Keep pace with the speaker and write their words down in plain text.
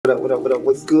up?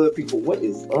 What's good, people? What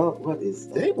is up? What is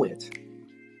up? They went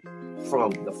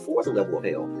from the 4th level of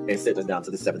hell and sent us down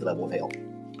to the 7th level of hell.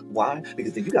 Why?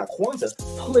 Because then you got Kwanzaa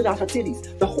pulling out her titties.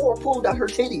 The whore pulled out her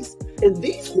titties. And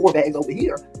these whore bags over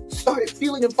here started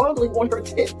feeling and fondling on her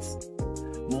tits.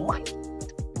 Mike.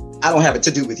 I don't have it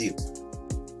to do with you.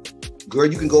 Girl,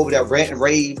 you can go over there, rant and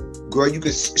rave. Girl, you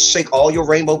can shake all your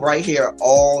rainbow right here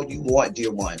all you want,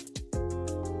 dear one.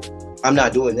 I'm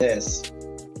not doing this.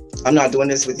 I'm not doing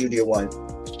this with you, dear one.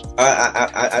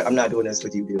 I'm not doing this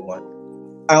with you, dear one.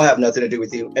 I don't have nothing to do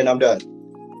with you, and I'm done.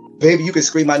 Baby, you can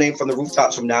scream my name from the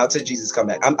rooftops from now till Jesus come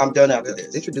back. I'm done after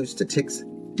this. Introduced to Tick's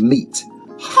Meat.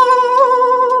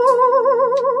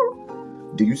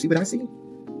 Do you see what I see?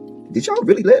 Did y'all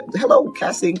really hello,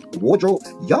 casting, wardrobe,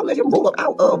 y'all let him roll up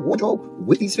out of wardrobe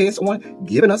with these fans on,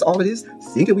 giving us all of this,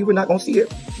 thinking we were not going to see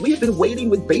it? We have been waiting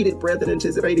with bated breath and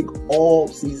anticipating all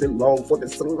season long for the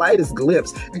slightest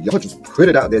glimpse, and y'all just put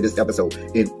it out there this episode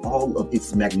in all of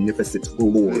its magnificent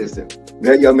glory. Listen,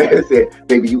 that young man said,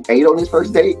 baby, you ate on this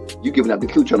first date, you giving up the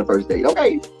cooch on the first date,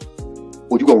 okay?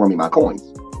 Well, you gonna run me my coins.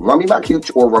 Run me my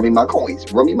cooch or run me my coins.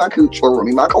 Run me my cooch or run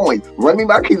me my coins. Run me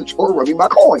my cooch or run me my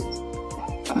coins.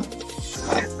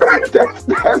 That's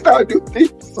how I do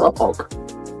this song.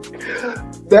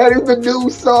 That is the new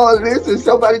song. Listen,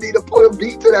 somebody need to put a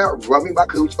beat to that. Run me my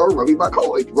cooch or run me my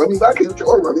coins. Run me my cooch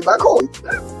or run me my coins.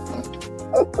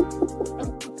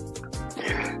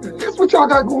 That's what y'all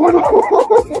got going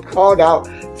on. Called out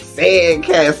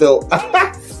Sandcastle.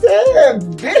 Sand,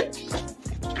 bitch.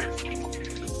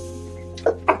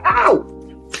 Ow.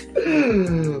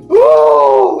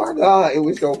 Oh my God, it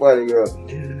was so funny, girl.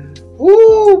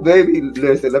 Ooh, baby,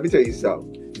 listen, let me tell you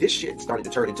something. This shit started to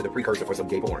turn into the precursor for some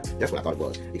gay porn. That's what I thought it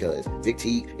was. Because Big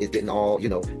T is getting all,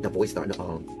 the voice starting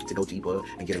to go deeper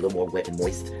and get a little more wet and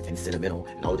moist and sentimental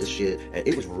and all this shit. And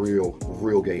it was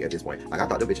real gay at this point. Like, I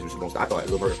thought the bitches was going to, I thought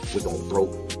Lil Bird was going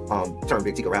to turn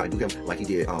Big T around and do him like he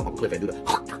did Uncle Cliff and do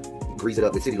the grease it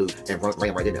up with City Lou and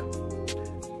ran right in there.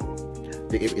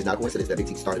 It's not a coincidence that Big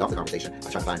T started off the conversation by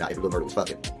trying to find out if Lil Murder was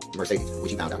fucking Mercedes,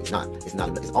 which he found out he's not. It's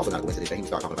also not a coincidence that he would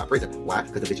start talking about prison. Why?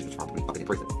 Because the bitches was probably fucking in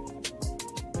prison.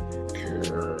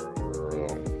 Girl.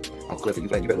 Uncle Clifford, you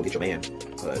better go get your man.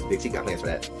 Big T got plans for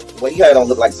that. Well, he had on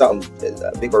look like something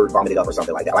Big Bird vomited up or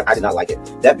something like that. Like, I did not like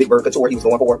it. That Big Bird couture he was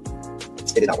going for,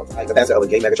 it did not work. Like the pastor of a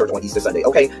gay mega church on Easter Sunday.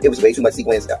 Okay, it was way too much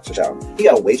sequins. He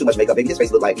had way too much makeup. Baby, his face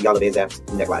looked like Yana Van Zam's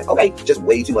neckline. Okay, just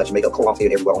way too much makeup, clumped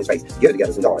in everywhere on his face. Get it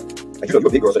together, sweetheart. Like, you're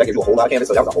a big girl, so that gives you a whole lot of canvas.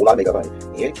 So that was a whole lot of makeup,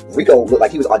 honey. And Rico looked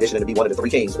like he was auditioning to be one of the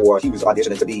three kings, or he was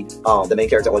auditioning to be the main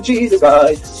character on Jesus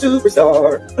Christ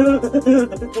Superstar.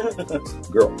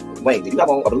 Girl, Wayne, did you have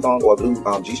on a blue thong or a blue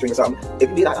G-string or something? If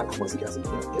you did, I want to see it.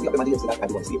 Get me up in my DMs. I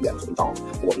do want to see if you have a blue thong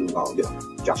or a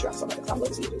blue Josh or something like that. I'd love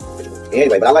to see it.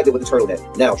 Anyway, but I liked it with the turtleneck.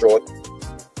 Now, Troy.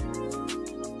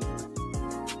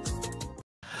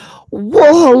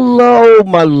 Well, hello,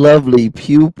 my lovely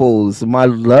pupils, my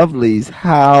lovelies.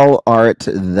 How art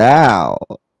thou?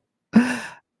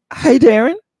 Hey,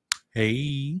 Darren.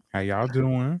 Hey, how y'all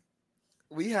doing?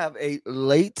 We have a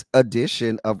late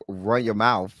edition of Run Your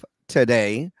Mouth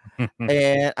today.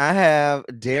 And I have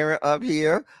Darren up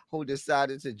here who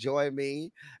decided to join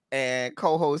me and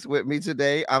co-host with me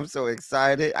today. I'm so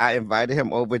excited. I invited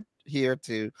him over here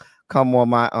to come on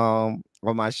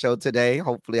my show today.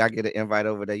 Hopefully I get an invite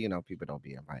over there. People don't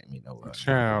be inviting me nowhere.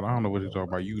 Child, I don't know what you're talking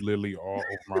about. You literally all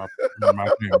over my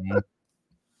family.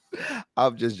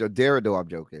 I'm just Darren, though. I'm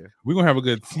joking. We're gonna have a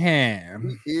good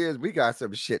time. We got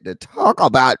some shit to talk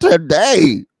about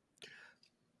today.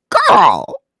 Girl.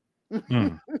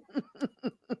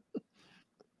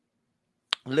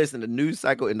 Listen, the news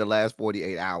cycle in the last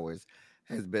 48 hours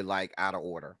has been like out of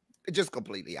order. Just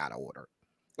completely out of order.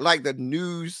 Like the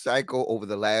news cycle over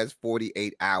the last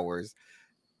 48 hours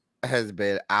has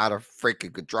been out of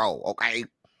freaking control. Okay.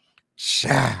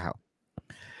 Ciao.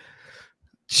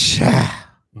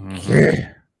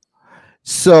 Yeah.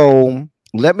 So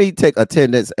let me take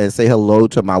attendance and say hello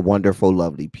to my wonderful,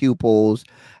 lovely pupils.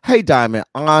 Hey, Diamond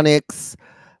Onyx,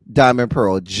 Diamond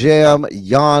Pearl Gem,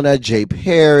 Yana, J.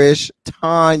 Parrish,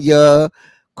 Tanya,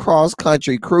 Cross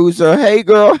Country Cruiser. Hey,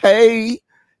 girl. Hey,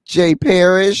 J.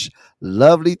 Parrish.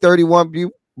 Lovely 31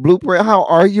 Blueprint. How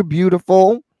are you,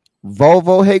 beautiful?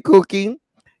 Volvo. Hey, Cookie.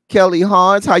 Kelly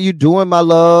Hans. How you doing, my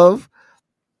love?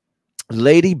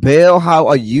 Lady Bell. How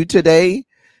are you today?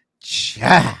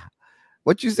 Cha.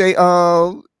 What you say?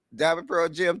 Diamond Pearl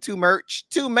Gym. Two merch.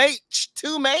 Two mate.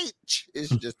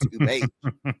 It's just two mate.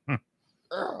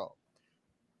 Girl.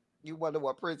 You wonder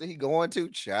what prison he going to?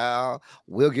 Child.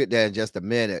 We'll get there in just a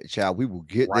minute. Child. We will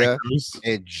get there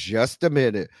in just a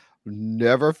minute.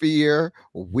 Never fear,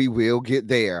 we will get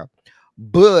there.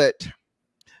 But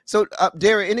so,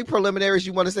 Darren, any preliminaries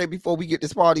you want to say before we get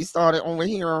this party started over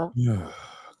here? Yeah,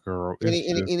 girl.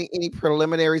 Any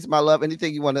preliminaries, my love?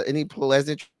 Anything you want to? Any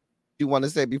pleasant you want to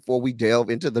say before we delve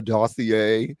into the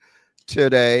dossier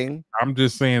today? I'm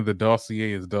just saying the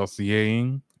dossier is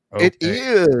dossiering. It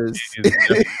is. It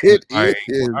It is.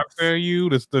 is. I tell you,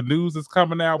 the news is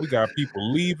coming out. We got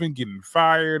people leaving, getting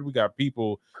fired. We got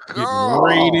people getting Girl.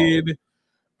 raided.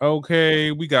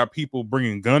 Okay, we got people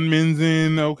bringing gunmen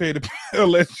in. Okay,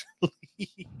 allegedly.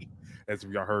 As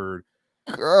y'all heard.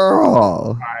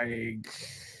 Girl. Like,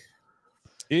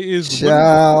 it is.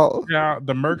 Child.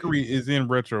 The Mercury is in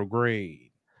retrograde.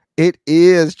 It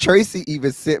is. Tracy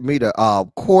even sent me the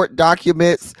court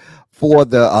documents for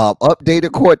the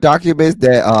updated court documents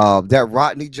that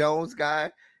Rodney Jones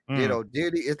guy did on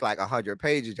Diddy. It's like 100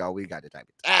 pages, y'all. We got to type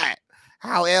it.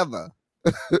 However,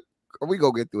 we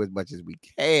gonna get through as much as we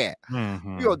can.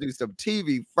 We gonna do some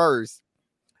TV first.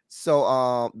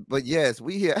 So but yes,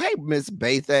 we here. Hey, Miss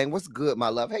Baythang, what's good, my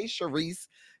love? Hey, Sharice,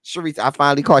 I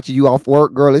finally caught you off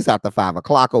work, girl. It's after 5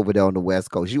 o'clock over there on the West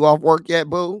Coast. You off work yet,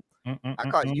 boo? I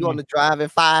caught you on the drive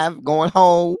at 5 going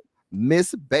home.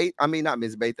 Miss Bay, I mean not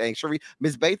Miss Baythang, Sharice,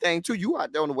 Miss Baythang too. You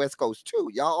out there on the West Coast too.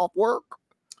 Y'all off work?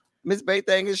 Miss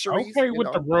Baythang and Sharice. Okay,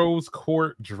 with the Rose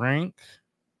Court drink.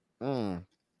 I'm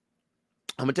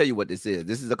gonna tell you what this is.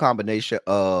 This is a combination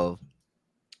of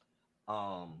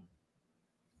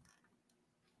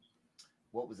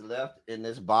what was left in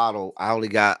this bottle. I only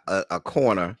got a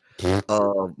corner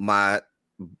of my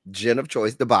gin of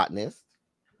choice, the Botanist.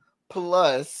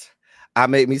 Plus, I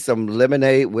made me some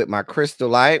lemonade with my Crystal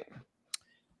Light.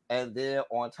 And then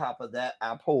on top of that,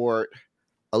 I poured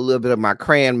a little bit of my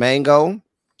cran mango.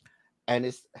 And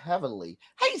it's heavenly.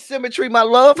 Hey, Symmetry, my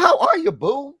love. How are you,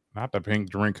 boo? Not the pink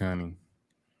drink, honey.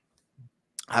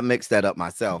 I mixed that up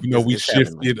myself. You know, we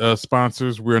shifted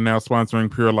sponsors. We're now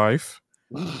sponsoring Pure Life.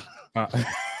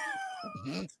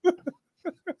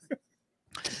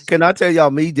 Can I tell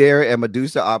y'all, me, Derek, and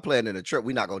Medusa are planning a trip.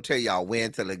 We're not going to tell y'all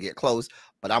when till it get close,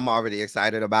 but I'm already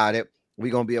excited about it.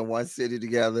 We're going to be in one city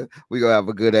together. We're going to have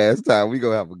a good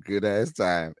ass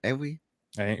time. And we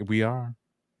are.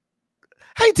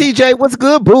 Hey, TJ, what's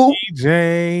good, boo?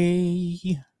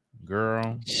 TJ,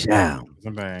 girl. Yeah.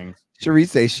 Some things. Sharice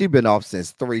says she been off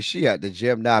since 3. She at the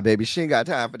gym now, baby. She ain't got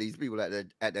time for these people at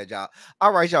that job.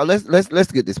 All right, y'all.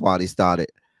 Let's get this party started.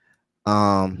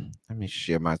 Let me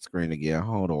share my screen again.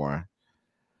 Hold on.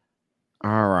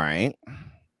 All right.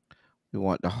 We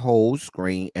want the whole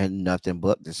screen and nothing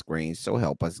but the screen. So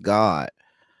help us God.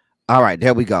 All right,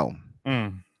 there we go.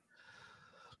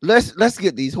 Let's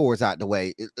get these whores out the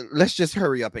way. Let's just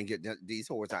hurry up and get these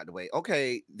whores out the way.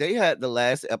 Okay, they had the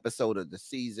last episode of the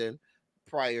season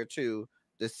prior to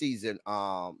the season.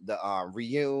 The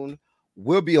reunion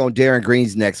will be on Darren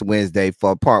Green's next Wednesday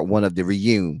for part 1 of the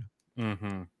reunion.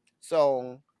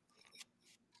 So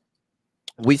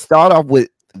we start off with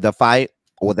the fight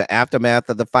or the aftermath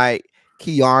of the fight.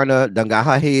 Kiana done got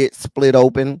her head split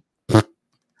open.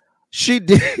 She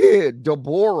did.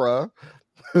 Deborah,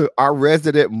 our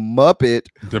resident Muppet.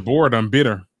 Deborah done bit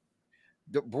her.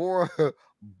 Deborah,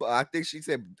 I think she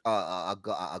said a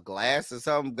glass or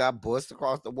something got bust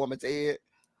across the woman's head.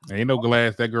 Ain't no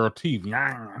glass. That girl teeth.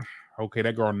 Okay,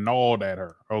 that girl gnawed at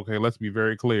her. Okay, let's be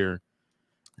very clear.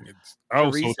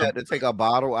 Sharice had to take a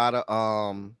bottle out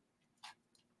of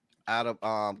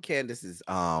Candace's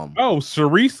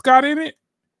Sharice got in it.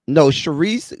 No,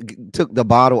 Sharice took the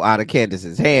bottle out of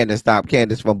Candace's hand and stopped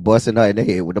Candace from busting her in the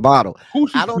head with the bottle.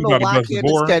 I don't know why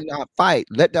Candace cannot fight.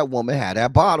 Let that woman have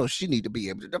that bottle. She need to be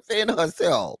able to defend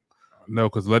herself. No,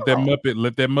 because let that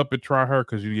Muppet try her.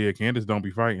 Because Candace don't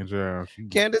be fighting.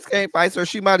 Candace can't fight, so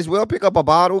she might as well pick up a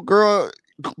bottle, girl.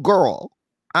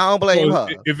 I don't blame her.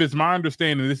 If it's my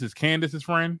understanding, this is Candace's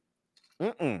friend.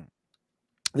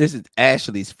 This is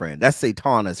Ashley's friend. That's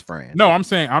Satana's friend. No, I'm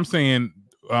saying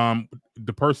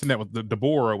the person that was the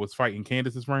Deborah was fighting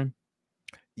Candace's friend.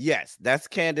 Yes, that's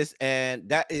Candace, and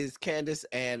that is Candace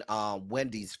and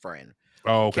Wendy's friend.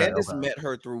 Oh, okay. Candace met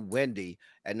her through Wendy,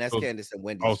 and that's Candace and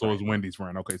Wendy's friend. So it's Wendy's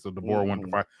friend. Okay, so Deborah went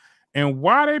to fight. And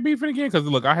why they beefing again? Because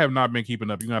look, I have not been keeping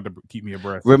up. You're gonna have to keep me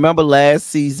abreast. Remember last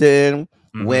season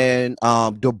when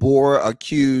Deborah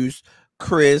accused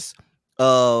Chris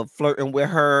of flirting with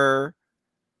her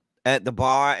at the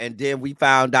bar, and then we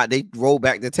found out they rolled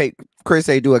back the tape. Chris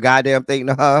ain't do a goddamn thing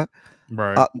to her,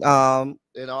 right?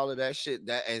 And all of that shit.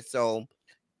 And so,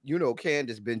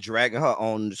 Candace been dragging her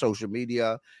on social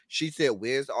media. She said,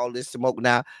 "Where's all this smoke?"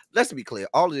 Now, let's be clear.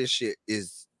 All of this shit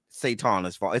is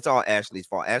Satana's fault. It's all Ashley's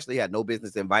fault. Ashley had no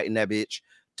business inviting that bitch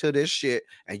to this shit,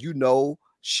 and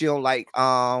she don't like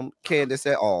Candace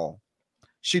at all.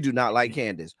 She do not like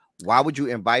Candace. Why would you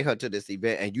invite her to this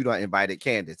event and you don't invited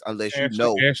Candace unless you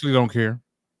know Ashley don't care.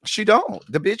 she don't.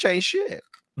 The bitch ain't shit.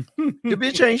 The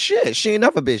bitch ain't shit. She ain't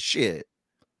never been shit.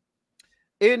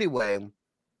 Anyway,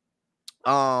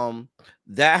 that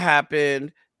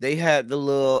happened. They had the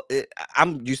little.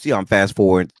 You see, I'm fast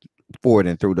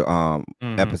forwarding through the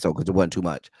episode because it wasn't too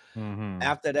much.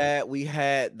 After that, we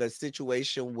had the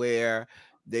situation where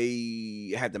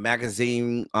they had the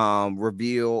magazine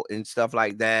reveal and stuff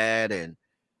like that, and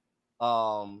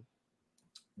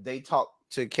they talked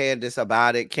to Candace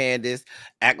about it. Candace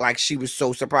act like she was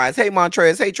so surprised. Hey,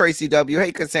 Montrez. Hey, Tracy W.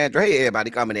 Hey, Cassandra. Hey, everybody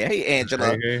coming in. Hey,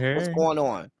 Angela. Hey. What's going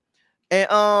on?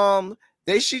 And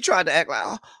she tried to act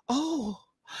like,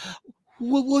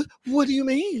 what do you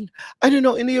mean? I didn't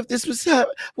know any of this was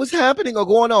happening or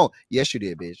going on. Yes, you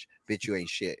did, bitch. Bitch, you ain't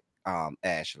shit.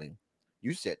 Ashley,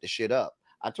 you set the shit up.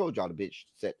 I told y'all the bitch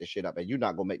set the shit up, and you're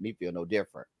not gonna make me feel no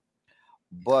different.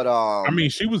 But I mean,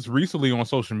 she was recently on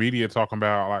social media talking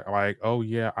about like, oh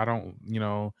yeah, I don't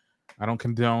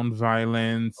condone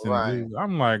violence. And right.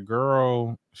 I'm like,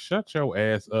 girl, shut your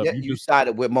ass up. Yeah, you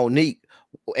sided with Monique,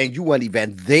 and you weren't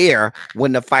even there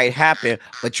when the fight happened,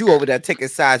 but you over there taking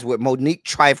sides with Monique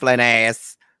trifling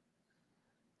ass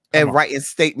and writing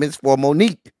statements for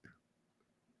Monique.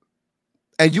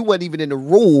 And you weren't even in the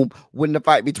room when the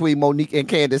fight between Monique and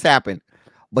Candace happened,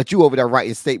 but you over there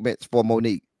writing statements for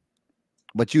Monique.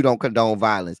 But you don't condone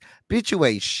violence. Bitch, you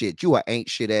ain't shit. You ain't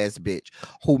shit ass bitch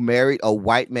who married a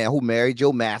white man, who married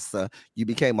your master. You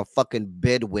became a fucking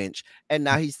bed wench. And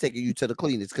now he's taking you to the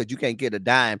cleaners because you can't get a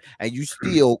dime. And you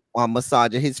still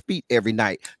massaging his feet every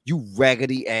night. You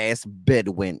raggedy ass bed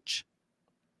wench.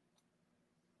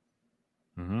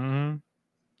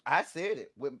 I said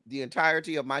it with the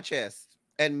entirety of my chest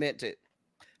and meant it.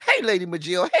 Hey, Lady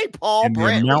Majil. Hey, Paul. And the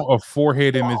amount of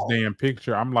forehead in this damn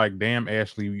picture, I'm like, damn,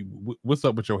 Ashley, what's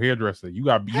up with your hairdresser? You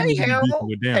got you need to be beefing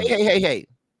with them. Hey.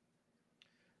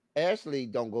 Ashley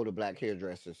don't go to black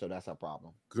hairdressers, so that's a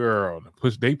problem. Girl,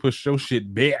 they push your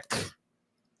shit back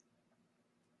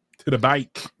to the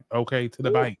bike. Okay, to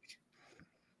the bike.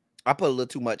 I put a little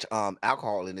too much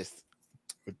alcohol in this.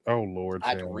 Oh Lord, I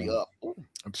had to re-up.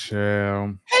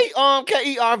 Child. Hey,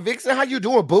 KER Vixen, how you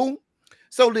doing, boo?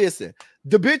 So listen,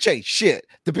 the bitch ain't shit.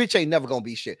 The bitch ain't never gonna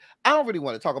be shit. I don't really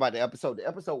want to talk about the episode. The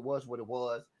episode was what it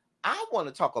was. I want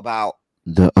to talk about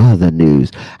the other news.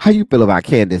 How you feel about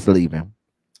Candace leaving?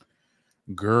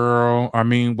 Girl, I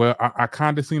mean, well, I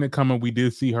kind of seen it coming. We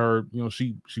did see her,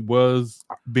 she was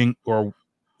being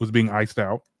iced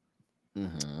out.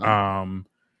 And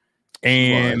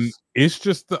it's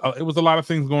just it was a lot of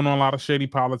things going on, a lot of shady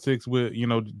politics with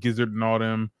Gizzard and all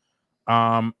them.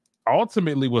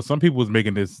 Ultimately, what some people was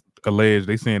making this alleged,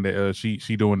 they saying that she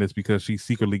doing this because she's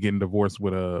secretly getting divorced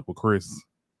with Chris.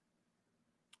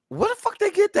 Where the fuck they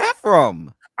get that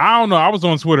from? I don't know. I was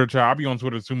on Twitter, child. I be on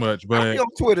Twitter too much, but I be on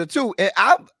Twitter too. And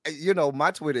my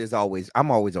Twitter is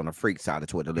I'm always on the freak side of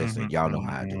Twitter. Listen, y'all know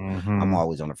how I do. I'm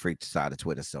always on the freak side of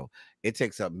Twitter, so it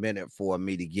takes a minute for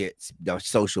me to get the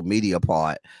social media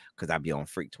part because I be on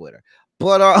freak Twitter.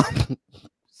 But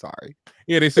sorry.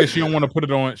 Yeah, they said she don't want to put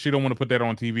it on. She don't want to put that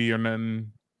on TV or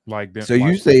nothing like that. So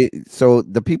you say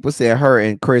the people said her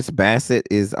and Chris Bassett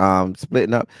is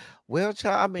splitting up. Well,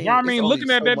 child, I mean,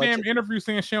 looking at that damn interview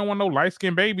saying she don't want no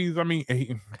light-skinned babies. I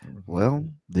mean, well,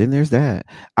 then there's that.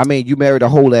 I mean, you married a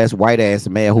whole ass white ass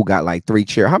man who got like 3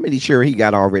 children. How many children he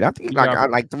got already? I think he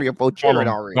got like 3 or 4 children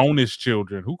already. Bonus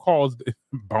children. Who calls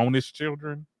bonus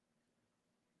children?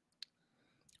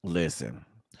 Listen,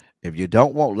 if you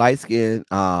don't want light skin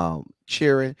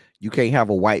cheering, you can't have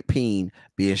a white peen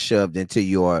being shoved into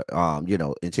your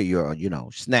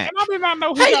snack. And I did not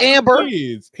know. Hey, Amber.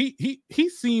 He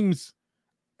seems,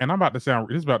 and I'm about to sound.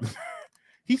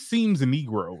 He seems a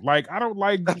Negro. Like I don't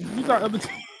like.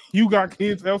 You got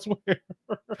kids elsewhere.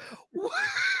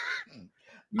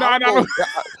 No.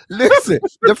 Listen,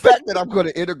 the fact that I'm going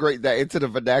to integrate that into the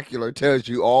vernacular tells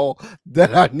you all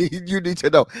that you need to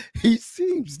know. He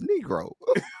seems Negro.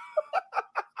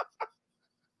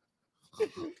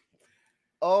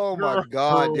 Oh my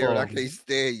God, Darren, I can't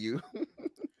stand you.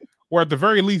 Or at the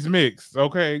very least mixed,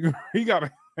 okay? He got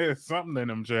to have something in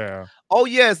him, child. Oh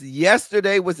yes,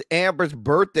 yesterday was Amber's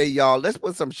birthday, y'all. Let's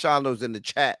put some shalos in the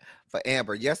chat for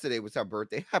Amber. Yesterday was her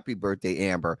birthday. Happy birthday,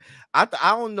 Amber. I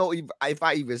don't know if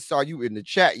I even saw you in the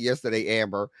chat yesterday,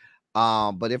 Amber.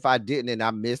 But if I didn't and I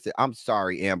missed it, I'm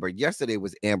sorry, Amber. Yesterday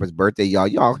was Amber's birthday, y'all.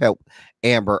 Y'all help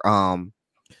Amber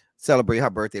celebrate her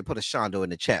birthday. Put a shondo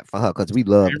in the chat for her because we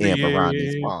love Amber around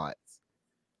these pods.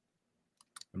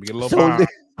 Let me get a little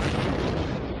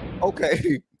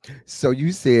okay. So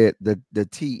you said the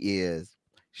tea is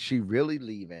she really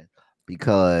leaving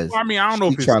because Well, I mean, I don't know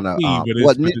if she's it's trying to. Steve,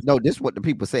 but Well, it's no, this is what the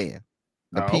people saying.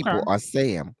 The okay. people are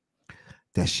saying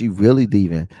that she really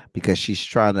leaving because she's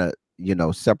trying to,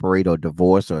 separate or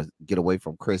divorce or get away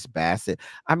from Chris Bassett.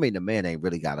 I mean, the man ain't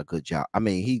really got a good job. I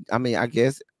mean, I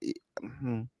guess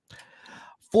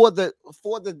for the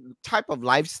type of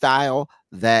lifestyle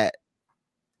that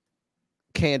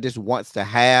Candace wants to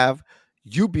have,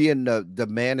 you being the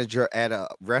manager at a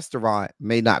restaurant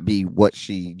may not be what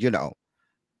she,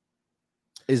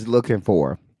 is looking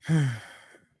for.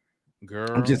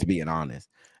 Girl, I'm just being honest.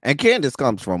 And Candace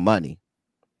comes from money.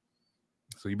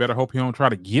 So you better hope you don't try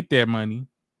to get that money.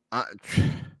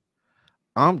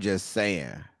 I'm just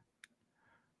saying.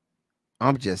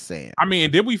 I mean,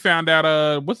 and then we found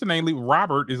out what's the name?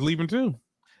 Robert is leaving too.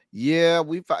 Yeah,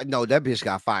 no, that bitch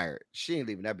got fired. She ain't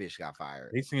leaving. That bitch got fired.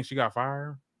 They saying she got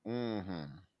fired. Mm-hmm.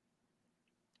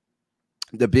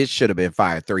 The bitch should have been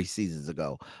fired 3 seasons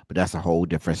ago, but that's a whole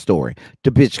different story.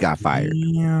 The bitch got fired.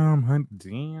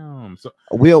 Damn. So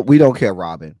we don't care,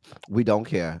 Robin. We don't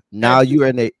care. Now you're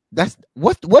in a. That's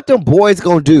what them boys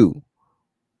gonna do.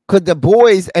 Cause the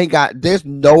boys ain't got. There's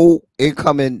no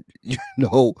income in.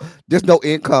 There's no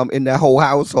income in that whole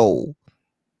household.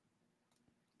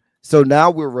 So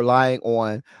now we're relying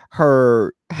on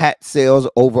her hat sales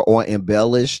over on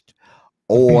Embellished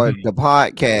or the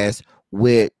podcast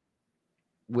with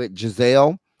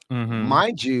Giselle. Mm-hmm.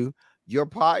 Mind you, your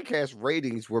podcast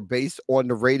ratings were based on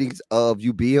the ratings of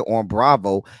you being on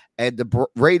Bravo, and the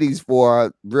ratings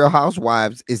for Real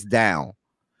Housewives is down.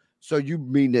 So you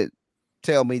mean to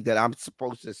tell me that I'm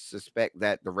supposed to suspect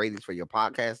that the ratings for your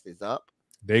podcast is up?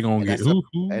 They gonna get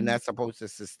and that's supposed to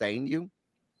sustain you?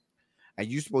 And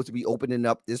you're supposed to be opening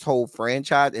up this whole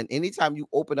franchise. And anytime you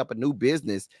open up a new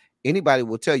business, anybody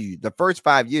will tell you the first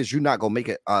 5 years you're not gonna make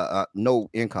it no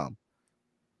income.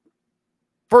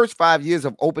 First 5 years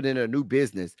of opening a new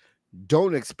business,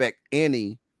 don't expect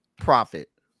any profit.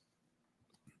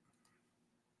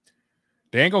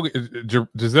 They ain't gonna get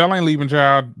Giselle ain't leaving,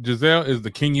 child. Giselle is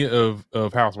the king of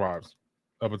Housewives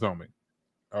of Potomac.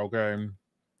 Okay.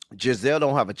 Giselle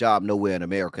don't have a job nowhere in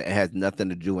America. It has nothing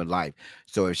to do in life.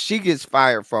 So if she gets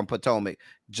fired from Potomac,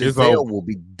 Giselle will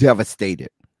be devastated.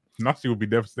 No, she will be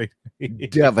devastated.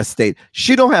 Devastated.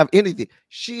 She don't have anything.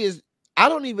 She is. I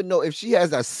don't even know if she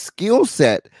has a skill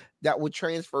set that would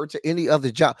transfer to any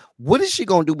other job. What is she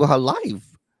gonna do with her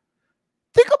life?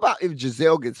 Think about if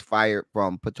Giselle gets fired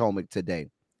from Potomac today.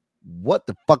 What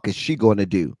the fuck is she gonna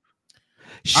do?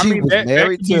 She was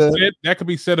married to. That could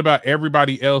be said about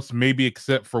everybody else, maybe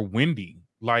except for Wendy.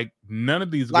 Like none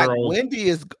of these girls. Like Wendy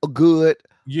is good.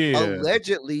 Yeah.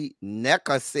 Allegedly,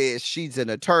 NECA says she's an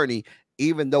attorney,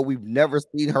 even though we've never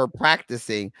seen her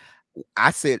practicing.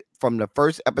 I said from the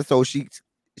first episode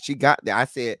she got there, I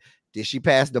said, did she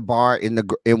pass the bar in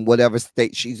whatever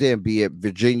state she's in, be it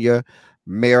Virginia,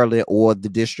 Maryland, or the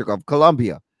District of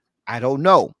Columbia? I don't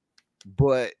know,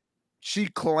 but she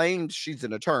claims she's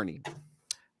an attorney.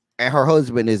 And her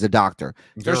husband is a doctor.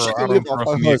 So she can live off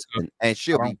her husband and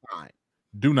she'll be fine.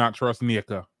 Do not trust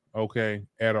Nika, okay,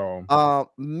 at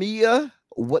all. Mia,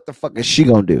 what the fuck is she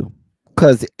gonna do?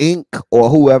 Because Ink or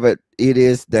whoever it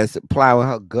is that's plowing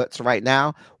her guts right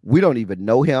now, we don't even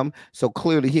know him. So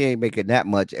clearly he ain't making that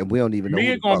much, and we don't even know.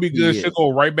 Mia gonna be good. She'll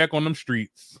go right back on them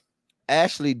streets.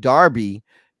 Ashley Darby,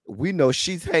 we know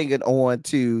she's hanging on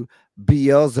to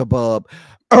Beelzebub.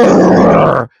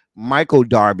 Michael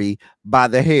Darby by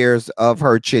the hairs of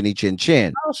her chinny chin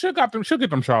chin. Oh, she'll get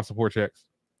them child support checks.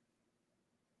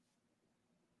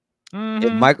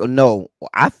 No,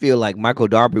 I feel like Michael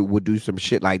Darby would do some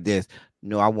shit like this.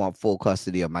 No, I want full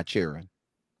custody of my children,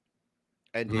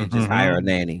 and then just hire a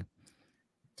nanny.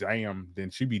 Damn, then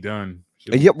she be done.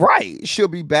 Yeah, right. She'll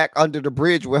be back under the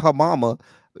bridge with her mama,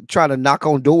 trying to knock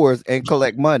on doors and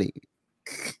collect money.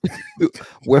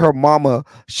 With her mama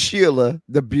Sheila,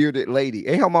 the bearded lady.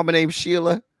 Ain't her mama named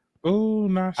Sheila? Oh,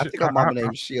 no, I think her mama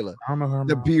named Sheila. I don't know her.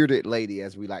 The bearded lady,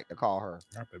 as we like to call her.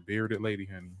 Not the bearded lady,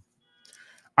 honey.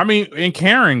 I mean, and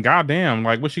Karen, goddamn,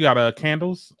 like what she got?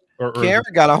 Candles? Or Karen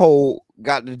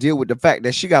got to deal with the fact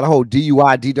that she got a whole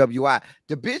DUI, DWI.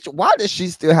 The bitch, why does she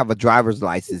still have a driver's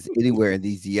license anywhere in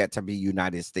these yet to be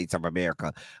United States of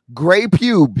America? Gray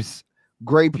pubes.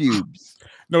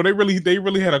 No, they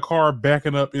really had a car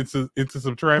backing up into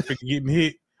some traffic and getting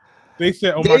hit. They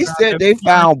said, they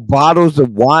found bottles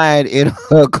of wine in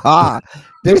her car.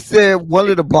 They said one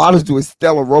of the bottles was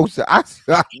Stella Rosa. I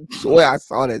swear I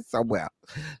saw that somewhere.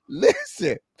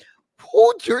 Listen,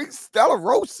 who drinks Stella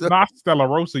Rosa? Not Stella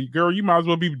Rosa, girl. You might as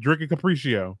well be drinking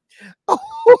Capriccio.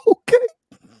 Okay.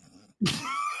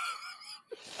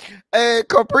 And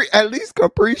at least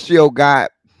Capriccio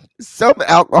got some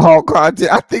alcohol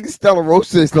content. I think Stella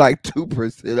Rosa is like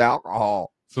 2%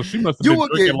 alcohol. So she must have You been will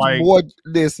drinking get like more.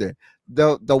 Listen,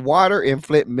 the water in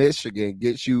Flint, Michigan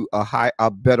gets you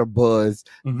a better buzz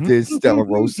than Stella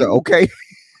Rosa. Okay,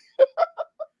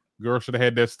 girl should have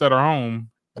had that stutter home.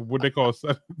 What they call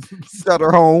it? Sutter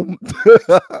Home,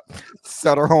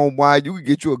 Sutter Home wine. You can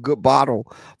get you a good bottle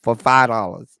for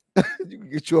 $5. You can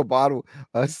get you a bottle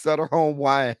of Sutter Home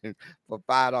wine for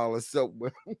 $5. So,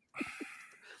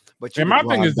 but you And my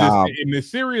thing is this, down. and the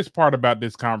serious part about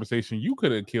this conversation, you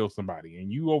could have killed somebody, and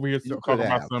you over here You talking could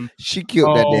about have. some. She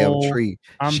killed that damn "Oh, tree.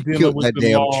 I'm She dealing killed with that the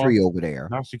damn law." tree over there.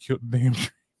 Now she killed the damn tree.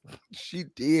 She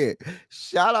did.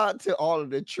 Shout out to all of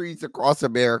the trees across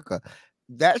America.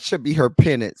 That should be her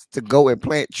penance, to go and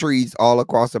plant trees all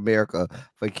across America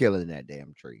for killing that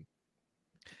damn tree.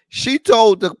 She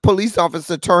told the police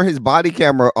officer to turn his body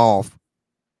camera off.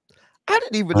 I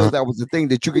didn't even know that was a thing,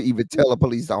 that you could even tell a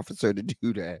police officer to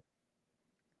do that.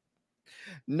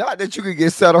 Not that you could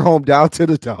get Sutter Home down to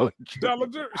the Dollar Tree. Dollar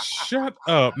General, shut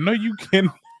up. No, you can.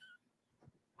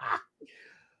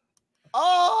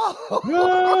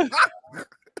 Oh,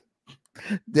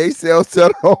 they sell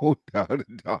Sutter Home down to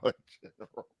Dollar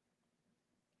General.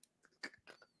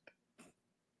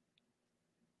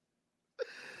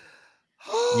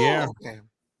 Yeah. Okay.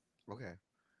 Okay.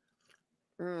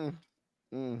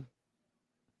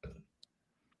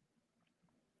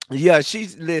 Yeah,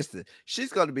 she's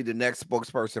going to be the next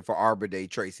spokesperson for Arbor Day,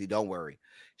 Tracy. Don't worry.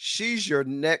 She's your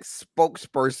next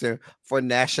spokesperson for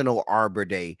National Arbor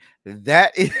Day.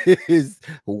 That is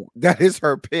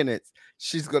her penance.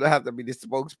 She's going to have to be the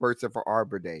spokesperson for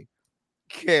Arbor Day,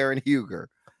 Karen Huger.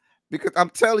 Because I'm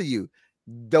telling you,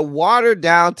 the water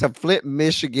down to Flint,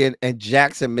 Michigan and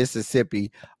Jackson,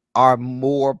 Mississippi are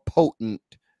more potent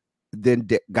than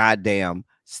goddamn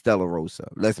Stella Rosa.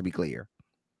 Let's be clear.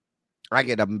 I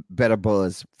get a better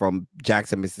buzz from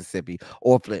Jackson, Mississippi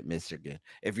or Flint, Michigan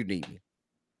if you need me.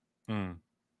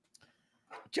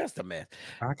 Just a mess.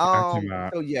 I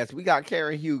cannot. So yes, we got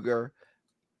Karen Huger,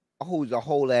 who's a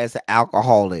whole ass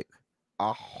alcoholic.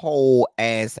 A whole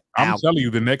ass I'm telling you,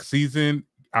 the next season,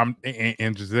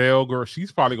 and Giselle, girl,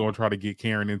 she's probably gonna try to get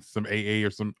Karen into some AA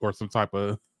or some type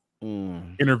of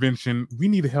intervention. We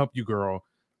need to help you, girl.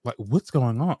 Like, what's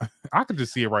going on? I could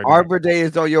just see it right now. Arbor Day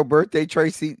is on your birthday,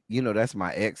 Tracy. You know that's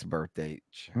my ex birthday.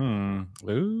 Ooh.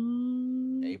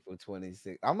 April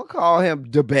 26th. I'm gonna call him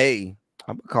DeBay.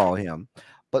 I'm gonna call him.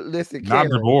 But listen, not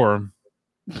Karen,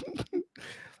 Deborah.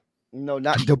 No,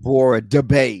 not Deborah.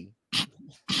 DeBay.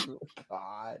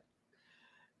 God.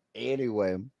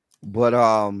 Anyway, but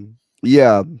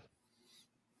yeah.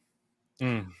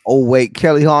 Oh wait,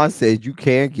 Kelly Hahn says you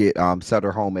can get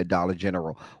Sutter Home at Dollar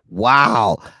General.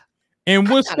 Wow. And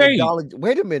what state?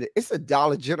 Wait a minute, it's a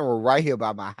Dollar General right here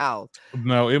by my house.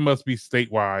 No, it must be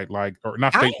statewide, like, or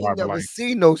not statewide. I ain't never like,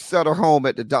 seen no Sutter Home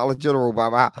at the Dollar General by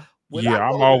my house.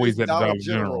 I'm always at the Dollar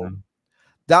General.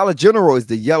 Dollar General is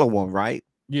the yellow one, right?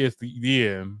 Yes,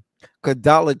 because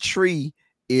Dollar Tree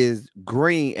is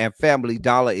green and Family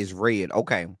Dollar is red.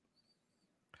 Okay.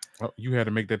 Oh, you had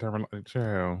to make that term,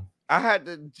 child. I had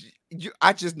to.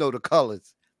 I just know the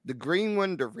colors: the green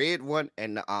one, the red one,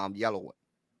 and the yellow one.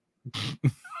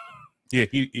 Yeah.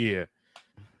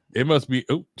 It must be.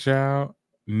 Oh, child,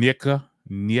 Nika.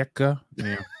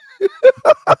 Yeah.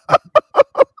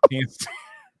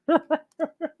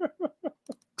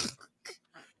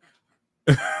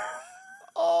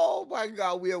 Oh my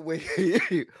God, wait,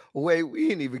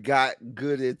 we ain't even got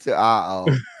good into our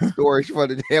stories for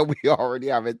the day. We already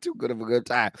having too good of a good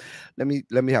time. Let me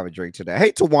have a drink today.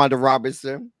 Hey, Tawanda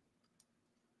Robinson.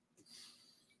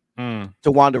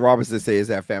 Tawanda Robinson says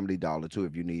that Family Dollar too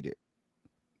if you need it.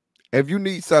 If you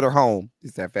need Sutter Home,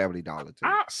 it's that Family Dollar too.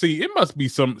 See, it must be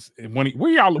some.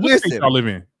 Where y'all? What state y'all live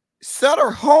in? Sutter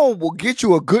Home will get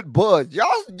you a good buzz.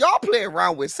 Y'all play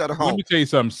around with Sutter Home. Let me tell you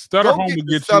something. Sutter Home will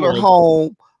get Sutter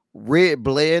Home red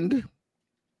blend.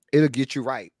 It'll get you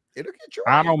right.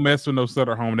 I don't mess with no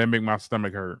Sutter Home. That make my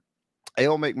stomach hurt. It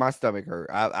don't make my stomach hurt.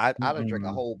 I done drink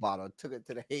a whole bottle, took it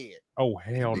to the head. Oh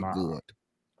hell no! Good.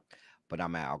 But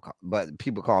I'm an alcohol. But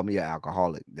people call me an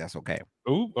alcoholic. That's okay.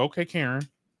 Ooh, okay, Karen.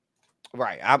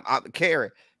 Right. I'm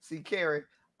Karen. See, Karen,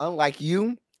 unlike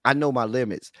you, I know my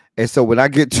limits. And so when I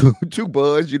get too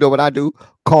buzzed, you know what I do?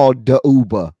 Call the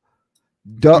Uber.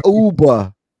 The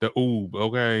Uber. The Uber,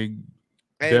 okay.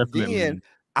 And definitely. Then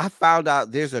I found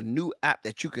out there's a new app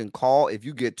that you can call if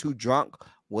you get too drunk.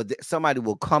 Well, somebody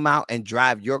will come out and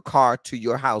drive your car to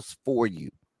your house for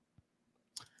you.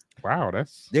 Wow,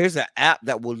 there's an app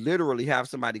that will literally have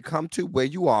somebody come to where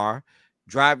you are,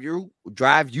 drive you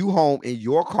home in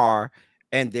your car,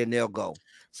 and then they'll go.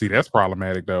 See, that's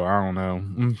problematic though. I don't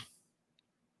know.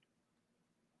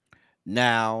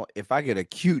 Now, if I get a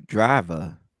cute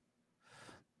driver,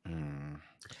 I'm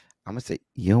gonna say,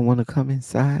 you don't want to come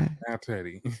inside. Now,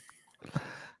 Teddy.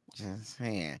 Just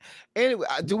saying. Anyway,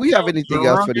 do we have anything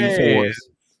else for these whores?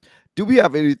 Do we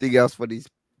have anything else for these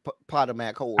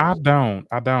Potomac whores?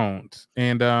 I don't.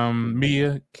 And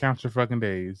Mia, count your fucking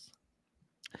days.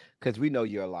 Because we know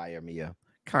you're a liar, Mia.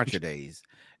 Count your days.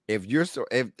 If you're so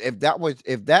if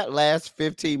that last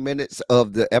 15 minutes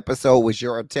of the episode was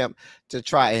your attempt to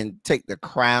try and take the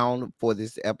crown for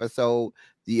this episode,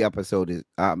 the episode is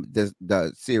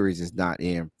the series is not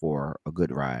in for a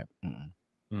good ride.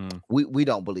 We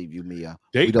don't believe you, Mia.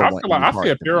 I see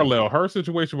a parallel. Her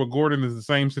situation with Gordon is the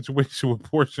same situation with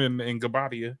Portia and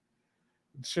Gabadia.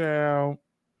 Ciao.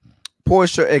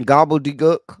 Portia and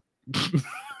Gobbledygook.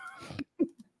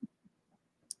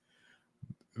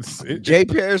 Jay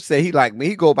Parrish say he like me.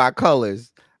 He go by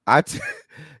colors.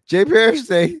 Jay Parrish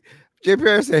say,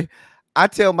 I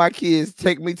tell my kids,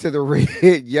 take me to the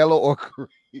red, yellow, or green.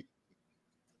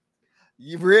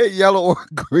 Red, yellow, or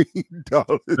green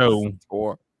dollar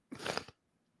store.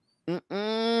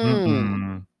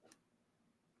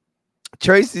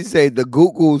 Tracy say the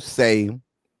Google say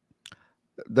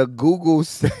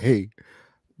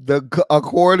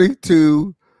according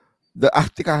to the I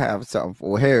think I have something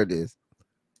for here it is.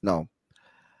 No.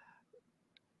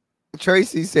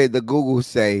 Tracy said the Google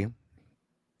say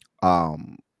Dollar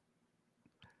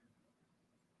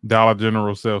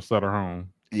General self Sutter home.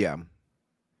 Yeah.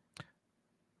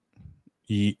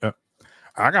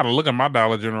 I gotta look at my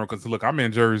Dollar General because look, I'm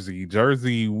in Jersey.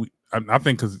 I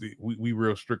think because we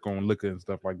real strict on liquor and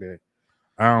stuff like that.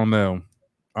 I don't know.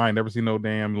 I ain't never seen no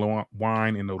damn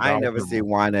wine in no Dollar I ain't never seen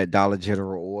wine at Dollar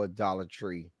General or Dollar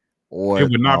Tree. Or it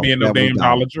would not be in no damn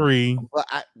Dollar Tree. But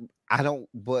I don't,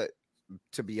 but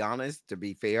to be honest, to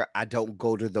be fair, I don't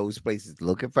go to those places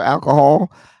looking for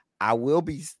alcohol. I will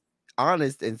be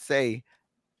honest and say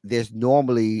there's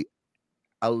normally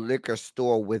a liquor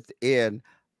store within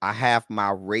a half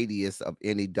mile radius of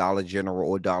any Dollar General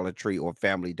or Dollar Tree or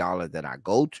Family Dollar that I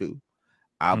go to.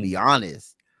 I'll be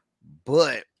honest,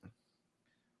 but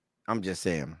I'm just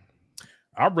saying.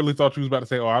 I really thought you was about to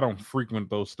say, "Oh, I don't frequent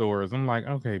those stores." I'm like,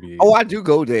 okay, B. Oh, I do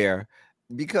go there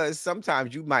because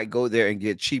sometimes you might go there and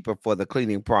get cheaper for the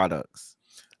cleaning products.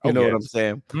 You know what I'm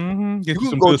saying? You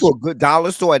can go to a good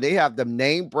dollar store and they have the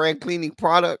name brand cleaning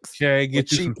products. Okay,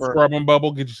 get you some Scrub and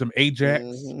Bubble, get you some Ajax.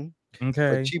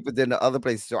 Okay, cheaper than the other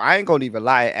places. So I ain't gonna even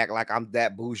lie, act like I'm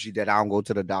that bougie that I don't go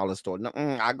to the dollar store. No,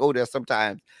 I go there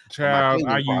sometimes. Child,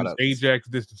 I use Ajax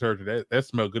dish detergent. That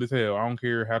smells good as hell. I don't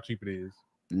care how cheap it is.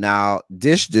 Now,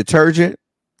 dish detergent.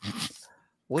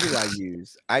 What did I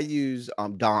use? I use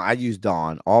Dawn. I use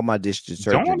Dawn. All my dish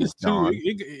detergent Dawn is too.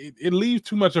 It leaves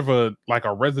too much of a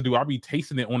residue. I'll be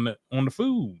tasting it on the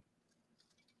food.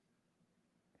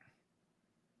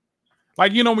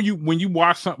 Like, you know, when you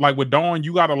wash something like with Dawn,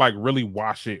 you gotta like really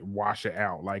wash it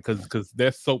out, like because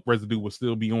that soap residue will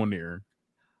still be on there.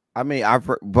 I mean,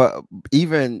 but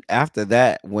even after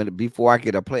that, before I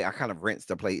get a plate, I kind of rinse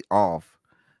the plate off.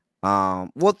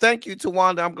 Well, thank you,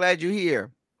 Tawanda. I'm glad you're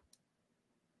here.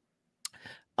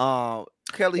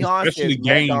 Kelly Hahn says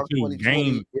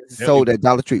Game sold at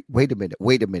Dollar Tree. Wait a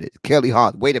minute. Kelly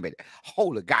Hahn, wait a minute.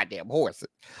 Hold your goddamn horses.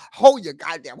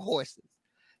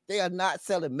 They are not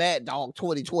selling Mad Dog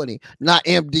 2020, not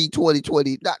MD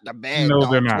 2020, not the Mad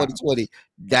Dog 2020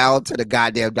 down to the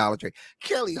goddamn Dollar Tree.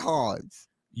 Kelly Hans.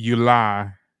 You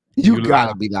lie. You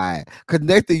gotta be lying. Because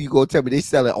next thing you gonna tell me they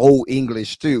selling Old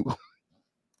English too.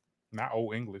 Not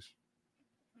Old English.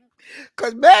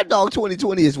 Because Mad Dog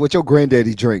 2020 is what your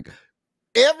granddaddy drink.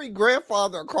 Every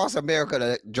grandfather across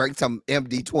America drank some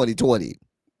MD 2020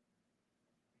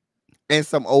 and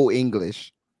some Old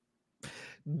English.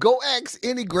 Go ask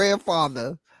any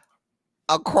grandfather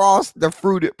across the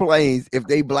fruited plains if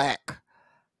they black,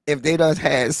 if they done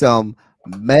had some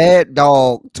Mad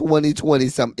Dog 2020,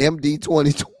 some MD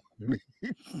 2020.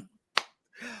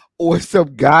 Or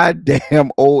some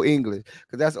goddamn Old English,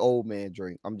 because that's old man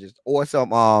drink. Or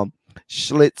some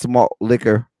Schlitz malt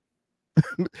liquor,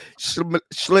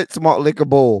 Schlitz malt liquor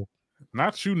bowl.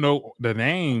 Not you know the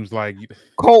names like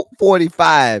Colt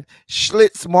 45,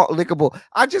 Schlitz malt liquor bowl.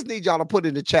 I just need y'all to put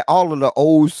in the chat all of the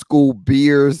old school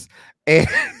beers and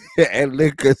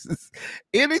liquors.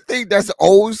 Anything that's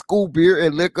old school beer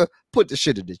and liquor, put the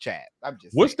shit in the chat.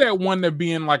 What's that one that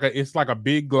being like it's like a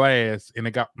big glass and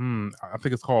it got I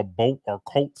think it's called Bolt or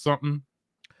Colt something.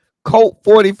 Colt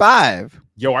 45.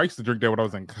 Yo, I used to drink that when I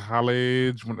was in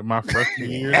college, my freshman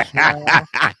year.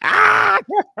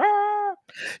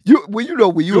 When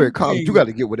you were in college, you got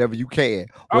to get whatever you can,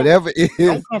 whatever it is.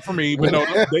 Don't come for me, but no,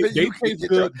 they taste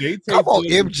good. They taste come on,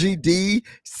 good. MGD,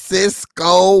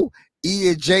 Cisco,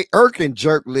 E&J, Irk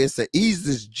Jerk. Listen,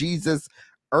 Eases Jesus,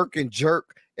 Irk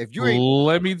Jerk. If you ain't,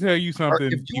 let me tell you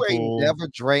something. If you ain't never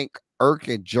drank Irk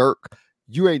Jerk,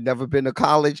 you ain't never been to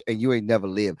college and you ain't never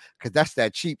lived, because that's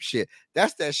that cheap shit.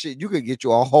 That's that shit you could get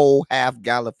you a whole half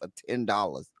gallon for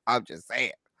 $10. I'm just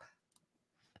saying.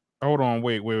 Hold on,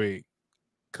 wait.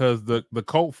 Because the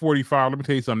Colt 45, let me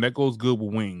tell you something, that goes good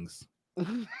with wings.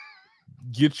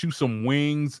 Get you some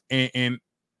wings and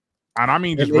I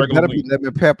mean just regular wings. Be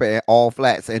lemon pepper and all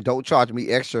flats, and don't charge me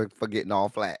extra for getting all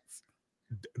flats.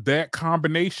 That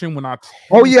combination when I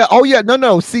oh yeah,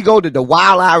 no. See, go to the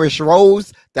Wild Irish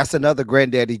Rose. That's another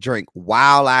granddaddy drink.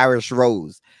 Wild Irish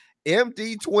Rose,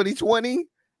 MD 2020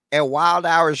 and Wild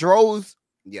Irish Rose.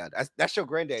 Yeah, that's your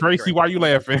granddaddy. Tracy, drink. why you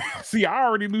laughing? See, I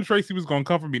already knew Tracy was gonna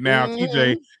come for me. Now,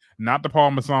 TJ, not the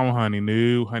Parmesan honey.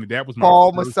 No, honey, that was my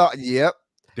Parmesan. Yep.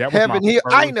 That was Heaven Hill.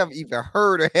 I ain't never even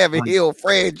heard of Heaven Hill,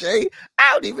 Fred J.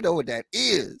 I don't even know what that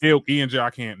is. E&J, I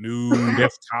can't. No,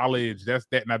 that's college. That's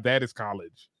that. Now that is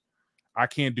college. I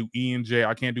can't do E&J.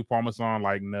 I can't do Parmesan.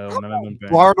 Like, no, none of them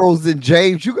things. Bartles and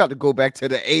James, you got to go back to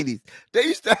the 80s. They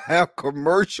used to have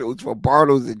commercials for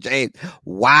Bartles and James.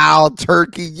 Wild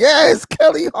Turkey. Yes,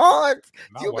 Kelly Hart.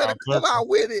 You better come out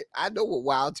with it. I know what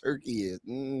Wild Turkey is.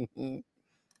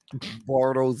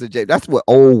 Bartles and James. That's what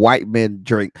old white men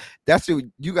drink. That's what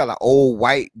you got, an old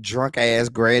white drunk ass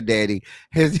granddaddy.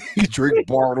 He drink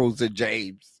Bartles and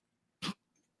James.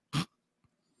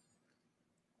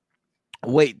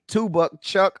 Wait, $2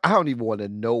 Chuck? I don't even want to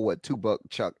know what $2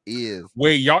 Chuck is.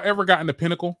 Wait, y'all ever gotten the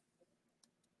Pinnacle?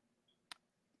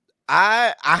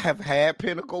 I have had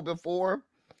Pinnacle before.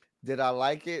 Did I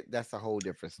like it? That's a whole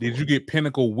different story. Did you get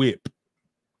Pinnacle Whip?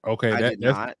 Okay,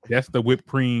 that's the whipped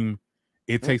cream.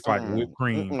 It tastes like whipped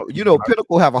cream. You know,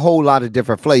 Pinnacle have a whole lot of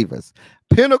different flavors.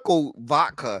 Pinnacle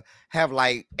vodka have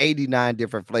like 89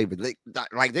 different flavors.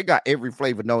 They got every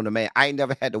flavor known to man. I ain't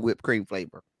never had the whipped cream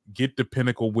flavor. Get the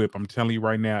Pinnacle Whip. I'm telling you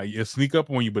right now. It'll sneak up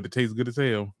on you, but it tastes good as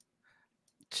hell.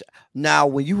 Now,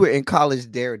 when you were in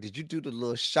college, Derek, did you do the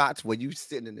little shots where you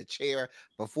sitting in the chair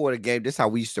before the game? This is how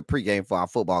we used to pregame for our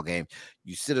football game.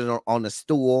 You sit on the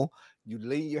stool, you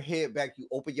lean your head back, you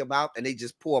open your mouth, and they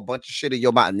just pour a bunch of shit in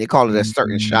your mouth, and they call it a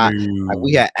certain shot. Like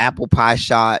we had apple pie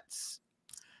shots,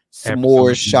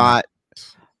 s'mores shots,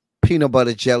 peanut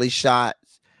butter jelly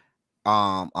shots,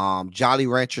 Jolly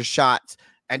Rancher shots,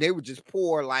 and they would just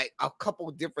pour like a couple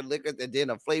of different liquors, and then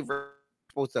a flavor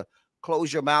supposed to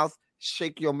close your mouth,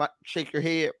 shake your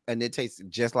head, and it tastes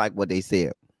just like what they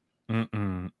said.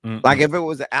 Like if it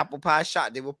was an apple pie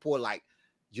shot, they would pour like,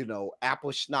 you know,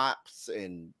 apple schnapps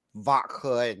and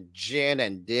vodka and gin,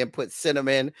 and then put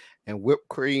cinnamon and whipped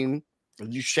cream,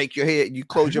 and you shake your head, you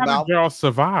close your mouth. How did y'all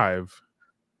survive?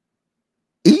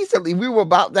 Easily. We were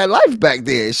about that life back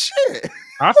then. Shit.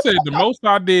 I said the most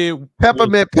I did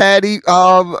peppermint patty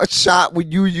a shot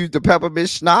when you use the peppermint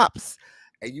schnapps,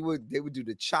 and they would do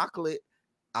the chocolate.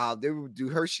 They would do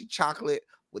Hershey chocolate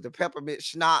with the peppermint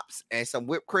schnapps and some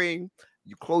whipped cream.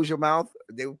 You close your mouth.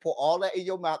 They would pour all that in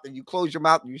your mouth, and you close your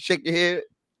mouth and you shake your head,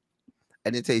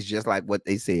 and it tastes just like what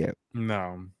they said.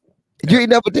 No. You ain't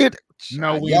never did it?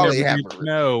 No, y'all ain't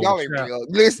real.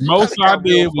 Listen, most I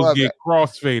did was get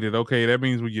crossfaded. Okay, that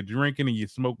means when you're drinking and you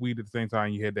smoke weed at the same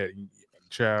time, you had that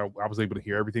child. I was able to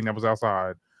hear everything that was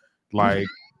outside, like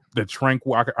the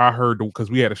tranquil. I heard because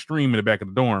we had a stream in the back of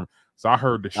the dorm, so I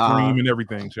heard the stream and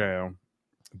everything, child.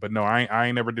 But no, I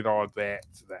ain't never did all that.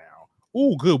 Now,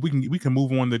 oh, good. We can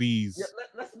move on to these. Yeah,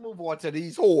 let's move on to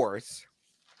these whores.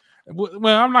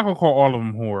 Well, I'm not gonna call all of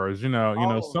them horrors. You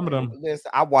know, some of them.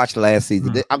 Listen, I watched last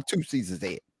season. I'm 2 seasons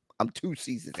in.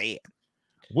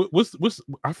 What's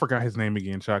I forgot his name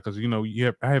again, Chuck. Because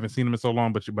I haven't seen him in so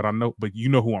long, but you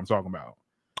know who I'm talking about.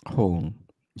 Who?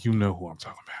 You know who I'm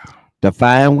talking about. The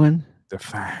fine one. The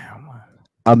fine one.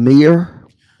 Amir.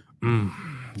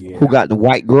 Yeah. Who got the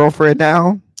white girlfriend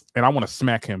now? And I want to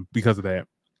smack him because of that.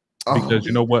 Because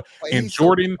you know what? And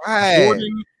Jordan,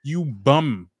 you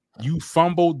bum. You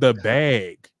fumbled the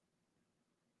bag.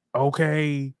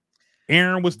 Okay.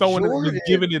 Aaron was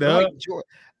giving it up.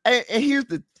 And here's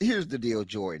the deal,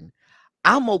 Jordan.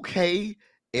 I'm okay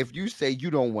if you say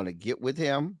you don't want to get with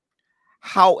him.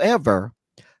 However,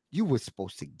 you were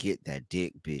supposed to get that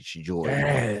dick, bitch, Jordan.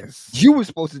 Yes. You were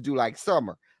supposed to do like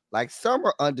Summer. Like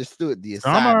Summer understood the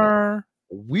assignment.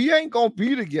 We ain't gonna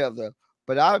be together,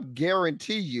 but I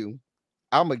guarantee you,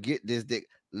 I'm gonna get this dick.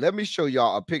 Let me show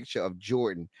y'all a picture of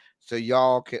Jordan so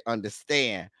y'all can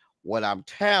understand what I'm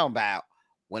talking about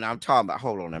when I'm talking about.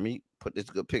 Hold on, let me put this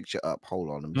good picture up. Hold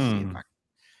on, let me see if I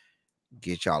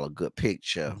Get y'all a good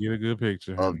picture Get a good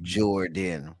picture of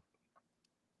Jordan.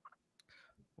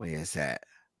 Where is that?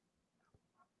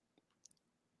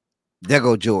 There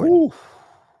go Jordan. Ooh.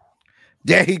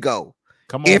 There he go.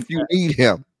 Come on, if you need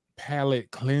him. Palette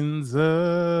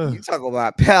cleanser. You talk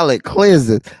about palette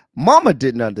cleanser. Mama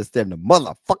didn't understand the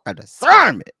motherfucking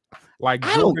assignment. Like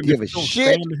I don't give a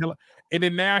shit. And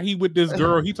then now he with this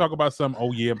girl. He talk about something.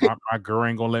 Oh yeah, my girl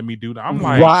ain't gonna let me do that. I'm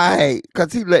like, right,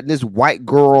 because he letting this white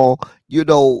girl,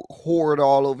 hoard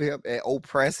all over him and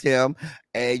oppress him,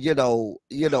 and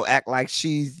act like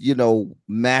she's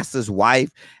master's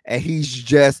wife, and he's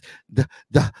just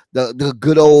the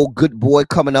good boy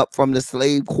coming up from the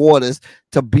slave quarters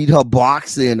to beat her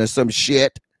boxing or some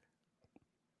shit.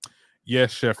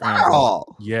 Yes, Chef.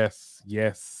 Girl. Yes.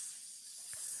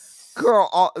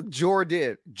 Girl,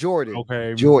 Jordan.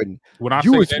 Okay, Jordan. When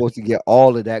you were supposed to get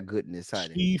all of that goodness,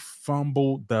 honey. He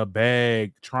fumbled the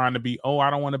bag trying to be. Oh, I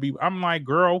don't want to be. I'm like,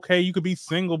 girl, okay, you could be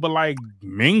single, but like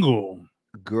mingle.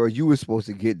 Girl, you were supposed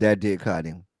to get that dick,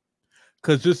 honey.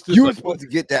 Because just you were supposed to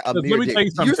get that. Let me tell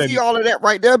you something. You see all of that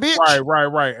right there, bitch.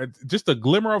 Right. Just a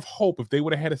glimmer of hope. If they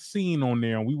would have had a scene on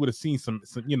there, and we would have seen some,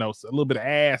 a little bit of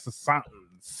ass or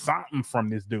something from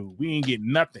this dude. We ain't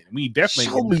getting nothing. We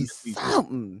definitely show me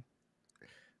something.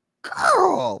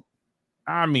 Girl,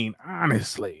 I mean,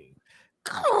 honestly,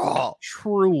 girl,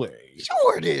 truly,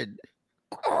 Jordan,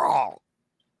 girl.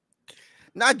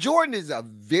 Now, Jordan is a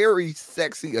very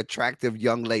sexy, attractive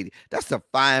young lady. That's a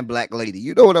fine black lady.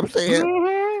 You know what I'm saying?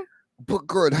 Mm-hmm. But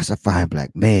girl, that's a fine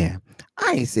black man.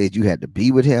 I ain't said you had to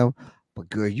be with him. But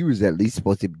girl, you was at least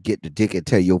supposed to get the dick and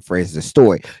tell your friends the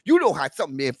story. You know how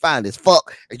some men find as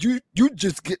fuck, and you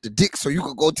just get the dick so you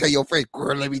can go tell your friends,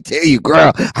 girl, let me tell you,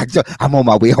 girl, I'm on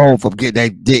my way home from getting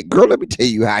that dick. Girl, let me tell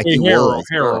you how he was.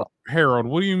 Harold,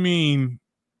 what do you mean?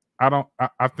 I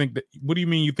think that. What do you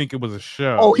mean? You think it was a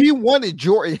show? Oh, he wanted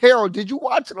Jordan. Harold, did you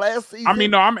watch last season? I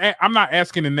mean, no, I'm not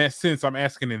asking in that sense. I'm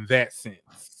asking in that sense.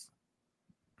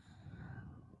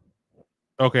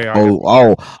 Okay.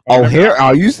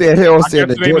 You said Harold said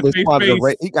that Jordan's part of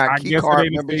the he got key card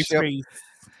membership.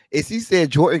 Is he said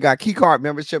Jordan got key card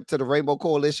membership to the Rainbow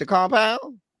Coalition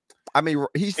compound? I mean,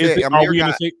 he said, are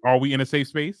we in a safe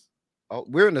space? Oh,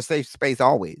 we're in a safe space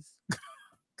always.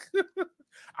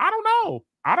 I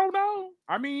don't know.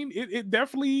 I mean, it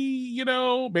definitely,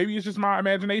 maybe it's just my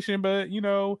imagination, but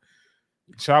y'all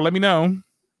let me know.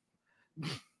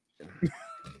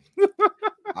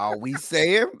 Are we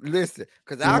saying? Listen,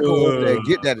 because I'll go over there and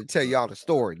get that and tell y'all the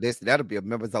story. Listen, that'll be a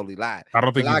members only line. I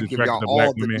don't think I'll give y'all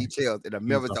all the details in a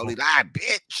members only line,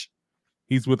 bitch.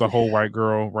 He's with a whole white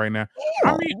girl right now.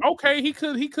 Yeah. I mean, okay, he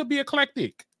could be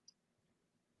eclectic.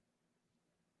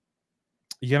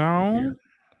 Y'all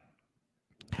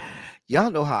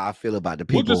know how I feel about the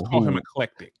people. We'll just call him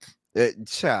eclectic.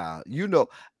 Child,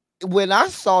 when I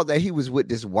saw that he was with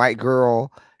this white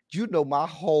girl, my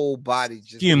whole body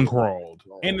just skin crawled.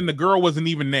 And then the girl wasn't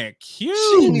even that cute.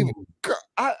 She didn't even, girl,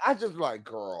 I just like,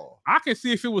 girl. I can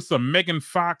see if it was some Megan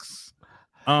Fox.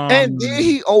 And then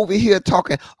he over here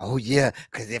talking, oh yeah,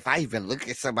 because if I even look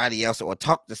at somebody else or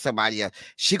talk to somebody else,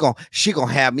 she gonna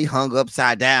have me hung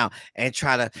upside down and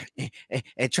try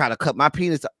to cut my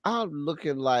penis. I'm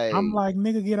like,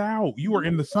 nigga, get out. You are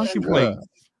in the sunken place.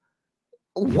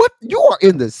 What? You are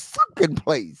in the sunken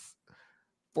place.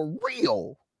 For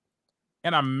real.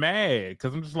 And I'm mad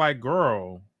because I'm just like,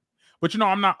 girl. But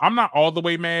I'm not all the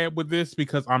way mad with this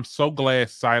because I'm so glad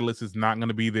Silas is not going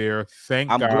to be there. Thank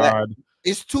God. Glad.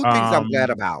 It's two things I'm glad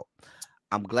about.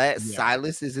 I'm glad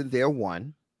Silas isn't there.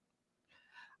 One,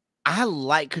 I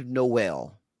like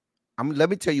Noelle.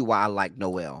 Let me tell you why I like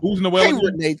Noelle. Who's Noelle? Hey,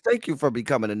 Renee, thank you for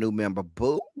becoming a new member.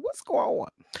 Boo, what's going on?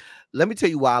 Let me tell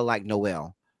you why I like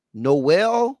Noelle.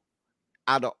 Noelle,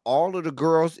 out of all of the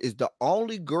girls, is the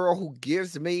only girl who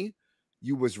gives me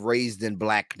you was raised in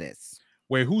blackness.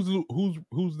 Wait, who's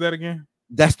that again?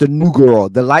 That's the new girl,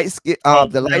 the light skin,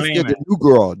 the new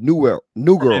girl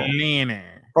Atlanta.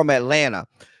 From Atlanta.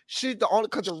 She's the only,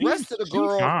 because the rest of the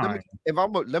girls.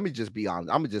 Let me just be honest.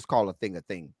 I'm gonna just call a thing a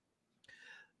thing.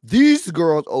 These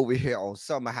girls over here on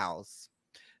Summer House,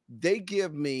 they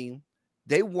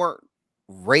weren't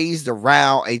raised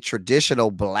around a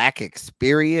traditional black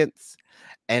experience,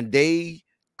 and they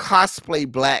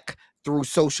cosplay black through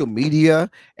social media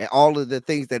and all of the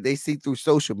things that they see through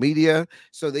social media.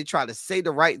 So they try to say the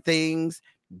right things,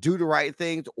 do the right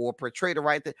things, or portray the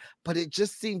right thing, but it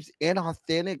just seems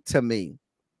inauthentic to me.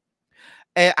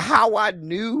 And how I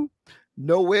knew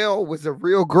Noelle was a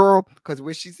real girl, because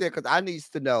when she said, because I needs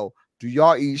to know Do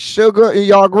y'all eat sugar in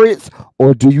y'all grits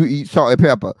or do you eat salt and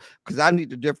pepper? Because I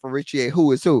need to differentiate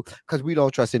who is who. Because we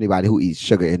don't trust anybody who eats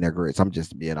sugar in their grits. I'm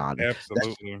just being honest.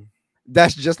 Absolutely.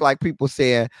 That's just like people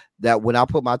saying that when I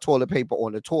put my toilet paper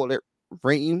on the toilet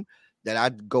ream, that I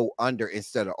go under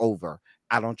instead of over.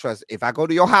 I don't trust. If I go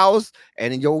to your house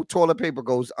and then your toilet paper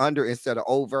goes under instead of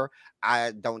over,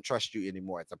 I don't trust you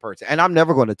anymore as a person. And I'm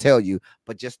never going to tell you,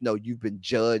 but just know you've been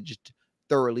judged,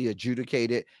 thoroughly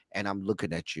adjudicated, and I'm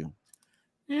looking at you.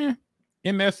 Yeah.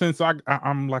 In that sense,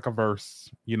 I'm like a verse.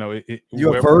 You know,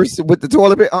 you're a verse with the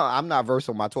toilet paper. I'm not verse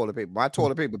on my toilet paper. My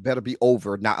toilet paper better be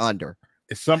over, not under.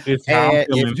 It's and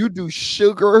if you do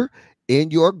sugar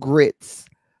in your grits,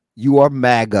 you are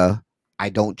MAGA. I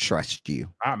don't trust you.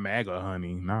 Not MAGA,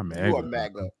 honey. Not MAGA. You are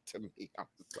MAGA to me. I'm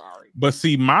sorry. But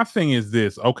see, my thing is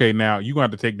this. Okay, now you're gonna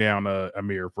have to take down a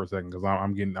mirror for a second because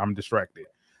I'm distracted.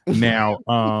 Now,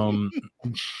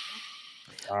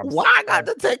 why I got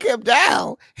to take him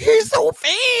down? He's so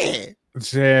fan.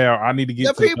 Yeah, I need to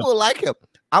get the people like him.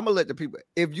 I'm gonna let the people.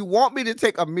 If you want me to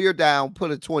take Amir down, put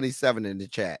a 27 in the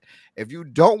chat. If you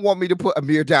don't want me to put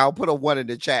Amir down, put a 1 in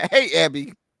the chat. Hey,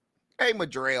 Abby. Hey,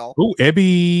 Madrell. Oh,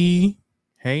 Abby.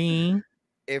 Hey.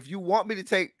 If you want me to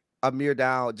take Amir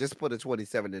down, just put a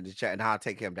 27 in the chat, and I'll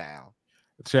take him down.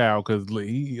 Child, because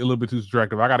he's a little bit too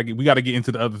distractive. We gotta get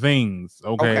into the other things.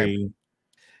 Okay.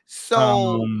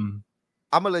 So I'm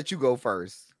gonna let you go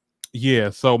first. Yeah.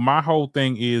 So my whole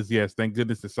thing is, yes, thank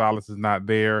goodness that Silas is not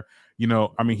there. You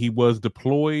know, I mean, he was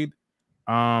deployed.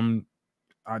 I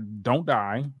don't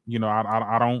die. You know,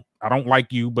 I don't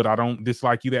like you, but I don't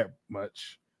dislike you that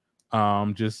much.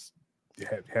 Just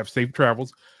have safe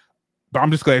travels. But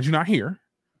I'm just glad you're not here.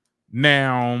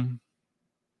 Now,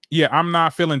 yeah, I'm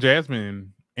not feeling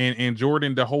Jasmine and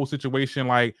Jordan, the whole situation.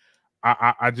 Like,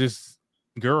 I just,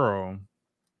 girl,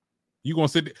 you gonna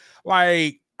sit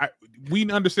like we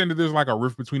understand that there's like a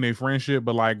rift between a friendship,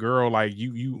 but like, girl, like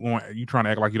you trying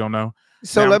to act like you don't know.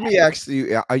 So now, let me ask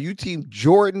you: are you team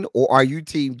Jordan or are you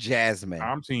team Jasmine?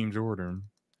 I'm team Jordan.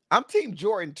 I'm team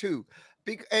Jordan too,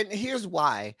 and here's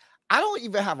why. I don't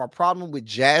even have a problem with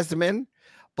Jasmine,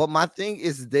 but my thing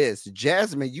is this: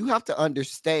 Jasmine, you have to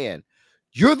understand,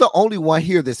 you're the only one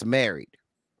here that's married.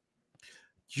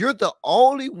 You're the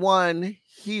only one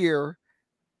here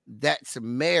that's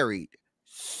married.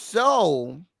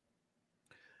 So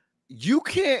you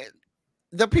can't,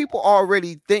 the people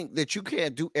already think that you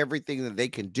can't do everything that they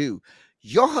can do.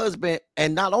 Your husband,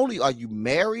 and not only are you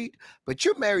married, but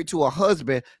you're married to a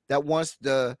husband that wants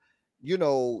the,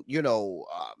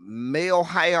 male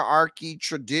hierarchy,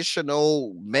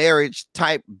 traditional marriage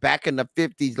type back in the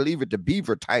 50s, leave it to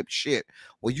beaver type shit,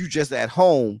 where you just at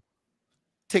home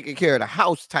taking care of the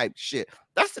house type shit.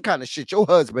 That's the kind of shit your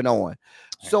husband on.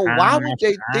 So why would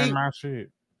they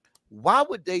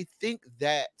think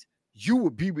that you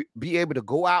would be able to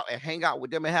go out and hang out with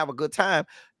them and have a good time?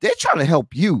 They're trying to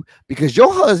help you because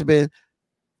your husband,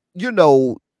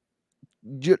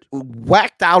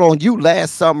 whacked out on you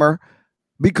last summer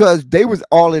because they was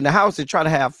all in the house and trying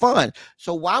to have fun.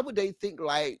 So why would they think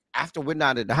like after we're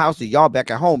not in the house and y'all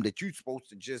back at home that you're supposed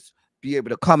to just be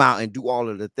able to come out and do all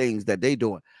of the things that they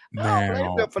doing? I don't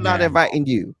blame them for not inviting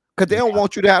you because they don't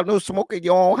want you to have no smoke in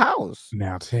your own house.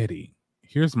 Now, Teddy,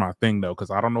 here's my thing though, because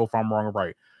I don't know if I'm wrong or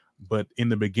right, but in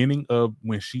the beginning of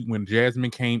when Jasmine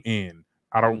came in,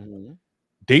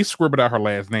 they scribbled out her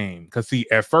last name. Because see,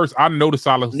 at first I noticed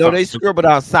Silas. No, they scribbled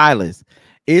out Silas.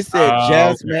 It said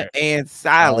Jasmine and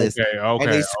Silas. And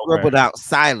they scribbled out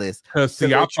Silas. Because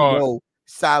see, I thought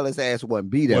Silas ass wasn't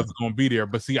be there. Wasn't gonna be there.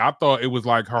 But see, I thought it was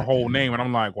like her whole name, and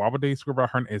I'm like, why would they scribble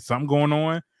out her? Is something going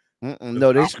on?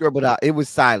 No, they scribbled out. It was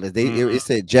Silas. It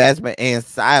said Jasmine and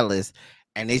Silas.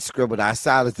 And they scribbled out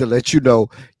Silas to let you know,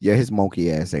 yeah, his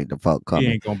monkey ass ain't the fuck coming.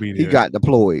 He ain't gonna be there. He got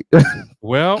deployed.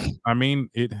 Well, I mean,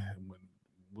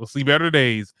 we'll see better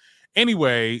days.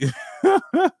 Anyway,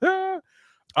 I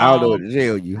don't know what to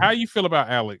tell you. How you feel about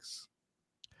Alex?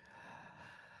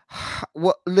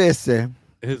 Well, listen.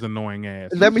 His annoying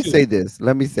ass. Let me say this.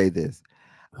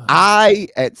 I,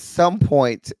 at some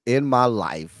point in my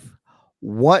life,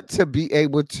 want to be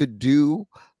able to do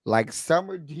like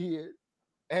Summer did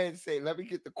and say, let me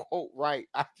get the quote right.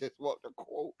 I just want the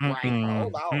quote right.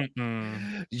 Hold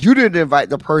on. You didn't invite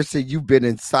the person you've been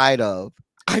inside of.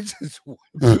 I just want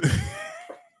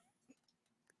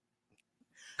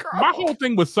my whole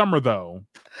thing with Summer, though.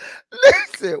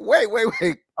 Listen,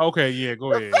 wait. Okay, yeah,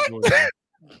 go ahead.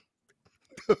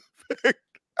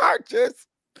 I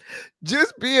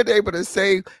just being able to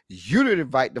say you didn't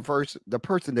invite the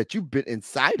person that you've been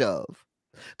inside of.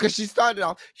 Because she started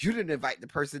off, you didn't invite the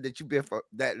person that you've been for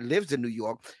that lives in New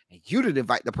York, and you didn't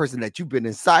invite the person that you've been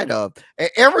inside of. And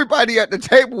everybody at the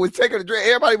table was taking a drink.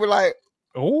 Everybody was like,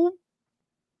 oh,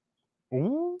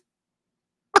 oh.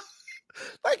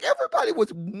 like everybody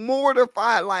was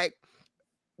mortified. Like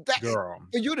that, Girl.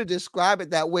 for you to describe it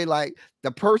that way, like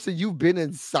the person you've been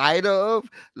inside of,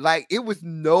 like it was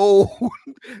no,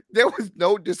 there was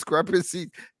no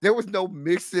discrepancy. There was no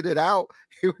mixing it out.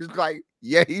 It was like,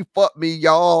 yeah, he fucked me,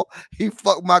 y'all. He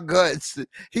fucked my guts.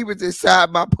 He was inside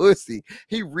my pussy.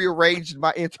 He rearranged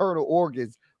my internal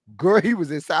organs. Girl, he was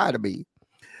inside of me.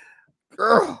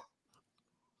 Girl.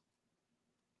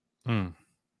 I'm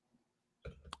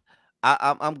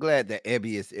glad that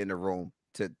Ebby is in the room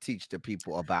to teach the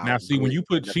people about. Now, see, when you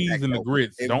put cheese in the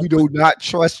grits, we do not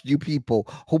trust you people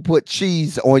who put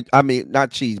cheese on. I mean,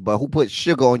 not cheese, but who put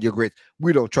sugar on your grits.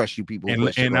 We don't trust you people.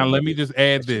 And now let me just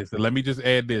add this.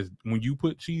 When you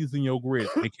put cheese in your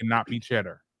grits, it cannot be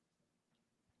cheddar.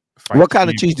 What kind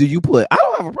of cheese do you put? I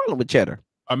don't have a problem with cheddar.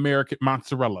 American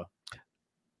mozzarella.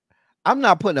 I'm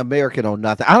not putting American on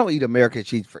nothing. I don't eat American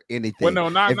cheese for anything. Well, no,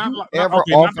 not ever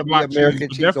okay, offer not me American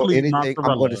cheese or anything,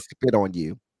 mozzarella. I'm going to spit on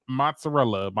you.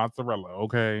 Mozzarella,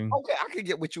 okay. Okay, I can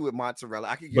get with you with mozzarella.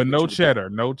 I can get, but no cheddar,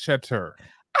 no cheddar.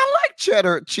 I like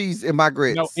cheddar cheese in my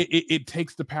grits. No, it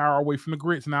takes the power away from the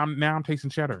grits. Now I'm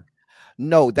tasting cheddar.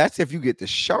 No, that's if you get the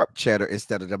sharp cheddar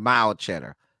instead of the mild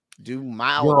cheddar. Do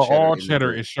mild Girl, cheddar. All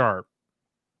cheddar is sharp.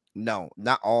 No,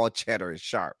 not all cheddar is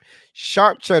sharp.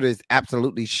 Sharp cheddar is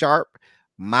absolutely sharp.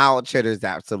 Mild cheddar is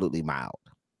absolutely mild.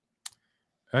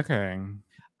 Okay.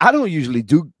 I don't usually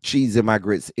do cheese in my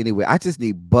grits anyway. I just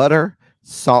need butter,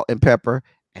 salt, and pepper,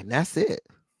 and that's it.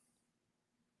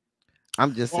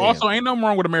 I'm just saying. Also, ain't nothing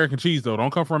wrong with American cheese, though. Don't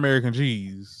come for American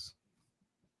cheese.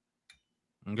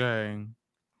 Okay.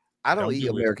 I don't eat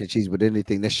American cheese with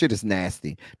anything. That shit is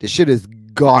nasty. The shit is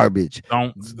garbage.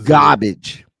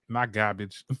 Garbage. Not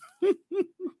garbage.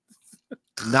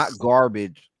 Not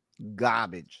garbage.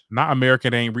 Garbage. Not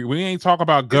American. We ain't talking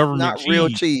about government not cheese. Real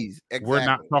cheese. Exactly. We're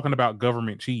not talking about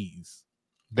government cheese.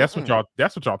 That's what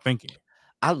y'all thinking.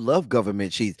 I love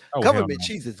government cheese. Government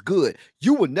cheese is good.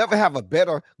 You will never have a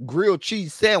better grilled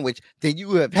cheese sandwich than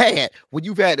you have had when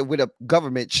you've had it with a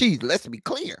government cheese. Let's be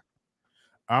clear.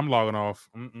 I'm logging off.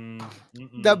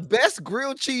 The best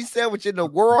grilled cheese sandwich in the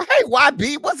world. Hey,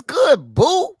 YB, what's good,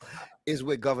 boo? Is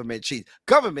with government cheese.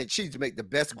 Government cheese make the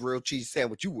best grilled cheese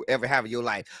sandwich you will ever have in your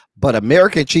life. But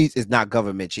American cheese is not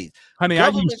government cheese. Honey,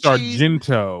 government I use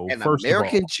Sargento. And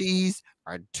American cheese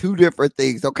are two different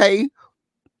things, okay?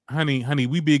 Honey,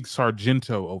 we big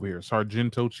Sargento over here.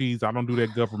 Sargento cheese. I don't do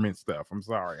that government stuff. I'm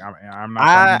sorry. I'm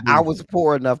not. I was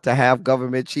poor enough to have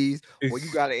government cheese. Well,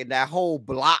 you got it in that whole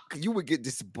block. You would get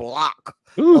this block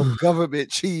of government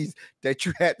cheese that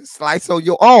you had to slice on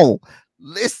your own.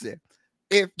 Listen.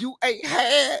 If you ain't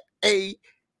had a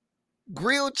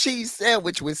grilled cheese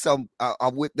sandwich with some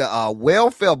with the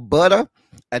welfare butter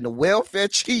and the welfare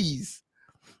cheese,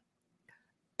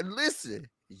 listen,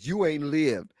 you ain't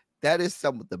lived. That is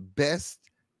some of the best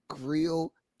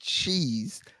grilled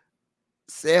cheese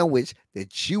sandwich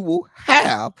that you will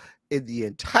have in the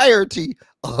entirety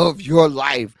of your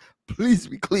life. Please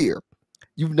be clear.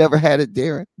 You've never had it,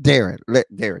 Darren. Darren. No,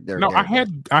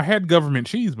 Darren. I had government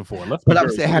cheese before. But I'm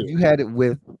saying, have you had it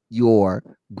with your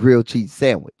grilled cheese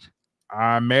sandwich?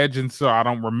 I imagine so. I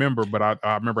don't remember, but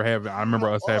I remember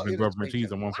us having government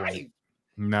cheese at one point.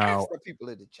 No.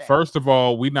 First of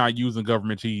all, we're not using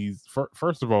government cheese.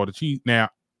 First of all, the cheese. Now,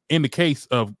 in the case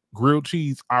of grilled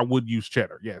cheese, I would use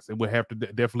cheddar. Yes, it would have to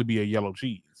definitely be a yellow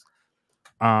cheese.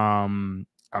 I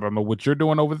don't know what you're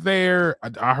doing over there.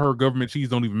 I heard government cheese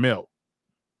don't even melt.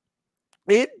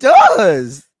 It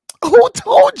does. Who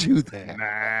told you that?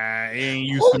 Nah, it ain't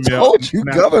used Who to melt. told you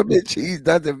government cheese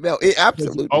doesn't melt? It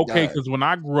absolutely okay, does. because when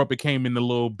I grew up, it came in the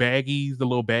little baggies, the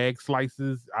little bag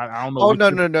slices. I don't know. Oh,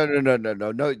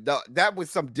 no. That was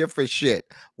some different shit.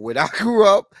 When I grew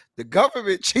up, the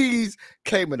government cheese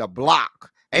came in a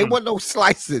block. Ain't want no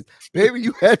slices. Baby,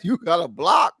 you got a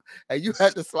block and you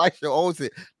had to slice your own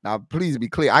shit. Now, please be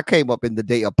clear. I came up in the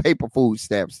day of paper food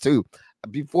stamps too.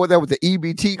 Before there was the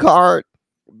EBT card,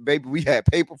 baby, we had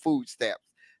paper food stamps.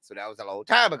 So that was a long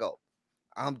time ago.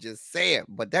 I'm just saying.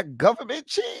 But that government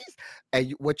cheese,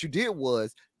 and what you did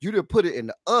was you didn't put it in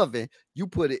the oven. You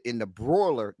put it in the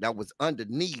broiler that was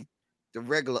underneath the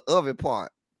regular oven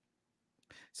part.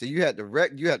 So you had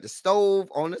the stove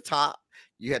on the top.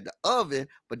 You had the oven,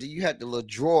 but then you had the little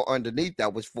drawer underneath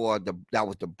that was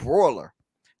the broiler.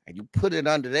 And you put it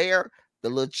under there, the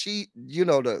little cheese,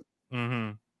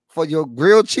 for your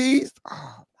grilled cheese.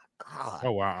 Oh my God.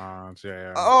 Oh wow,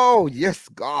 yeah. Oh yes,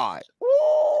 God.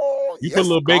 Oh You put a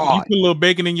little bacon. You put a little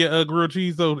bacon in your grilled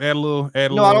cheese. So add a little.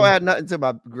 No, I don't add nothing to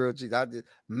my grilled cheese. I just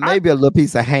maybe a little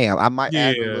piece of ham. I might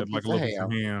add a little piece of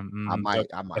ham. I might.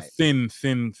 A thin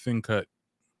cut.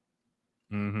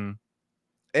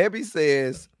 Ebby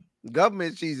says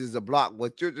government cheese is a block.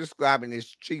 What you're describing is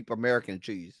cheap American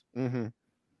cheese.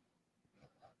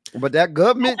 But that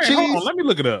government cheese. Hold on, let me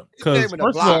look it up. Because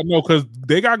first of all, no, because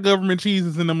they got government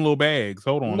cheeses in them little bags.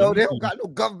 Hold on. No, they don't got no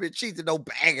government cheese in no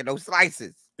bag and no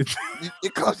slices.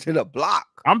 It comes in a block.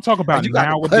 I'm talking about you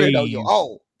nowadays. On your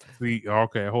own. See,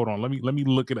 okay, hold on. Let me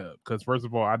look it up. Because first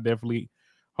of all, I definitely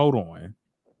hold on.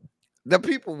 The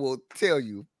people will tell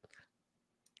you.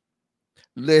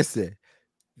 Listen,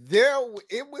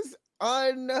 it was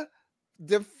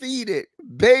undefeated,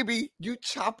 baby. You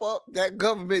chop up that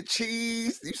government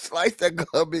cheese, you slice that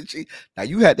government cheese. Now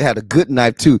you had to have a good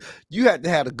knife too. You had to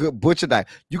have a good butcher knife.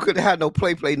 You couldn't have no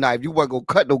play knife. You weren't gonna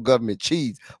cut no government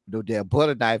cheese, no damn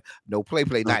butter knife, no play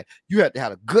knife. You had to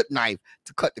have a good knife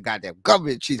to cut the goddamn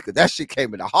government cheese because that shit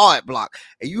came in a hard block,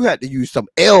 and you had to use some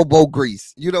elbow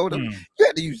grease. You know what I mean? You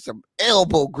had to use some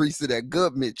elbow grease in that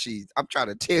government cheese. I'm trying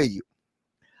to tell you.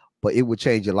 But it would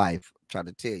change your life. I'm trying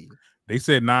to tell you. They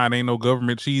said, nah, it ain't no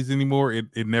government cheese anymore.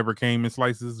 It never came in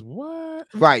slices. What?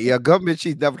 Right. Yeah. Government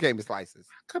cheese never came in slices.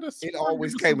 It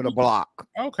always came in a block.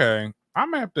 Okay.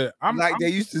 I'm gonna have to. They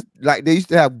used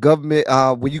to have government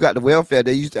when you got the welfare,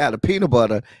 they used to have the peanut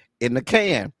butter in the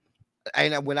can.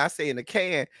 And when I say in the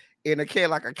can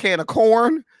like a can of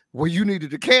corn, where you needed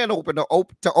the can open to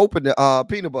open the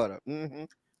peanut butter.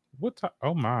 What type?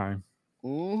 Oh my.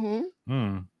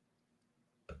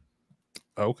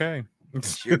 Okay.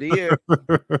 Sure did.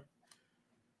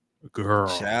 Girl.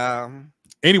 Child.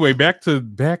 Anyway, back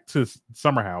to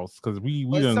Summer House, because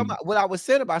what I was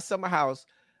saying about Summer House,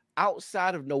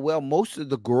 outside of Noelle, most of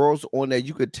the girls on there,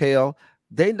 you could tell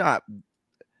they didn't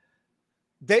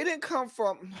come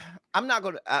from. I'm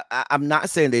not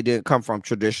saying they didn't come from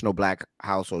traditional black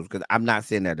households, because I'm not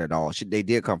saying that at all. They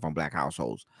did come from black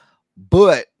households,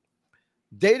 but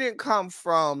they didn't come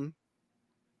from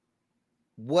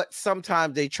what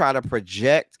sometimes they try to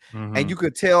project, and you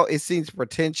could tell it seems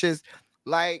pretentious.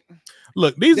 Like,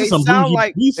 look, these are some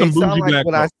bougie black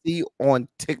what I see on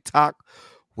TikTok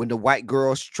when the white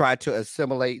girls try to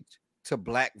assimilate to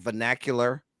black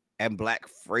vernacular and black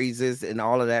phrases and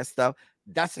all of that stuff.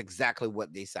 That's exactly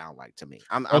what they sound like to me.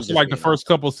 I'm also like the first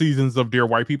couple seasons of Dear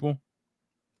White People.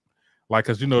 Like,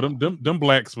 cause you know them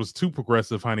blacks was too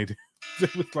progressive, honey.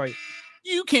 It was like,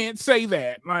 you can't say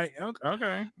that. Like,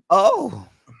 okay. Oh.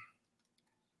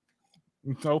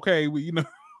 Okay, well, you know,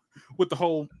 with the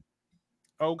whole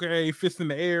fist in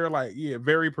the air, like, yeah,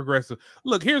 very progressive.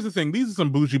 Look, here's the thing. These are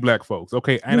some bougie black folks,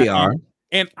 okay? And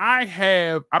and I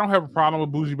don't have a problem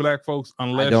with bougie black folks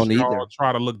unless y'all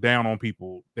try to look down on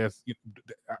people. That's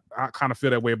I kind of feel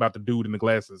that way about the dude in the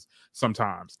glasses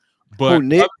sometimes. But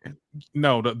Nick?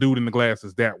 No, the dude in the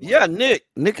glasses, that one. Yeah, Nick.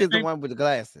 Nick is the one with the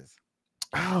glasses.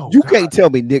 Oh, you can't tell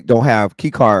me Nick don't have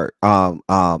key card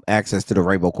access to the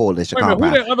Rainbow Coalition. Wait a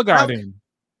minute, who that other guy then?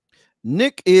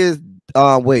 Nick is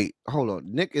wait, hold on.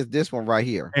 Nick is this one right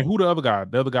here. And who the other guy?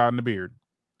 The other guy in the beard.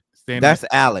 That's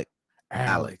Alex.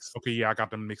 Okay, yeah, I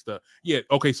got them mixed up. Yeah,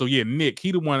 okay, so yeah, Nick,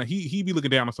 he the one. He be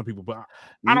looking down on some people, but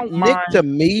I don't Nick mind. To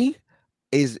me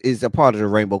is a part of the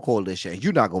Rainbow Coalition.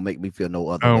 You're not gonna make me feel no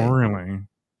other way. Really?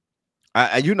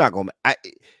 You're not gonna.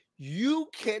 You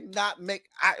cannot make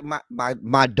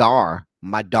my dar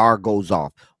goes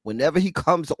off whenever he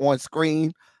comes on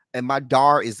screen, and my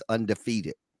dar is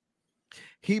undefeated.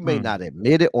 He may not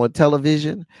admit it on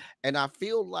television, and I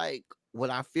feel like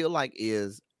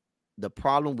is the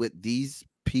problem with these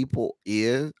people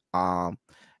is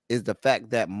the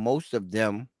fact that most of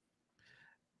them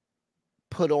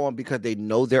put on because they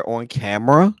know they're on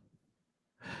camera.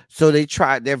 So they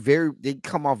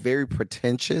come off very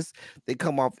pretentious. They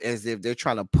come off as if they're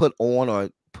trying to put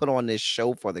on this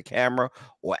show for the camera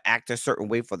or act a certain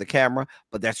way for the camera,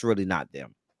 but that's really not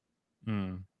them.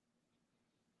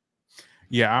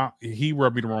 Yeah, he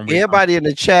rubbed me the wrong way. Everybody in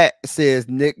the chat says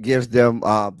Nick gives them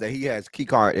that he has key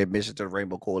card admission to the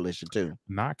Rainbow Coalition too.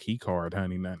 Not key card,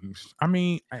 honey. Nothing. I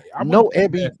mean, I no,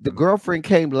 Abby. The girlfriend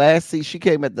came last season. She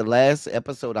came at the last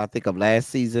episode, I think, of last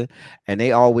season, and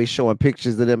they always showing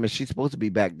pictures of them. And she's supposed to be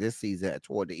back this season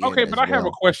toward the end. Okay, but I have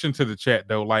a question to the chat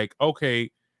though. Like, okay,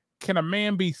 can a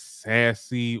man be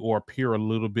sassy or appear a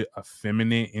little bit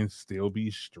effeminate and still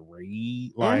be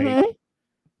straight? Like.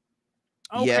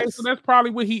 Okay, yes. So that's probably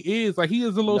what he is. Like, he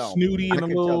is a little snooty and a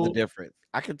little. Tell the difference.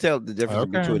 I can tell the difference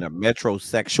between a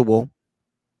metrosexual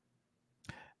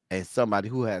and somebody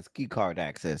who has key card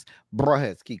access. Bruh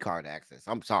has key card access.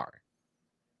 I'm sorry.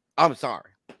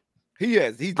 He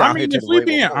has. He's I down here mean, to if the we rainbow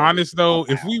being forest. honest though,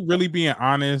 if Wow. we really being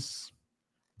honest,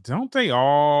 don't they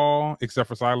all, except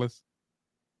for Silas?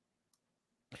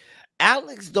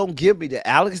 Alex don't give me that.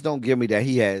 Alex don't give me that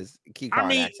he has key I card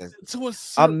mean, access. to a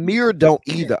certain Amir don't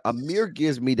either. Amir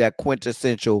gives me that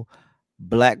quintessential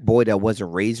black boy that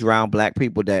wasn't raised around black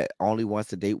people that only wants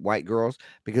to date white girls.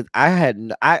 Because I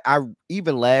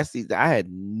even last season I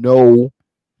had no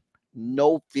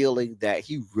feeling that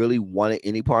he really wanted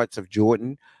any parts of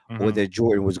Jordan or that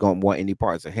Jordan was going to want any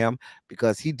parts of him,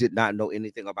 because he did not know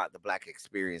anything about the black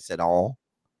experience at all.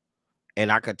 And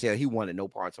I could tell he wanted no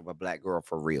parts of a black girl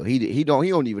for real. He don't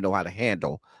even know how to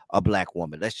handle a black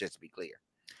woman. Let's just be clear.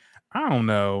 I don't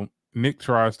know. Nick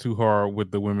tries too hard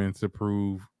with the women to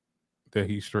prove that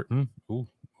he's straight.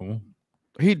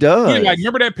 He does. Yeah, like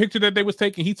remember that picture that they was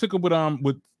taking? He took it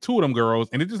with two of them girls,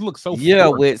 and it just looked so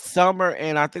forced. With Summer,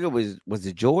 and I think it was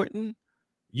it Jordan?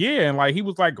 Yeah, and like he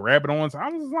was like grabbing on. So I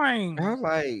was like,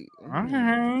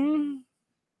 okay.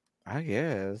 I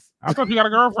guess. I thought you got a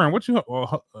girlfriend. What you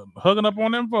hugging up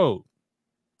on them folks?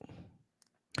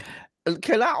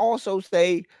 Can I also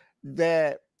say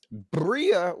that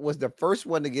Bria was the first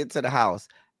one to get to the house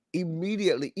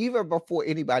immediately, even before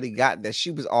anybody got there?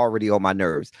 She was already on my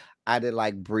nerves. I didn't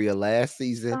like Bria last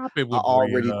season. I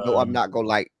already know I'm not gonna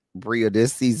like Bria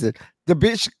this season. The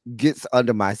bitch gets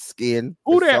under my skin.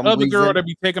 Who that other girl that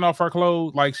be taking off her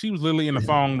clothes? Like she was literally in the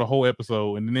thong the whole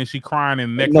episode, and then she crying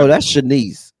in the next. No, that's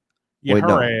Shanice. Yeah,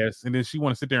 her ass, and then she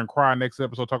want to sit there and cry next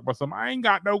episode, talk about something. I ain't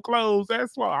got no clothes.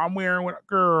 That's what I'm wearing with a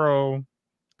girl.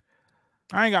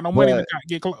 I ain't got no money to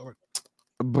get clothes.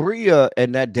 Bria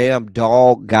and that damn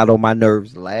dog got on my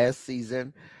nerves last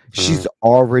season. She's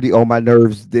already on my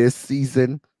nerves this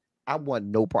season. I want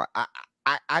no part.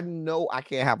 I know I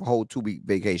can't have a whole 2-week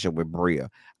vacation with Bria.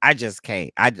 I just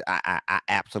can't. I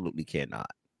absolutely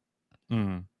cannot.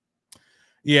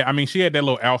 Yeah, I mean, she had that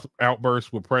little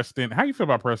outburst with Preston. How you feel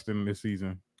about Preston this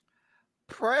season?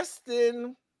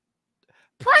 Preston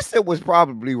was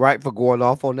probably right for going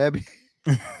off on that,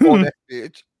 on that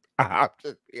bitch. I'm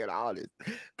just being honest,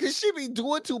 because she be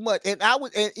doing too much. And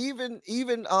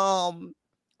even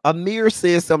Amir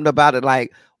said something about it.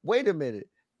 Like, wait a minute,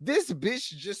 this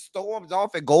bitch just storms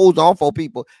off and goes off on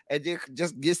people, and then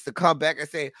just gets to come back and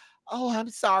say, "Oh, I'm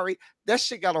sorry." That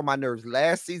shit got on my nerves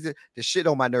last season. The shit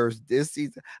on my nerves this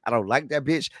season. I don't like that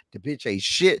bitch. The bitch ain't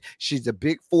shit. She's a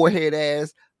big forehead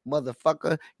ass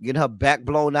motherfucker, getting her back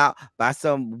blown out by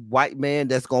some white man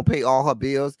that's gonna pay all her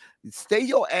bills. Stay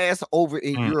your ass over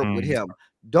in Europe with him.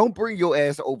 Don't bring your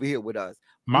ass over here with us.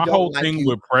 My whole thing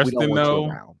with Preston, though,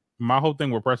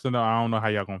 I don't know how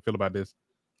y'all gonna feel about this.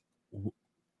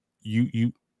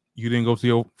 You didn't go to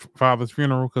your father's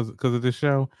funeral because of this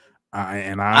show. I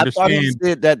understand. I thought he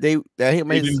said that him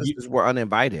and his sisters were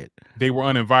uninvited. They were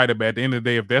uninvited, but at the end of the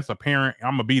day, if that's a parent,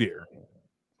 I'm gonna be there.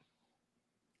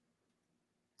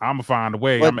 I'm gonna find a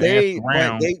way. But I'm gonna ask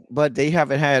around.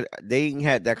 They ain't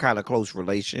had that kind of close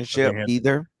relationship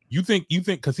either. You think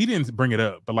because he didn't bring it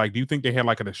up, but like, do you think they had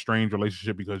like an estranged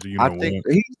relationship because I think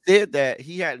he said that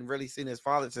he hadn't really seen his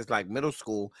father since like middle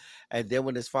school, and then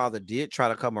when his father did try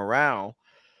to come around,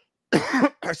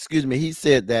 excuse me, he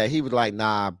said that he was like,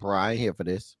 "Nah, bro, I ain't here for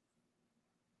this."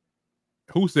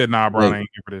 Who said, "Nah, bro, I ain't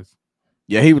here for this"?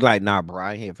 Yeah, he was like, "Nah, bro,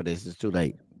 I ain't here for this. It's too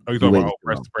late." Oh, you talking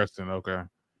about Preston? Okay.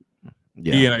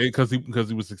 Yeah, because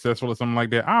he was successful or something like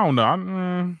that. I don't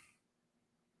know.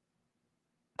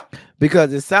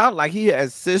 Because it sounds like he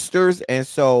has sisters, and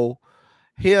so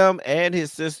him and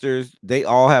his sisters, they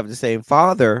all have the same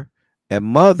father and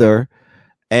mother,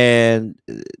 and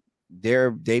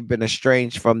they've been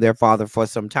estranged from their father for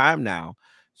some time now.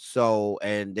 So,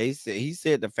 and he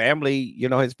said the family,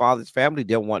 his father's family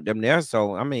didn't want them there.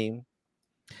 So, I mean,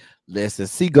 listen,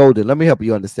 see, Golden, let me help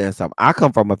you understand something. I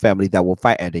come from a family that will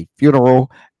fight at a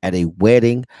funeral, at a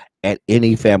wedding, at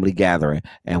any family gathering,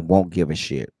 and won't give a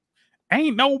shit.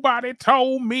 Ain't nobody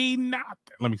told me nothing.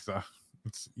 Let me stop.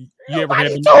 You ever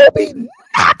had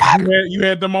you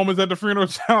had the moments at the funeral,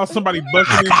 somebody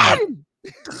busting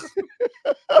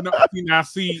in? Now,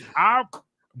 see,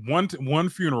 one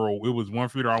funeral. It was one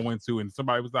funeral I went to, and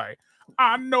somebody was like,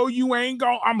 "I know you ain't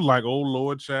going." I'm like, "Oh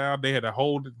Lord, child." They had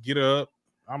to get up.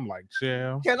 I'm like,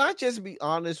 "Child." Can I just be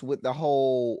honest with the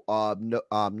whole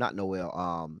not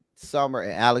Noel, Summer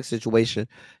and Alex situation?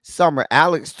 Summer,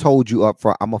 Alex told you up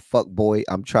front, "I'm a fuck boy.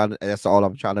 That's all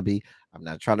I'm trying to be. I'm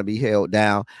not trying to be held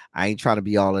down. I ain't trying to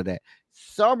be all of that."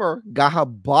 Summer got her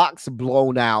box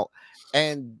blown out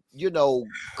and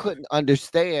couldn't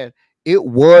understand. It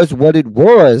was what it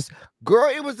was. Girl,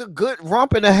 it was a good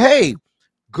romp in the hay.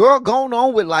 Girl, going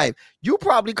on with life. You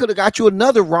probably could have got you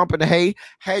another romp in the hay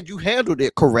had you handled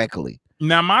it correctly.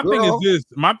 Now my thing is Girl. this.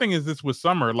 My thing is this with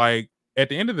Summer. Like at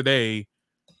the end of the day,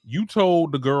 you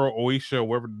told the girl Oisha,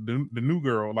 whoever the new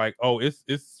girl, like, oh,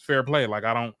 it's fair play. Like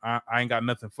I ain't got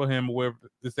nothing for him or whatever.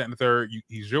 This, that, and the third.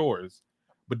 He's yours.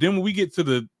 But then when we get to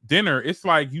the dinner, it's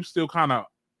like you still kind of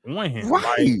on him, Right?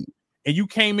 like, and you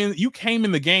came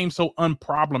in the game so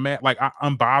unproblematic, like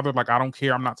unbothered, like I don't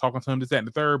care. I'm not talking to him. This, that, and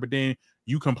the third. But then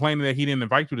you complaining that he didn't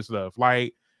invite you to stuff,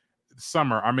 like.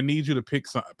 Summer, I'm gonna need you to pick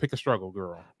a struggle,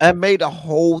 girl. And made a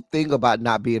whole thing about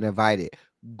not being invited.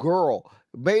 Girl,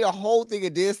 made a whole thing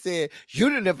and then said you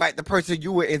didn't invite the person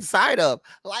you were inside of.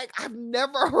 Like, I've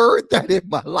never heard that in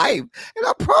my life. And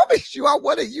I promise you, I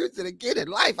want to use it again in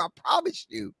life. I promise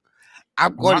you.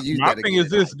 I'm going to use that again. My thing is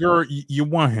this, girl, you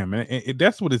want him. And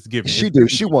that's what it's giving. She do.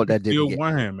 She want that dick. You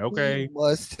want him, okay? He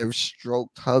must have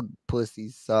stroked her pussy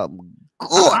something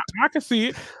good. I can see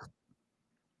it.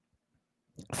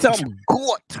 Something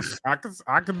good. I can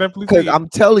definitely see it. Because I'm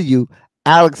telling you,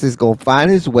 Alex is gonna find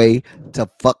his way to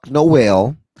fuck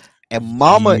Noel, and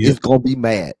Mama is gonna be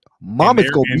mad.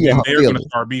 Mama's gonna be in her feelings. Gonna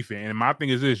start beefing. And my thing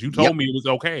is this: you told me it was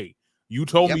okay. You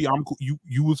told me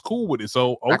you was cool with it.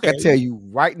 So okay. I can tell you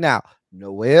right now,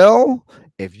 Noel,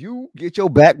 if you get your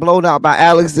back blown out by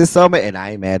Alex this summer, and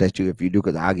I ain't mad at you if you do,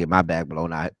 because I'll get my back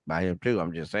blown out by him too.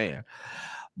 I'm just saying,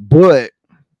 but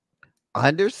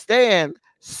understand.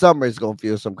 Summer is gonna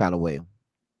feel some kind of way.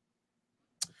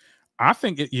 I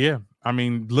think it. Yeah, I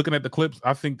mean, looking at the clips,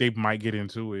 I think they might get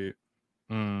into it.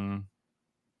 I'm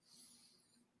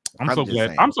so glad.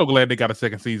 Saying. I'm so glad they got a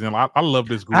second season. I love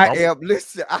this group.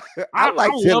 Listen. I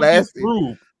like to last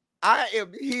group. I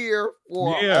am here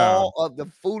for all of the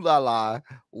foolala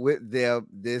with them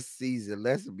this season.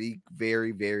 Let's be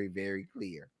very, very, very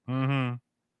clear. Mm-hmm.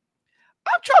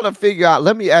 I'm trying to figure out.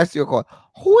 Let me ask you a question.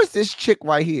 Who is this chick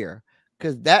right here?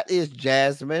 Because that is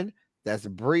Jasmine, that's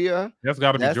Bria. That's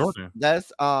got to be Jordan.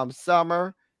 That's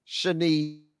Summer,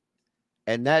 Shanice,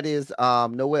 and that is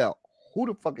Noel. Who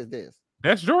the fuck is this?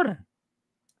 That's Jordan.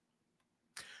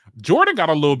 Jordan got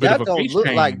a little bit of a face look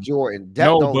change. Like Jordan. That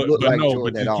don't look like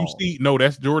Jordan at all. You see, no,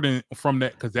 that's Jordan from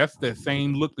that, because that's that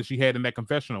same look that she had in that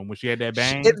confessional when she had that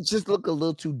bang. It just looked a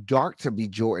little too dark to be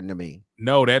Jordan to me.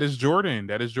 No, that is Jordan.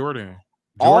 That is Jordan.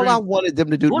 All I wanted them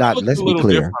to do, let's be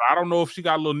clear. Different. I don't know if she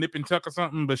got a little nip and tuck or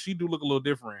something, but she do look a little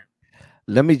different.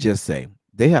 Let me just say,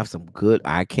 they have some good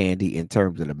eye candy in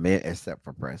terms of the men, except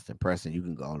for Preston. Preston, you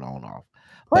can go on off.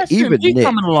 Preston, but even he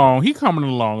coming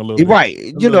along a little bit. Right.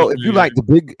 You know, if you like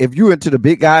if you're into the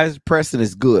big guys, Preston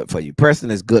is good for you.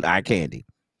 Preston is good eye candy.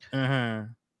 Uh-huh.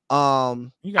 I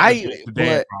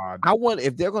want,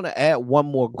 if they're gonna add one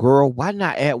more girl, why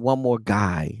not add one more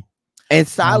guy? And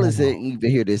Silas isn't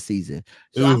even here this season.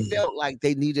 So I felt like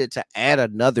they needed to add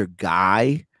another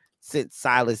guy since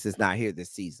Silas is not here this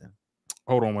season.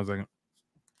 Hold on one second.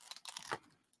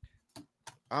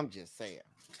 I'm just saying.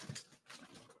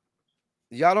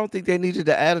 Y'all don't think they needed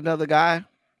to add another guy?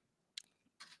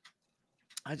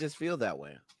 I just feel that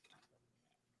way.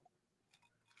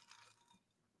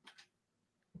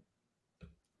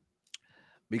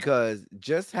 Because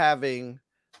just having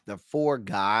the 4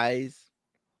 guys,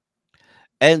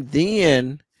 and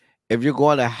then if you're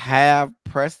going to have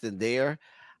Preston there,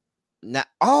 now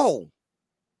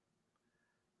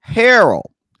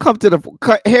Harold, come to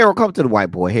the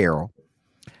white boy, Harold.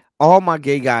 All my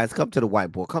gay guys, come to the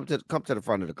white boy. Come to the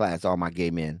front of the class. All my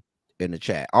gay men in the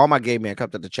chat. All my gay men,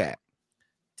 come to the chat.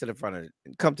 To the front of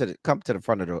come to the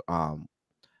front of the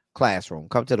classroom.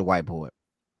 Come to the whiteboard.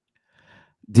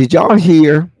 Did y'all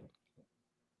hear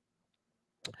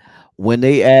when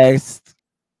they asked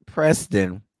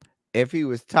Preston if he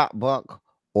was top bunk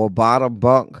or bottom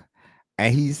bunk,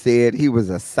 and he said he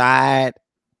was a side?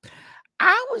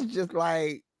 I was just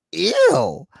like,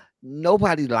 ew.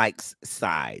 Nobody likes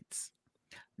sides.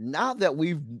 Now that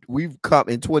we've come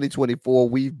in 2024,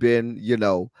 we've been,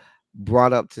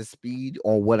 brought up to speed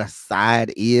on what a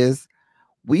side is.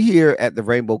 We here at the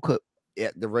Rainbow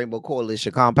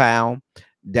Coalition compound,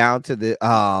 down to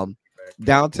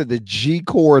the G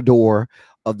corridor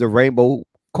of the Rainbow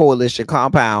Coalition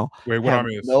compound. Wait, what I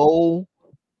miss?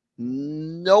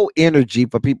 No energy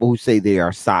for people who say they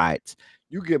are sides.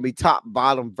 You give me top,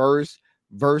 bottom, verse,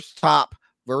 top,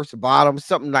 verse, bottom,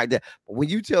 something like that. But when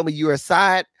you tell me you're a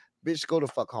side, bitch, go the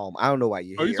fuck home. I don't know why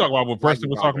you're here. You talking about what Preston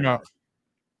was talking about?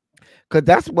 Because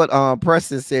that's what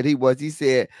Preston said he was. He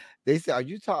said, they said, are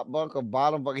you top bunk or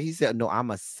bottom bunk? He said, no,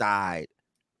 I'm a side.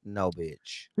 No,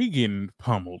 bitch. He getting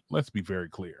pummeled. Let's be very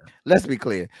clear. Let's be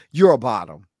clear. You're a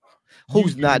bottom.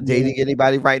 who's not dating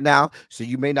anybody right now. So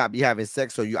you may not be having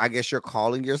sex. So I guess you're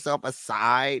calling yourself a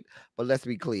side. But let's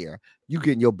be clear, you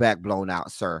getting your back blown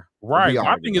out, sir. Right.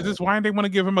 My thing is this: why didn't they want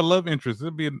to give him a love interest?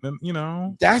 It'd be,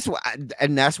 That's what,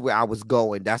 and that's where I was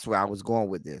going. That's where I was going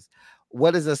with this.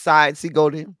 What is a side? See,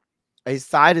 Golden. A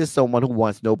side is someone who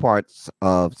wants no parts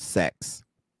of sex.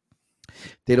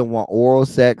 They don't want oral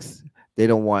sex. They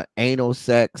don't want anal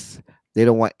sex. They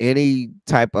don't want any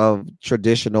type of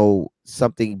traditional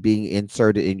something being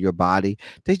inserted in your body.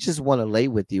 They just want to lay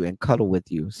with you and cuddle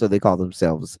with you. So they call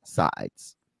themselves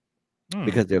sides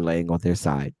because they're laying on their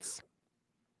sides.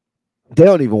 They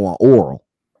don't even want oral.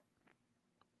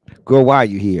 Girl, why are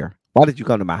you here? Why did you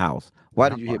come to my house? Why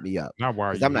did you hit me up? Not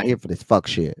why. Because I'm not here for this fuck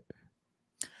shit.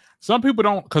 Some people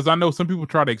don't, because I know some people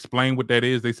try to explain what that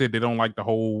is. They said they don't like the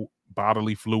whole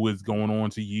bodily fluids going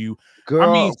on to you. Girl,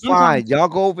 I mean, fine. Y'all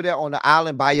go over there on the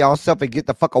island by yourself and get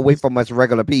the fuck away from us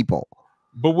regular people.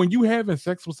 But when you having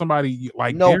sex with somebody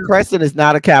like no, Preston is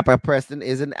not a Kappa. Preston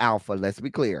is an alpha. Let's be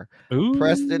clear. Ooh.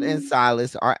 Preston and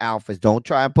Silas are alphas. Don't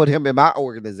try and put him in my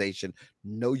organization.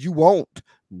 No, you won't.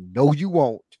 No, you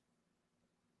won't.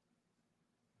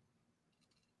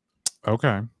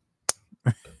 Okay.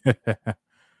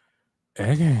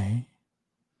 Okay.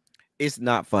 It's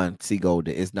not fun. See,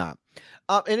 Golden. It's not.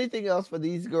 Anything else for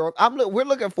these girls? We're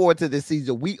looking forward to this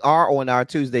season. We are on our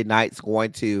Tuesday nights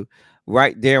going to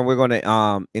right there. We're going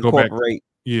to incorporate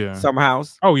Summer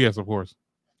House. Oh yes, of course.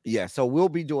 Yeah, so we'll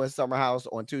be doing Summer House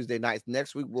on Tuesday nights.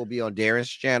 Next week we'll be on Darren's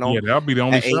channel. Yeah, that'll be the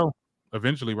only show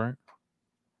eventually, right?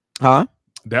 Huh?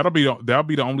 That'll be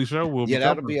the only show.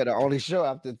 That'll be the only show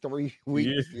after 3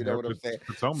 weeks. You know what I'm saying?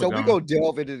 So we go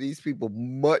delve into these people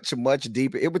much, much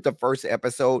deeper. It was the first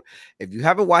episode. If you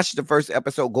haven't watched the first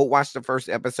episode, go watch the first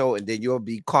episode, and then you'll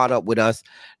be caught up with us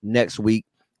next week.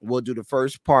 We'll do the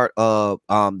first part of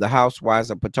the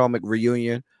Housewives of Potomac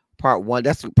reunion, part 1.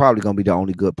 That's probably gonna be the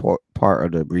only good part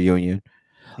of the reunion.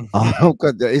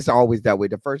 Because it's always that way.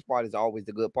 The first part is always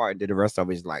the good part, and then the rest of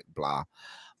it is like blah.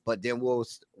 But then we'll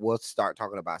start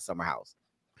talking about Summer House.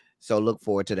 So look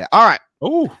forward to that. All right.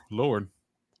 Oh, Lord.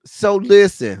 So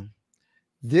listen,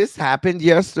 this happened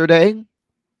yesterday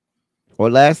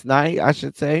or last night, I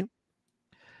should say.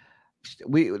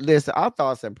 Our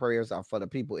thoughts and prayers are for the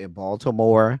people in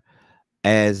Baltimore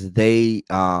as they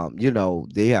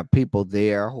they have people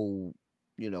there who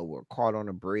were caught on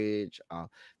a bridge.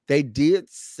 They did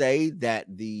say that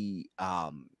the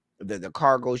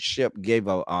cargo ship gave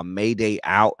a mayday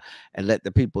out and let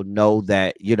the people know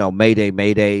that mayday,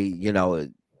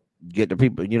 get the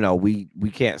people,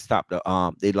 we can't stop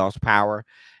the they lost power,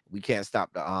 we can't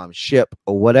stop the ship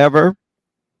or whatever.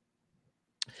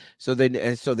 So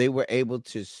they were able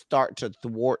to start to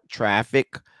thwart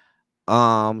traffic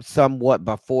somewhat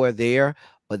before there,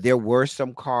 but there were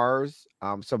some cars,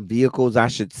 some vehicles I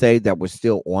should say, that were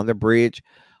still on the bridge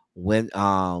when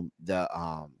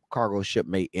the cargo ship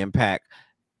made impact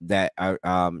that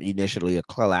initially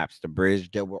collapsed the bridge.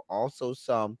 There were also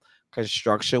some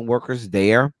construction workers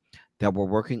there that were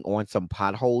working on some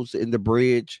potholes in the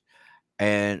bridge,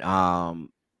 and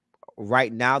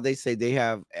right now they say they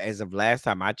have, as of last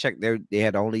time I checked, they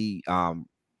had only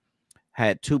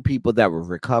had 2 people that were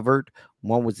recovered.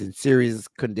 One was in serious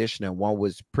condition and one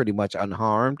was pretty much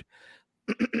unharmed.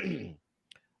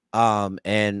 I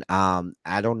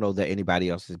don't know that anybody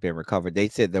else has been recovered. They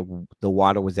said that the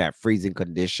water was at freezing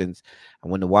conditions,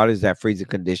 and when the water is at freezing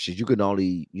conditions, you can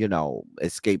only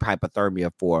escape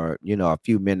hypothermia for a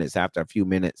few minutes. After a few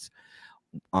minutes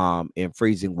in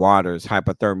freezing waters,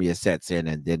 hypothermia sets in,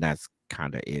 and then that's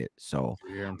kind of it. So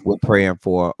we're praying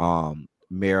for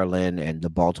Maryland and the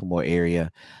Baltimore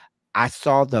area. I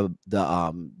saw the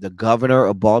governor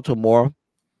of Baltimore,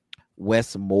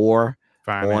 Wes Moore,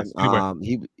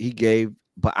 he gave,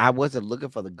 but I wasn't looking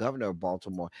for the governor of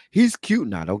Baltimore. He's cute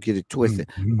now, don't get it twisted.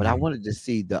 But I wanted to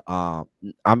see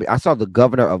I saw the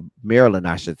governor of Maryland,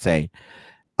 I should say,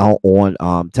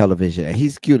 on television, and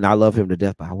he's cute and I love him to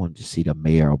death, but I wanted to see the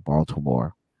mayor of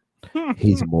Baltimore.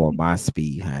 He's more my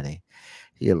speed, honey.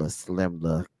 He a little slim,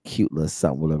 little cute, little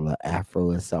something with a little afro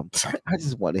or something. I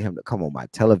just wanted him to come on my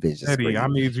television screen. I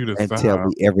need you to tell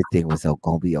me everything was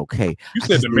gonna be okay. You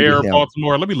said the mayor of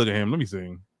Baltimore. Let me look at him. Let me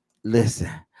see.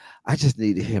 Listen, I just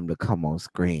needed him to come on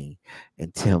screen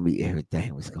and tell me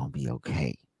everything was gonna be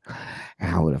okay,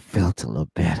 and I would have felt a little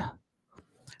better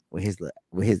with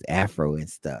his afro and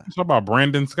stuff. You talking about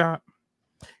Brandon Scott?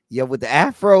 Yeah, with the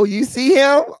afro, you see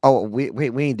him? Oh, we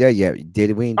ain't there yet.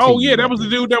 Did we? Oh yeah, that was the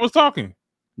dude that was talking.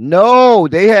 No,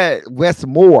 they had Wes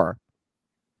Moore.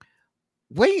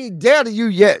 We ain't there to you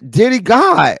yet. Diddy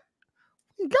God.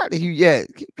 We got to you yet.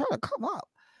 Keep trying to come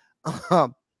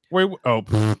up. Wait. Oh,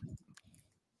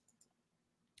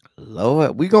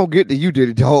 Lord, we gonna get to you,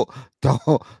 Diddy. Don't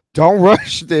don't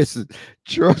rush this.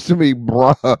 Trust me,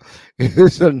 bruh.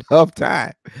 It's enough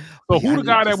time. So But who I the need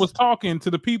guy to that was talking to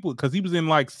the people? Because he was in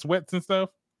like sweats and stuff.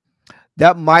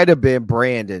 that might have been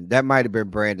Brandon. That might have been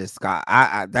Brandon Scott.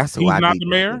 I that's who He's I not need the to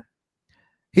mayor.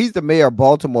 see. He's the mayor of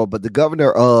Baltimore, but the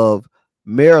governor of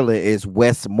Maryland is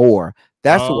Wes Moore.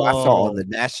 That's who I saw on Oh, the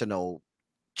national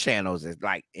channels. It's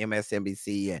like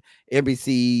MSNBC and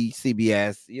NBC,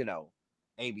 CBS,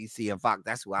 ABC and Fox.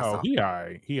 That's who I oh, saw. he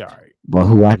alright. He alright. But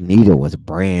who I needed was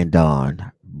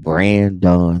Brandon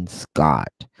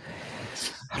Scott.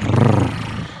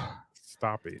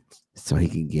 Stop it. So he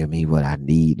can give me what I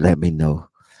need. Let me know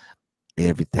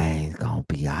everything's gonna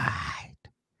be all right.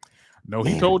 No,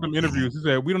 he told them interviews. He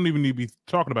said we don't even need to be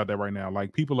talking about that right now.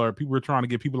 Like people are trying to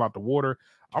get people out the water.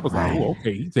 I was like, oh,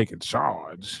 okay, he's taking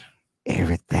charge.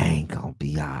 Everything gonna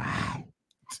be all right.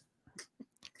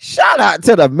 Shout out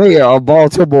to the mayor of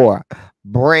Baltimore,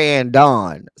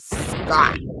 Brandon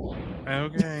Scott.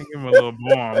 Okay, give him a little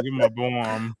bomb. Give him a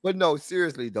bomb. But no,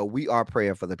 seriously though, we are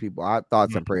praying for the people. Our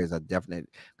thoughts and prayers are definite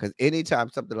because anytime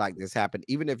something like this happened,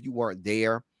 even if you weren't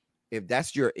there, if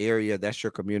that's your area, that's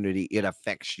your community, it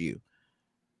affects you.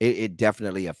 It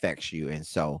definitely affects you. And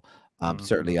so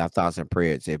certainly our thoughts and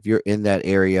prayers. If you're in that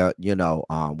area,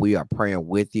 we are praying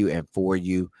with you and for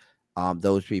you.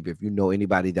 Those people, if you know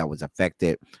anybody that was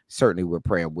affected, certainly we're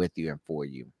praying with you and for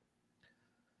you.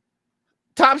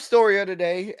 Top story of the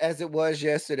day, as it was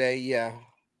yesterday. Yeah.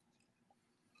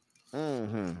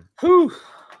 Whew.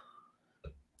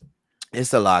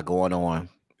 It's a lot going on.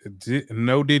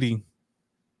 No Diddy.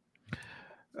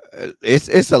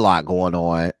 It's a lot going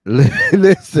on.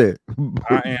 Listen,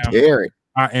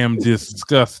 I am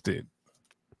disgusted.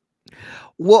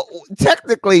 Well,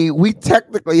 we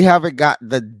technically haven't got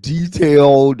the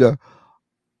detailed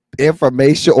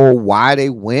information on why they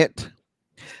went.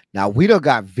 Now we don't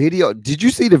got video. Did you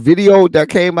see the video that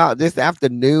came out this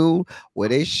afternoon where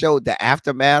they showed the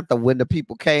aftermath of when the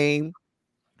people came?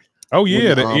 Oh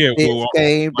yeah,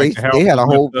 came. They had a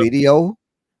whole video.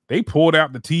 They pulled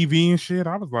out the TV and shit.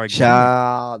 I was like,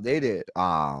 child, they did.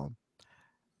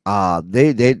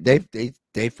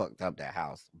 They fucked up that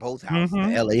house, both houses,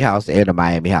 the LA house and the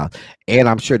Miami house. And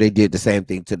I'm sure they did the same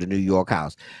thing to the New York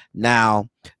house. Now,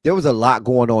 there was a lot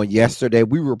going on yesterday.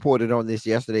 We reported on this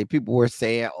yesterday. People were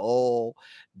saying, oh,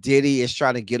 Diddy is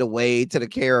trying to get away to the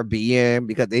Caribbean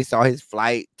because they saw his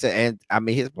flight to,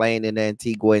 his plane in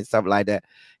Antigua and stuff like that.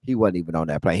 He wasn't even on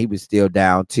that plane. He was still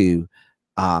down to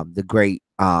the great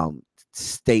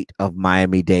state of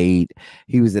Miami-Dade.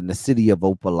 He was in the city of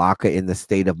Opelika in the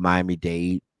state of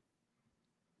Miami-Dade.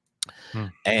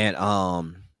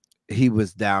 And he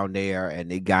was down there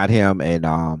and they got him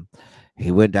and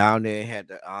he went down there and had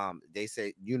the they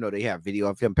say, they have video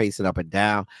of him pacing up and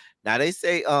down. Now they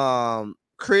say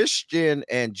Christian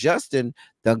and Justin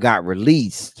done got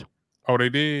released. Oh, they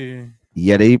did.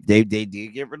 Yeah, they did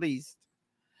get released.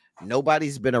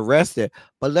 Nobody's been arrested.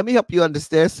 But let me help you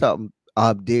understand something,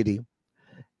 Diddy.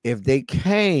 If they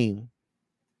came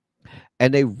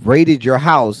and they raided your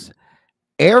house,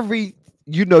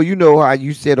 you know how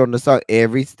you said on the song,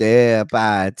 every step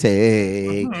I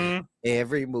take,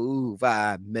 every move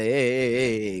I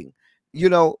make,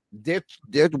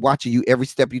 they're watching you every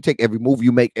step you take, every move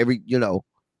you make,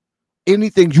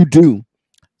 anything you do,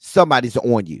 somebody's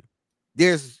on you.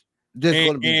 There's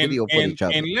going to be video footage of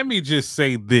it. And let me just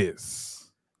say this,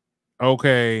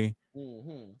 okay?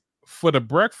 For the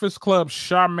Breakfast Club,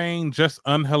 Charmaine, just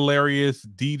unhilarious,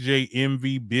 DJ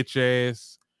Envy, bitch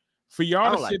ass. For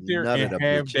y'all to sit there and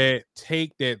have that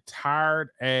tired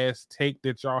ass take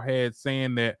that y'all had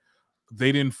saying that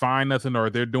they didn't find nothing or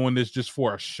they're doing this just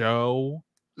for a show.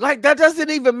 Like, that doesn't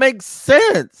even make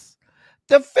sense.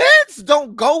 The feds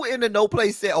don't go into no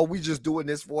place say, oh, we just doing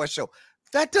this for a show.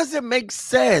 That doesn't make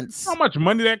sense. How much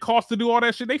money that costs to do all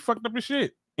that shit? They fucked up his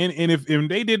shit. And if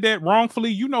they did that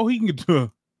wrongfully, he can get to.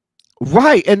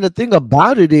 Right. And the thing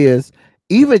about it is,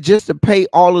 even just to pay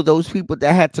all of those people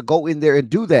that had to go in there and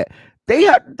do that,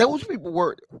 those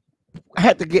people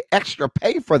had to get extra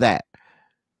pay for that.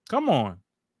 Come on.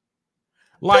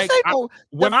 Like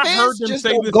when I heard them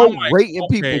say this, go I'm like, rating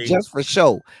people just for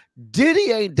show.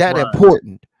 Diddy ain't that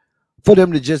important for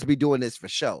them to just be doing this for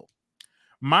show.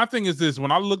 My thing is this: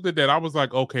 when I looked at that, I was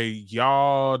like, okay,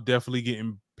 y'all definitely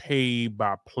getting paid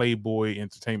by Playboy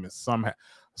Entertainment somehow.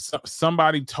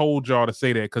 Somebody told y'all to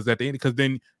say that because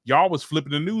then y'all was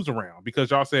flipping the news around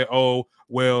because y'all said, oh,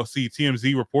 well, see,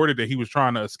 TMZ reported that he was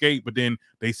trying to escape, but then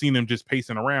they seen him just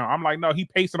pacing around. I'm like, no, he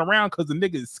pacing around because the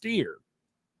nigga is scared.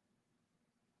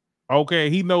 Okay,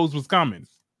 he knows what's coming.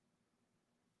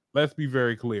 Let's be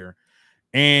very clear.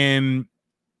 And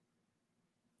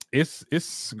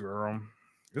It's girl.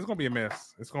 It's gonna be a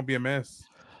mess. It's gonna be a mess.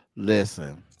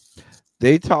 Listen,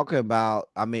 they talking about.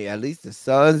 I mean, at least the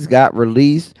sons got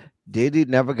released. Diddy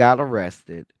never got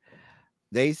arrested.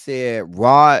 They said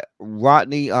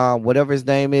Rodney, whatever his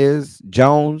name is,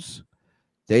 Jones.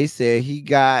 They said he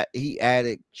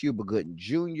added Cuba Gooding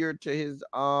Jr. to his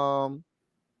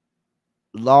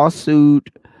lawsuit.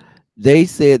 They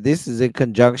said this is in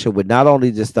conjunction with not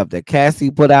only the stuff that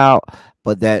Cassie put out,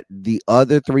 but that the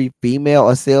other 3 female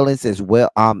assailants as well,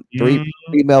 3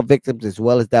 female victims as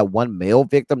well as that 1 male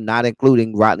victim, not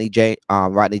including Rodney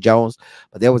Jones,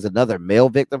 but there was another male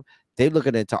victim. They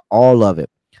looking into all of it.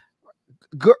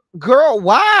 Girl,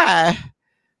 why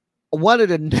one of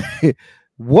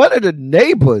the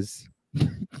neighbors?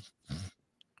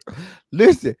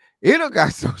 Listen, it done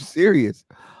got so serious.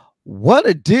 One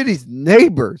of Diddy's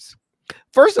neighbors.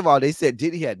 First of all, they said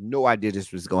Diddy had no idea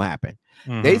this was gonna happen.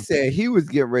 They said he was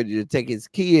getting ready to take his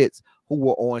kids who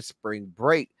were on spring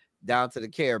break down to the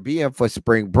Caribbean for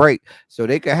spring break, so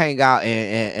they could hang out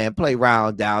and play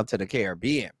around down to the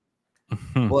Caribbean.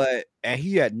 And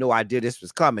he had no idea this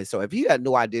was coming. So if he had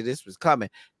no idea this was coming,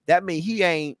 that means he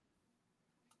ain't,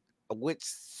 which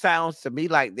sounds to me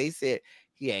like they said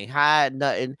he ain't hide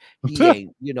nothing. He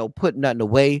ain't, put nothing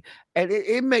away. And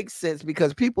it makes sense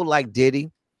because people like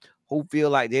Diddy who feel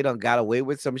like they done got away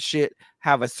with some shit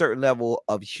have a certain level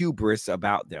of hubris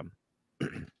about them.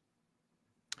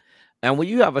 And when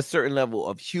you have a certain level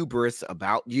of hubris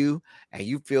about you and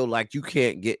you feel like you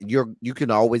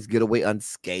can always get away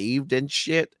unscathed and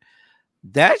shit,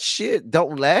 that shit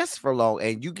don't last for long.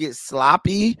 And you get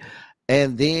sloppy,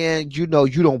 and then you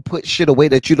don't put shit away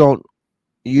that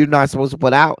you're not supposed to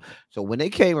put out. So when they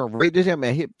came and raided him,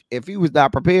 and if he was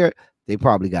not prepared, they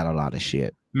probably got a lot of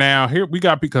shit. Now here we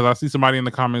got, because I see somebody in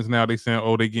the comments now, they saying,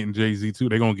 oh, they getting Jay-Z too.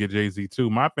 They're gonna get Jay-Z too.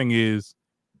 My thing is,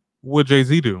 what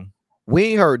Jay-Z do? We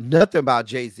ain't heard nothing about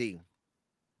Jay-Z.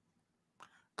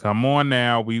 Come on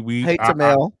now. Hey,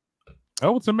 Tamel.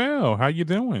 Oh, Tamel, how you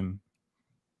doing?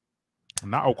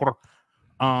 Not okra.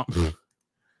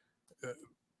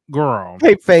 Girl.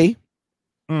 Hey, Faye.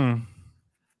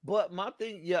 But my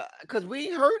thing, because we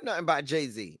ain't heard nothing about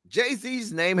Jay-Z.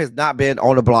 Jay-Z's name has not been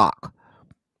on the block.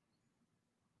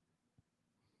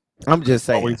 I'm just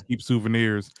saying. Always keep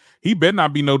souvenirs. He better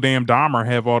not be no damn Dahmer,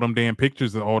 have all them damn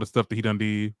pictures and all the stuff that he done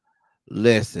did.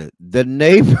 Listen,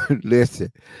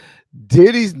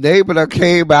 Diddy's neighbor that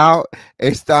came out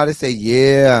and started saying,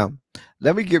 yeah.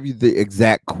 Let me give you the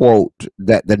exact quote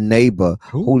that the neighbor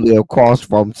who lived across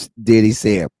from Diddy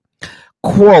said.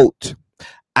 Quote,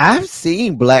 I've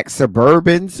seen black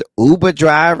Suburbans, Uber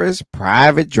drivers,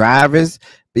 private drivers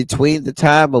between the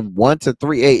time of 1 to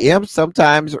 3 a.m.,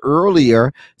 sometimes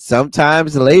earlier,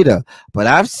 sometimes later. But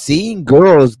I've seen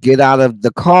girls get out of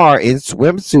the car in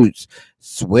swimsuits,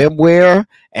 swimwear,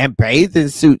 and bathing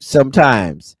suits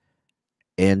sometimes.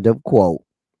 End of quote.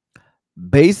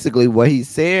 Basically, what he's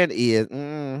saying is,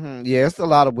 yeah, it's a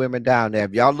lot of women down there.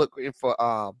 If y'all looking for,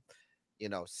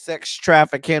 sex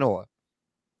trafficking or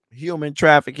human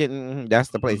trafficking, that's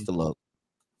the place to look.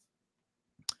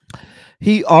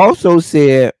 He also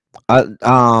said,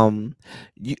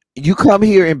 you come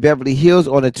here in Beverly Hills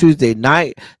on a Tuesday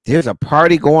night, there's a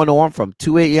party going on from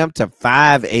 2 a.m. to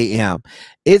 5 a.m.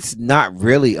 It's not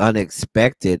really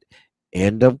unexpected.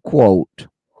 End of quote.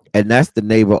 And that's the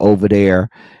neighbor over there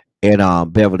in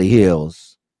Beverly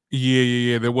Hills.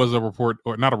 Yeah. There was a report,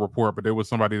 or not a report, but there was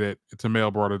somebody that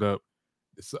Tamel brought it up,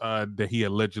 that he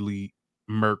allegedly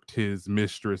murked his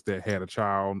mistress that had a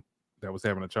child, that was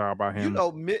having a child by him.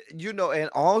 And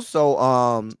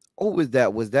also, who was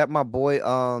that? Was that my boy?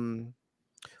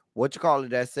 What you call it?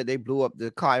 That said they blew up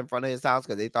the car in front of his house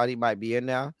because they thought he might be in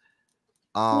there.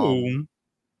 Oh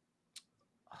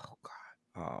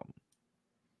God.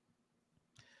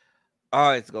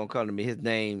 Oh, it's gonna come to me. His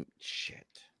name, shit.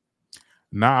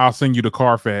 Now I'll send you the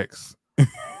Carfax.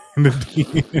 God,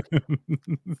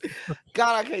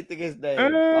 I can't think his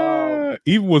name.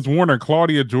 Even was Warner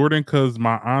Claudia Jordan, because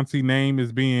my auntie name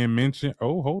is being mentioned.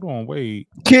 Oh, hold on, wait.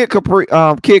 Kid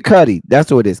Cudi.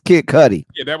 That's what it is. Kid Cudi.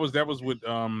 Yeah, that was with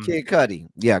Kid Cudi.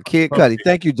 Yeah, Kid Cudi.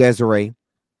 Thank you, Desiree.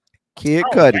 Kid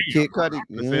Cudi. Damn. Kid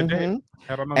Cudi.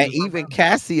 And even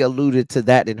Cassie alluded to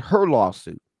that in her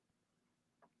lawsuit.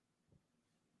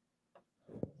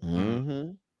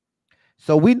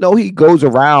 So we know he goes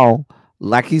around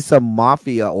like he's some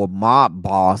mafia or mob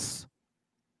boss,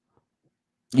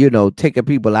 taking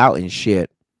people out and shit.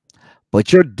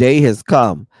 But your day has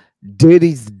come.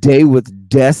 Diddy's day with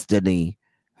destiny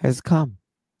has come.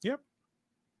 Yep.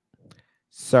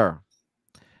 Sir,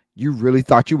 You really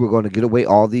thought you were going to get away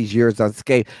all these years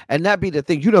unscathed. And that be the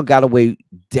thing. You done got away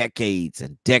decades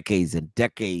and decades and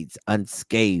decades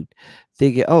unscathed.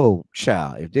 Thinking, oh,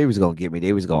 child, if they was going to get me,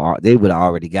 they would have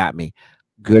already got me.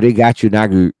 Good, they got you now.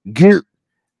 Good.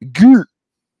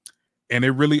 And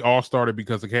it really all started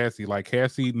because of Cassie. Like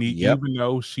Cassie, even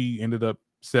though she ended up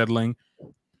settling,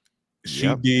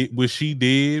 she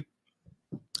did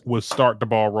was start the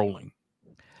ball rolling.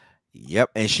 Yep.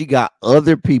 And she got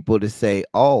other people to say,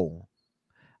 oh,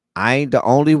 I ain't the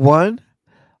only one.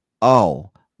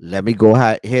 Oh, let me go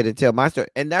ahead and tell my story.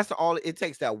 And that's all it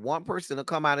takes, that one person to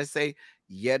come out and say,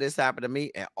 yeah, this happened to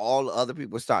me. And all the other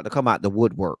people start to come out the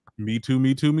woodwork. Me too.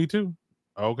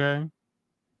 Okay.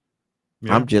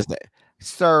 Yeah. I'm just like,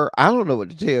 sir, I don't know what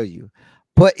to tell you.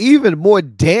 But even more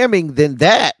damning than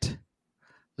that,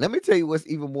 let me tell you what's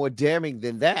even more damning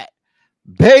than that.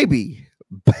 Baby,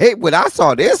 when I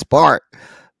saw this part,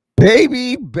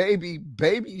 baby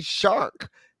shark,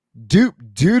 do.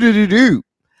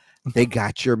 They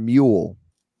got your mule.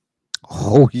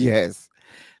 Oh, yes.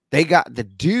 They got the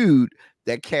dude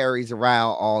that carries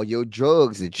around all your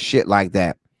drugs and shit like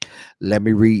that. Let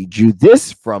me read you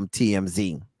this from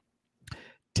TMZ.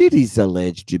 Diddy's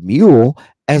alleged mule,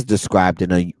 as described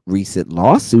in a recent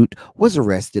lawsuit, was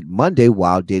arrested Monday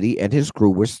while Diddy and his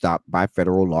crew were stopped by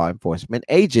federal law enforcement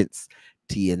agents.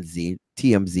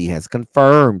 TMZ has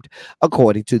confirmed.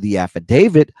 According to the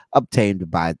affidavit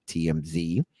obtained by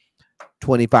TMZ,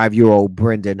 25-year-old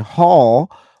Brendan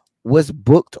Hall was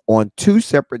booked on 2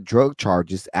 separate drug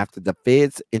charges after the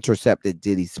feds intercepted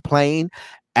Diddy's plane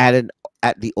at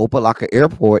the Opa-locka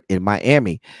Airport in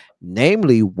Miami,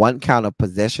 namely 1 count of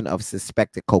possession of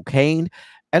suspected cocaine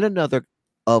and another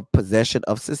of possession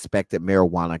of suspected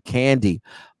marijuana candy,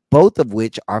 both of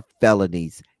which are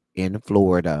felonies in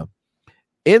Florida.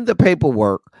 In the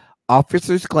paperwork,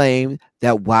 officers claim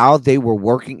that while they were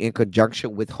working in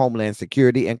conjunction with Homeland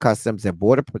Security and Customs and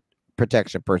Border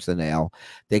Protection personnel,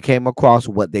 they came across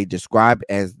what they described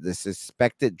as the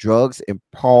suspected drugs in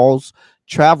Paul's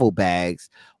travel bags,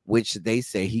 which they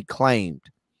say he claimed.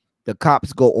 The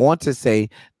cops go on to say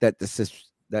that the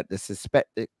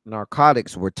suspected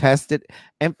narcotics were tested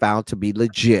and found to be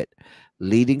legit,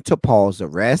 leading to Paul's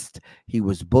arrest. He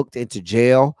was booked into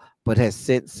jail, but has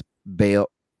since bailed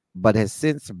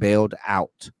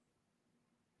out.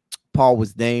 Paul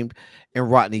was named in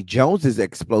Rodney Jones's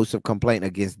explosive complaint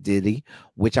against Diddy,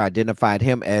 which identified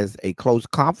him as a close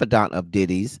confidant of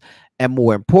Diddy's, and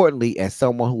more importantly, as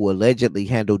someone who allegedly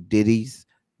handled Diddy's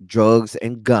drugs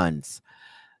and guns.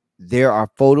 There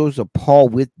are photos of Paul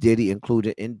with Diddy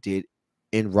included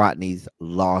in Rodney's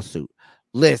lawsuit.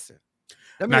 Listen,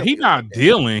 now he's not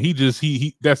dealing.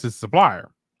 He that's his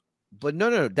supplier. But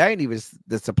no, that ain't even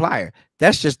the supplier.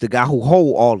 That's just the guy who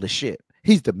hold all the shit.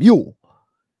 He's the mule.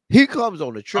 He comes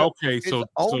on the trip. Okay, his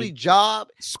only job.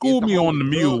 School me on the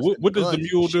mule. What does the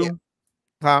mule do?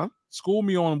 Huh? School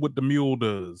me on what the mule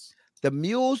does. The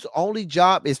mule's only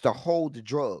job is to hold the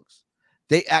drugs.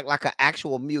 They act like an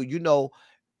actual mule. You know,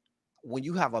 when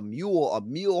you have a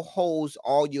mule holds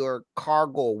all your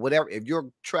cargo or whatever. If you're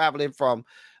traveling from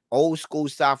old school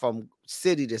style from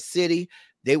city to city,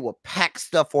 they will pack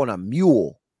stuff on a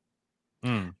mule.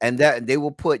 And that they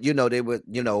will put, they would,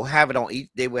 have it on each.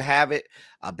 They would have it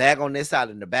a bag on this side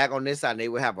and the bag on this side. And they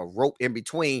would have a rope in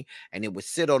between, and it would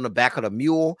sit on the back of the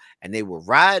mule, and they would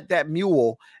ride that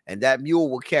mule, and that mule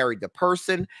would carry the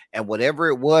person and whatever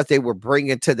it was they were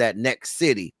bringing to that next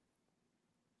city.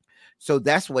 So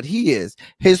that's what he is.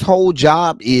 His whole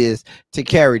job is to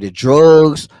carry the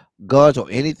drugs, guns, or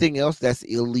anything else that's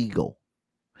illegal.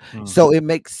 So it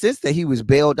makes sense that he was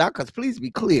bailed out, because please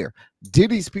be clear,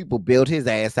 Diddy's people bailed his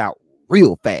ass out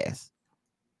real fast.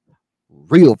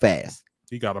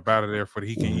 He got up out of there for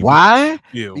he can. Why?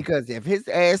 Because if his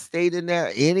ass stayed in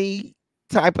there any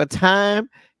type of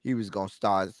time, he was gonna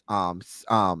start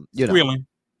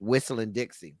whistling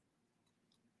Dixie.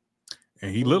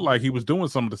 And he looked like he was doing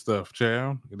some of the stuff,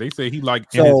 child. They say he in his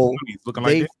 20s, looking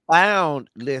like that.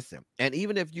 Listen, and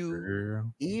even if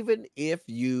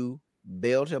you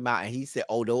bailed him out and he said,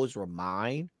 "Oh, those were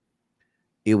mine,"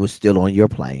 it was still on your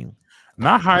plane.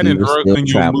 Not hiding drugs in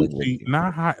your moochie.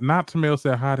 Not Tamel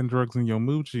said hiding drugs in your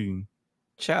moochie.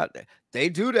 Child, they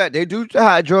do that. They do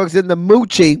hide drugs in the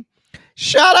moochie.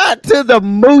 Shout out to the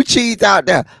moochies out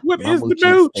there. What is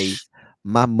the mooch?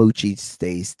 My moochie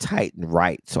stays tight and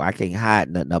right, so I can't hide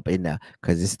nothing up in there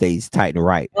because it stays tight and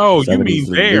right. Oh, you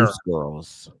mean there?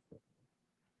 Girls.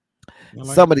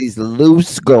 Some of these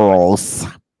loose girls.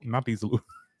 Not these.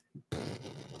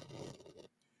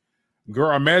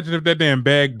 Girl, imagine if that damn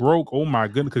bag broke. Oh my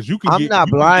goodness, because I'm not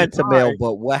blind to mail, high.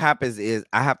 but what happens is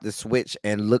I have to switch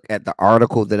and look at the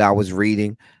article that I was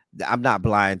reading. I'm not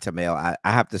blind to mail. I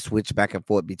have to switch back and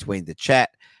forth between the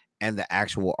chat and the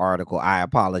actual article. I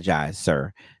apologize,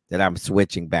 sir, that I'm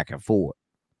switching back and forth.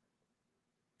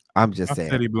 I'm just saying.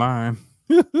 Said he blind.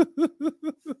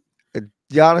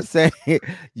 Y'all saying,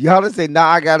 y'all say, now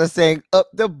I gotta sing up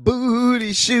the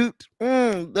booty shoot.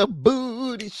 The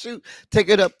booty shoot. Take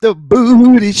it up the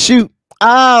booty shoot.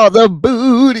 Oh, the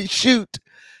booty shoot.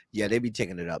 Yeah, they be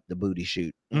taking it up, the booty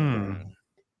shoot.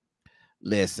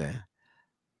 Listen,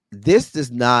 this does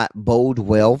not bode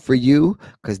well for you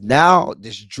because now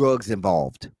there's drugs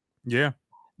involved. Yeah.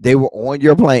 They were on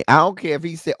your plane. I don't care if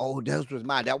he said, oh, those was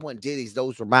mine. That wasn't Diddy's.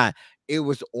 Those were mine. It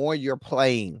was on your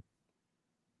plane.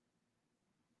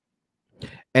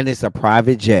 And it's a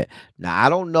private jet. Now, I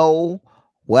don't know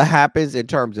what happens in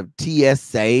terms of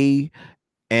TSA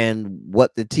and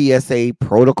what the TSA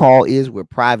protocol is with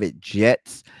private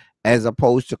jets as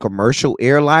opposed to commercial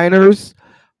airliners,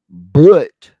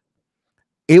 but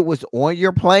it was on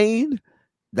your plane.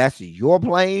 That's your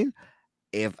plane.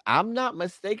 If I'm not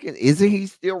mistaken, isn't he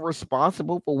still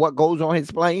responsible for what goes on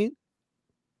his plane?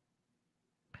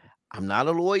 I'm not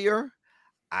a lawyer.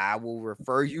 I will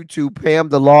refer you to Pam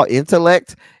the Law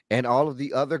Intellect and all of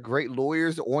the other great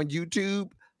lawyers on YouTube.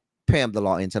 Pam the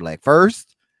Law Intellect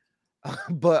first.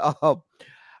 But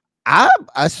I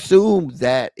assume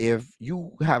that if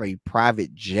you have a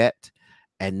private jet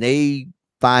and they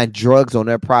find drugs on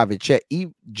their private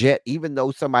jet, even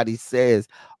though somebody says,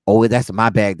 oh, that's my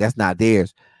bag, that's not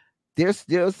theirs, there's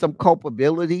still some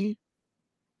culpability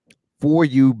for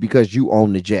you because you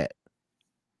own the jet.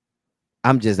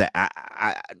 I'm just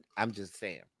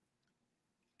saying.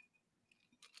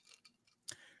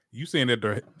 You saying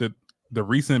that the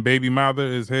recent baby mother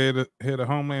is head of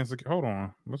Homeland Security? Hold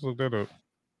on, let's look that up.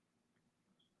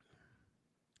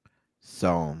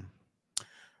 So,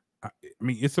 I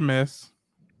mean, it's a mess.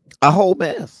 A whole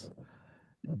mess.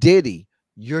 Diddy,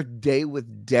 your day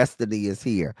with destiny is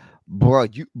here,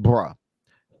 bruh.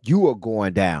 You are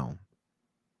going down.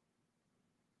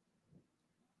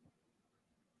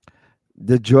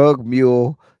 The drug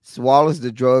mule swallows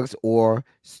the drugs or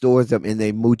stores them in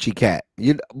a moochie cat.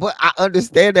 But I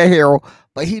understand that, Harold,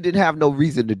 but he didn't have no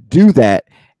reason to do that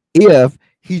if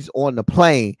he's on the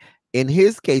plane. In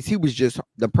his case, he was just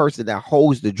the person that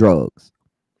holds the drugs.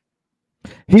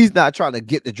 He's not trying to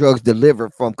get the drugs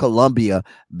delivered from Colombia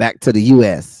back to the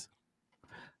U.S.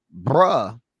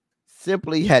 Bruh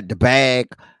simply had the bag.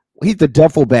 He's the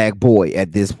duffel bag boy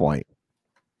at this point.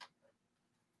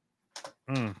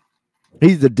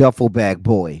 He's the duffel bag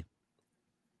boy.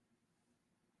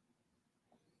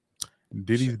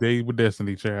 Diddy's day with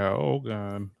destiny, child. Oh,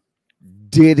 God.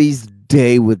 Diddy's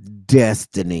day with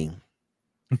destiny.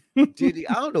 Diddy,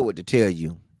 I don't know what to tell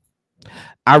you.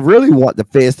 I really want the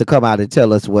feds to come out and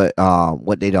tell us what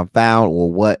they done found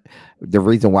or what the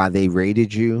reason why they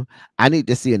raided you. I need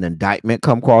to see an indictment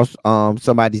come across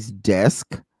somebody's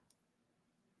desk.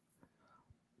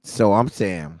 So I'm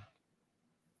saying,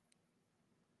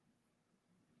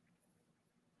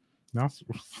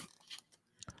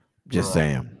 just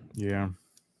saying. Yeah.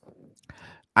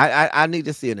 I need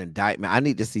to see an indictment. I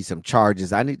need to see some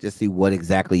charges. I need to see what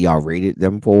exactly y'all raided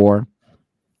them for.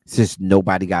 Since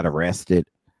nobody got arrested.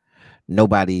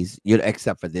 Nobody's,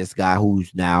 except for this guy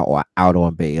who's now out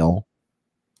on bail.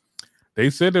 They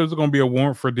said there was going to be a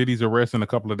warrant for Diddy's arrest in a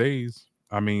couple of days.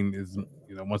 I mean,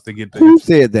 once they get who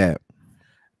said that?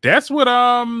 That's what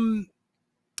I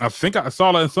think I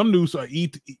saw that in some news,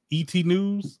 ET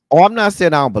News. Oh, I'm not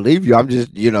saying I don't believe you. I'm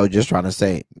just, just trying to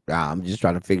say, I'm just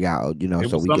trying to figure out,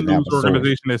 so we can have a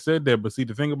organization that said that. But see,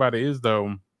 the thing about it is,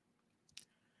 though,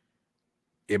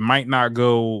 it might not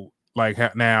go like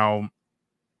now.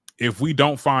 If we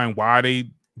don't find why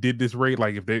they did this raid,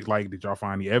 like if they did y'all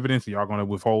find the evidence? Are y'all going to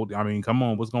withhold? I mean, come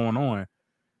on, what's going on?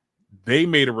 They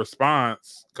made a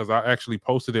response because I actually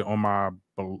posted it on my,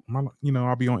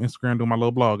 I'll be on Instagram doing my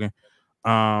little blogging.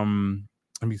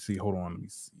 Let me see. Hold on. Let me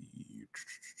see.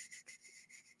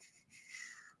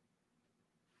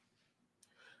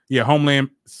 Yeah, Homeland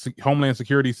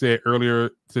Security said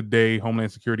earlier today,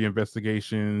 Homeland Security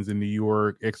investigations in New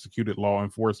York executed law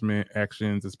enforcement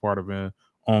actions as part of an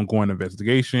ongoing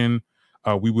investigation.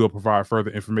 We will provide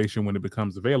further information when it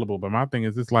becomes available. But my thing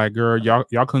is, it's like, girl, y'all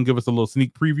couldn't give us a little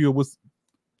sneak preview of what's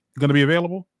going to be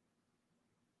available?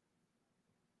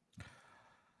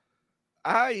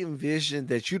 I envision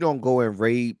that you don't go and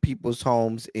raid people's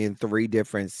homes in 3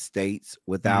 different states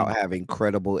without having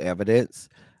credible evidence.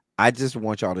 I just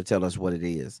want y'all to tell us what it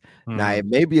is. Now, Mhm. it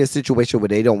may be a situation where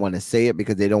they don't want to say it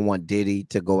because they don't want Diddy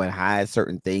to go and hide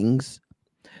certain things.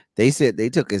 They said they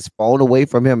took his phone away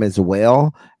from him as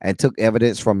well and took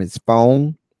evidence from his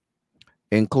phone,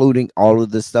 including all of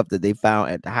the stuff that they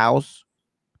found at the house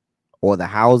or the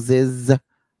houses,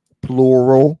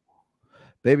 plural.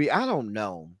 Baby, I don't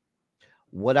know.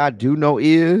 What I do know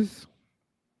is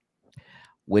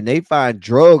when they find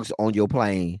drugs on your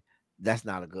plane, that's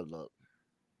not a good look.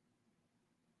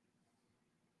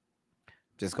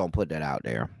 Just gonna put that out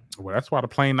there. Well, that's why the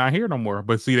plane not here no more.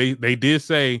 But see, they did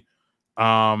say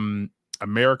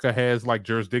America has like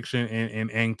jurisdiction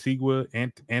in Antigua,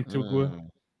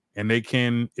 Mm. and they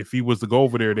can, if he was to go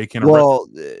over there, they can arrest. Well,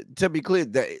 to be clear,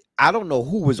 I don't know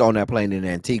who was on that plane in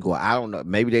Antigua. I don't know.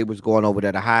 Maybe they was going over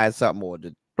there to hide something or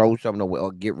to throw something away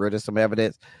or get rid of some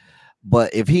evidence.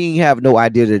 But if he didn't have no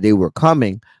idea that they were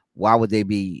coming, why would they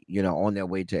be, on their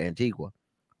way to Antigua?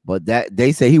 But that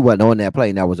they say he wasn't on that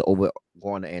plane that was over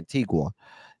going to Antigua.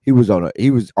 He was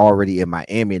already in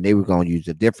Miami and they were going to use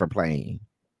a different plane.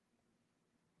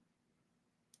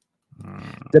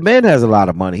 The man has a lot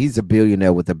of money. He's a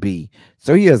billionaire with a B.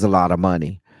 So he has a lot of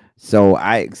money. So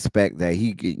I expect that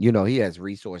he has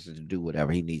resources to do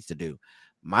whatever he needs to do.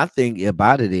 My thing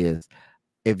about it is,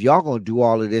 if y'all gonna do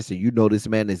all of this and this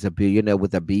man is a billionaire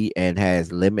with a B and has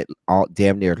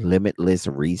damn near limitless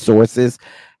resources,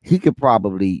 he could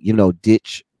probably,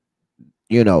 ditch,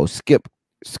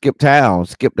 skip town,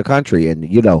 skip the country,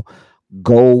 and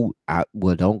go out.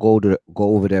 Well, don't go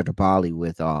over there to Bali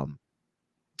with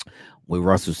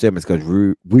Russell Simmons, because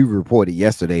we reported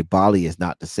yesterday Bali is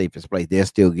not the safest place. They'll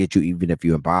still get you even if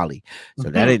you're in Bali, so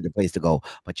that ain't the place to go.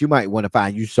 But you might want to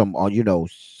find you some on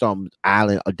some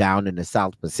island or down in the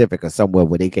South Pacific or somewhere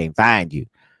where they can't find you,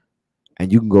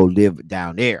 and you can go live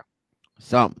down there.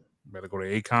 Something. Better go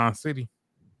to Akon City.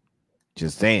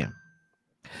 Just saying.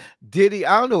 Diddy,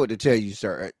 I don't know what to tell you,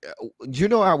 sir. You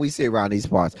know how we say around these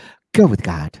parts, go with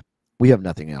God. We have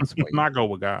nothing else for you. Not go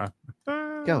with God.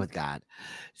 Go with God.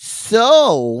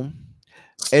 So,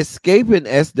 Escaping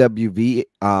SWV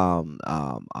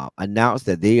announced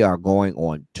that they are going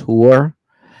on tour.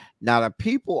 Now, the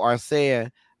people are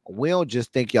saying, we don't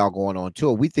just think y'all going on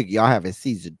tour. We think y'all having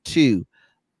season 2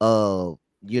 of,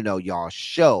 y'all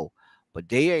show. But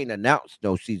they ain't announced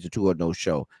no season 2 or no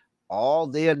show. All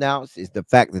they announced is the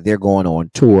fact that they're going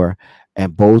on tour,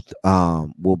 and both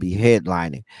will be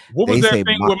headlining. What was that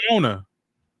thing with Mona?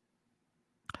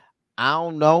 I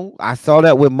don't know. I saw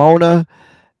that with Mona.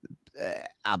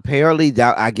 Apparently,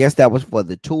 I guess that was for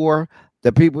the tour.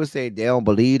 The people say they don't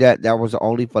believe that was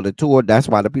only for the tour. That's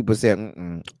why the people said,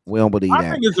 we don't believe that.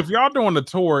 I think it's if y'all doing the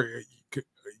tour,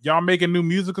 y'all making new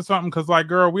music or something. Because, like,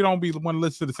 girl, we don't be want to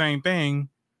listen to the same thing.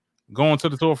 Going to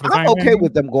the tour for the same thing. I'm okay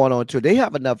with them going on tour. They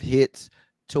have enough hits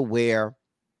to where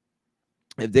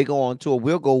if they go on tour,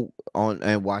 we'll go on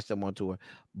and watch them on tour.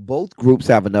 Both groups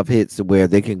have enough hits to where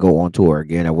they can go on tour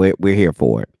again, and we're here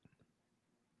for it.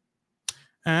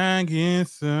 I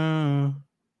guess so.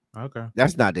 Okay.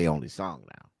 That's not their only song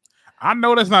now. I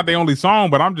know that's not the only song,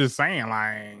 but I'm just saying,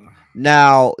 like,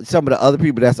 now some of the other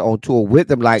people that's on tour with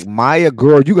them, like Maya,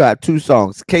 girl, you got 2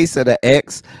 songs, Case of the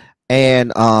X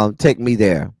and Take Me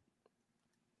There.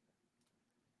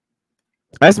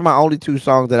 That's my only 2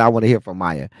 songs that I want to hear from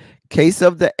Maya. Case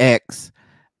of the X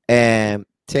and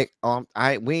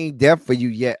we ain't there for you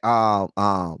yet.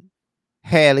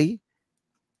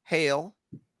 Hale.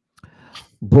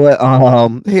 But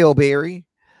Hillberry.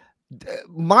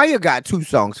 Maya got 2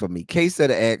 songs for me. Case of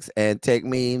the X and Take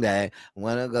Me Back.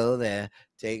 Wanna go there.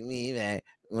 Take me back.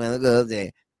 Wanna go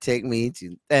there. Take me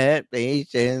to that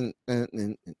place.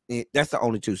 That's the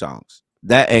only 2 songs.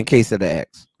 That and Case of the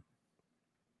X.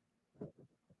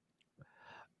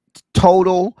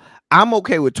 Total. I'm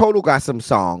okay with Total. Got some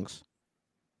songs.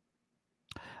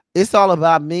 It's All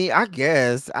About Me. I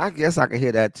guess I can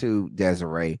hear that too,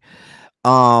 Desiree.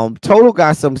 Total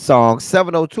got some songs.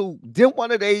 702. Didn't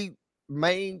one of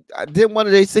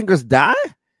their singers die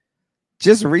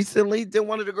just recently? Didn't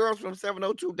one of the girls from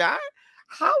 702 die?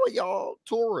 How are y'all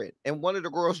touring and one of the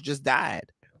girls just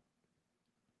died?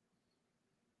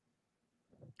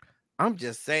 I'm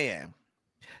just saying.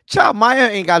 Child, Maya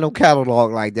ain't got no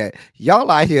catalog like that. Y'all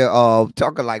out here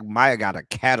talking like Maya got a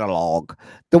catalog.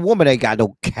 The woman ain't got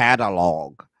no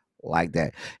catalog like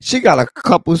that. She got a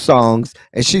couple songs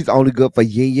and she's only good for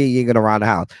ying around the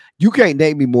house. You can't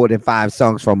name me more than 5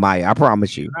 songs from Maya. I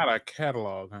promise you. Not a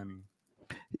catalog, honey.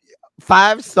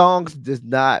 5 songs does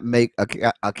not make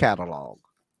a catalog.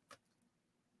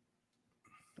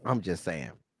 I'm just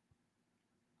saying.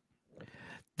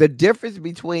 The difference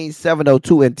between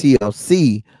 702 and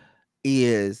TLC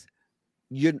is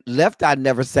Left Eye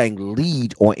never sang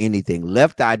lead on anything.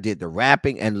 Left Eye did the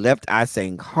rapping, and Left Eye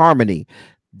sang harmony.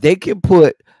 They can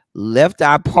put Left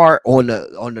Eye part on the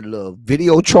little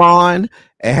Videotron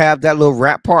and have that little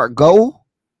rap part go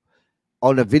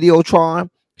on the Videotron.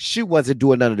 She wasn't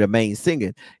doing none of the main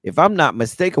singing. If I'm not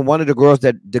mistaken, one of the girl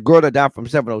that died from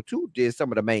 702 did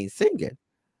some of the main singing.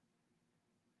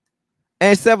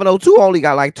 And 702 only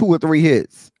got like 2 or 3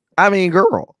 hits. I mean,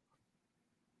 girl.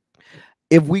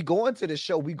 If we go into the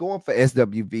show, we going for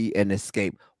SWV and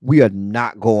Escape. We are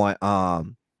not going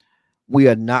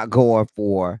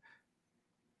for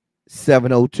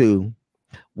 702.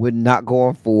 We're not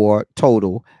going for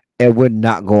Total, and we're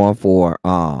not going for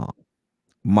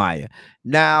Maya.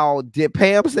 Now, did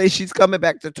Pam say she's coming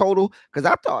back to Total? Because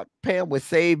I thought Pam was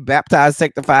saved, baptized,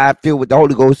 sanctified, filled with the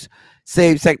Holy Ghost,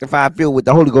 saved, sanctified, filled with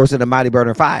the Holy Ghost and the mighty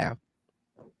burning fire.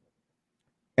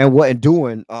 And wasn't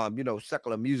doing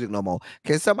secular music no more.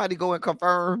 Can somebody go and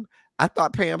confirm? I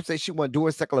thought Pam said she wasn't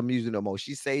doing secular music no more.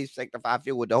 She saved, sanctified,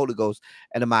 filled with the Holy Ghost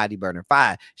and the mighty burning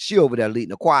fire. She over there leading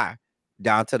the choir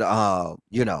down to the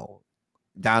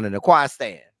down in the choir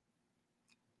stand.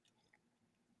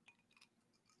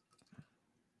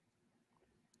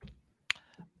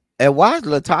 And why is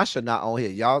Latasha not on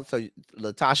here, y'all? So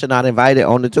Latasha not invited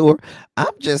on the tour?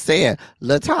 I'm just saying,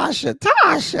 Tasha.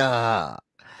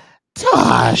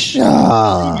 You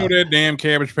know that damn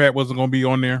Cabbage Patch wasn't gonna be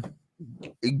on there.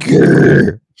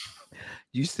 Grr.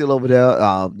 You still over there,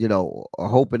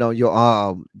 hoping on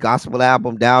your gospel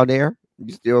album down there?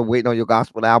 You still waiting on your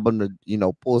gospel album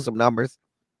to, pull some numbers?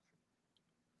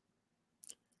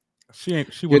 She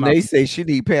when they say she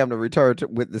need Pam to return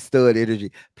with the stud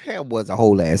energy. Pam was a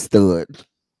whole ass stud.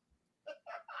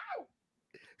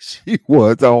 She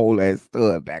was a whole ass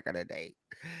stud back in the day.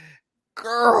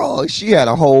 Girl, she had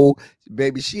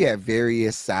she had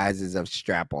various sizes of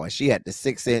strap on. She had the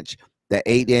 6-inch, the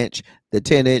 8-inch, the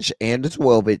 10-inch, and the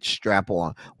 12-inch strap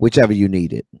on, whichever you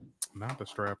needed. Not the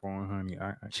strap on, honey.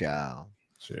 Child.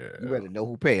 You better know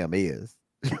who Pam is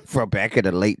from back in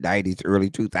the late 90s, early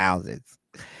 2000s.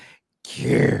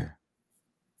 Yeah.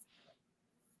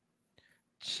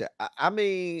 I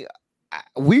mean,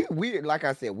 we like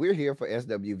I said, we're here for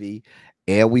SWV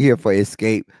and we're here for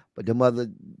Escape. But them other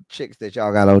chicks that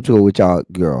y'all got on tour with y'all,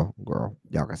 girl,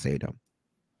 y'all can say them,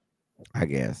 I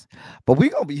guess. But we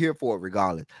gonna be here for it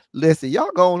regardless. Listen,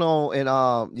 y'all going on and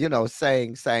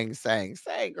sang,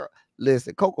 girl.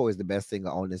 Listen, Coco is the best singer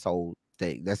on this whole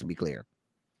thing. Let's be clear.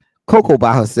 Coco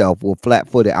by herself will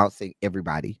flat-footed out-sing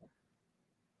everybody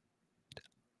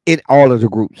in all of the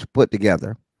groups put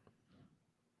together.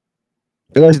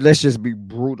 Let's just be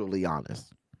brutally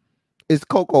honest. It's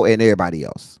Coco and everybody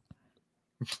else.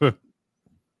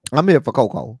 I'm here for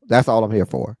Coco. That's all I'm here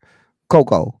for.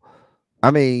 Coco. I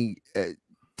mean,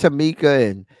 Tamika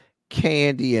and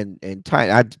Candy and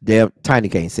Tiny. Tiny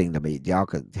can't sing to me. Y'all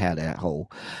could have that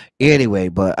whole. Anyway,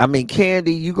 but I mean,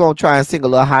 Candy, you gonna try and sing a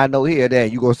little high note here, there.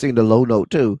 You gonna sing the low note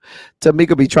too.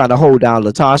 Tamika be trying to hold down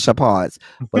Latasha parts,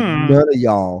 but none of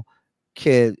y'all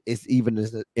can. It's even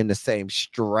in the same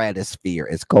stratosphere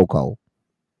as Coco.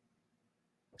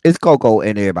 It's Coco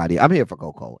and everybody. I'm here for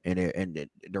Coco and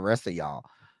the rest of y'all.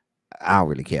 I don't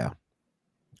really care.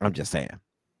 I'm just saying.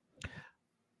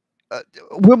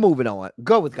 We're moving on.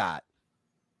 Go with God.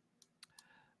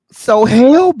 So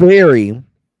Halle Berry,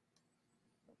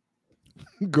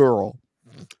 girl,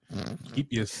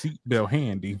 keep your seatbelt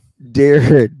handy.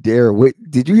 Darren,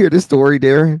 wait, did you hear this story,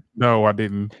 Darren? No, I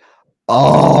didn't.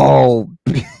 Oh,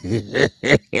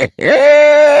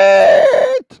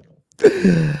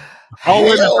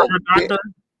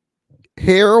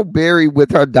 Halle Berry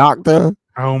with her doctor.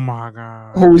 Oh my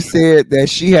God. Who said that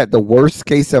she had the worst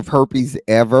case of herpes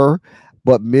ever,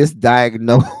 but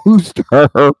misdiagnosed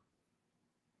her.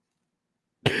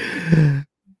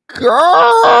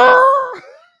 Girl,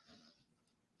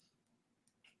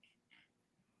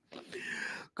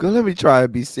 let me try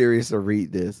and be serious and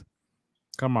read this.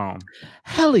 Come on.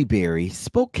 Halle Berry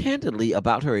spoke candidly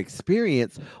about her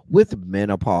experience with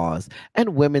menopause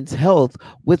and women's health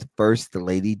with First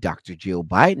Lady Dr. Jill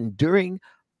Biden during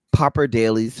Popper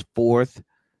Daily's fourth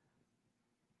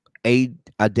A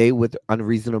Day with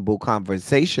Unreasonable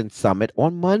Conversation Summit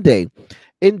on Monday.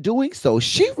 In doing so,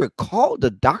 she recalled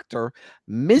the doctor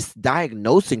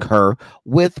misdiagnosing her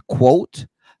with, quote,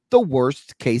 the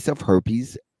worst case of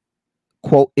herpes,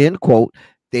 quote, end quote,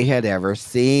 they had ever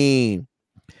seen.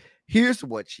 Here's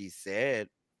what she said.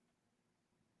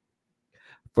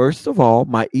 First of all,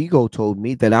 my ego told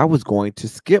me that I was going to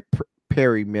skip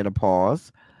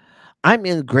perimenopause. I'm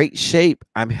in great shape.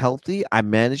 I'm healthy. I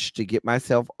managed to get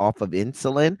myself off of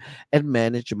insulin and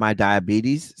manage my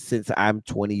diabetes since I'm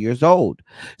 20 years old.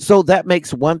 So that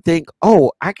makes one think,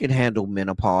 oh, I can handle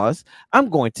menopause. I'm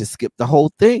going to skip the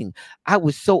whole thing. I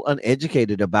was so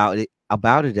uneducated about it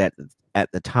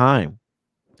at the time.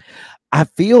 I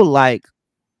feel like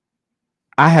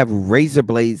I have razor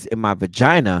blades in my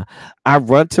vagina. I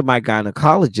run to my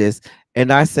gynecologist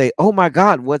and I say, oh my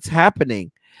God, what's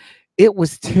happening? It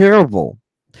was terrible.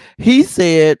 He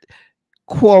said,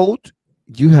 quote,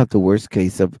 you have the worst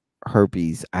case of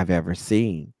herpes I've ever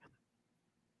seen.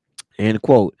 End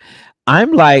quote.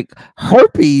 I'm like,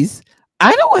 herpes?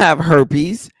 I don't have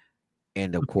herpes.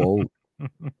 End of quote.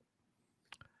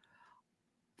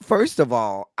 First of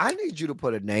all, I need you to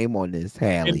put a name on this,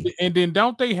 Hallie. And then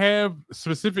don't they have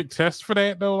specific tests for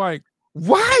that though? Like,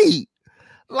 right.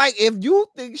 Like if you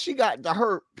think she got the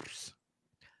herpes,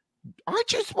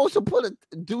 aren't you supposed to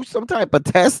do some type of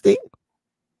testing?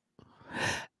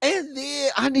 And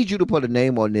then I need you to put a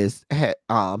name on this,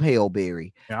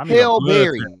 Hailberry. yeah, I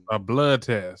need a blood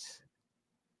test.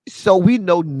 So we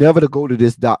know never to go to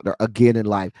this doctor again in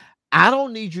life. I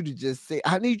don't need you to just say,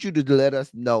 I need you to let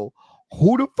us know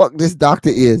who the fuck this doctor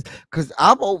is. Because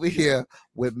I'm over here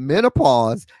with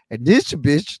menopause and this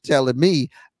bitch telling me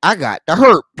I got the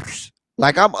herpes.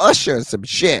 Like I'm Usher or some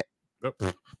shit.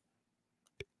 Yep.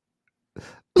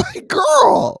 Like,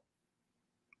 girl.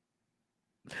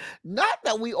 Not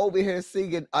that we over here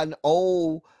singing an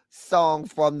old song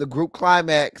from the group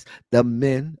Climax, the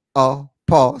men all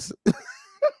pause.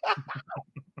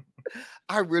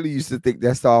 I really used to think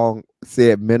that song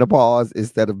said menopause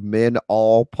instead of men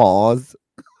all pause.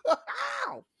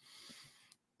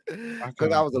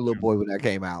 Because I was a little boy when that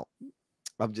came out.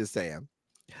 I'm just saying.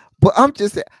 But I'm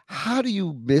just saying, how do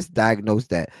you misdiagnose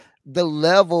that? The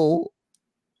level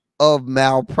of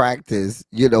malpractice,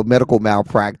 medical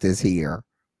malpractice here.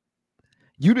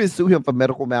 You didn't sue him for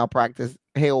medical malpractice,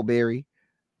 Hailberry.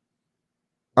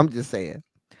 I'm just saying.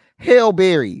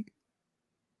 Hailberry.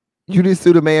 You didn't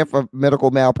sue the man for medical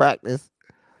malpractice.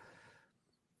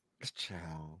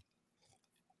 Child.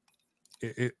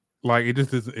 It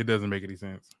doesn't make any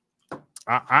sense.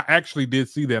 I actually did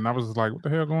see that and I was just like, what the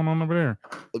hell going on over there?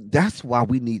 That's why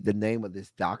we need the name of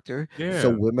this doctor. Yeah. So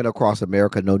women across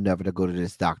America know never to go to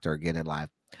this doctor again in life.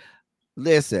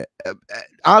 Listen,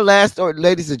 our last story,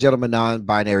 ladies and gentlemen,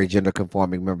 non-binary gender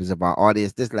conforming members of our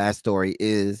audience, this last story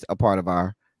is a part of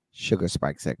our Sugar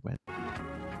Spike segment.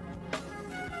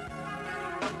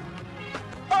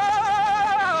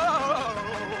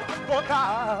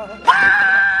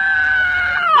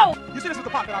 You see, this is the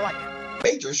part that I like.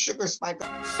 Major Sugar Spike.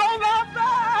 So love the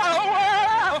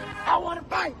world. I want to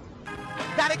fight.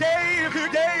 That he gave.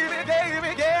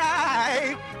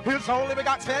 His only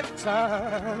begotten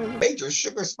son. Major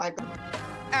Sugar Spike.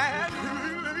 And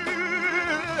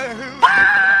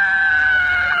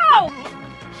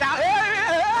shall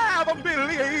ever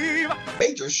believe.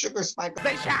 Major Sugar Spike.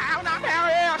 They shall not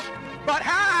perish, but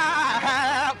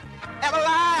have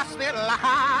everlasting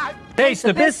life. Taste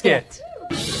the biscuit.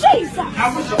 Jesus!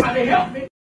 I wish somebody help me.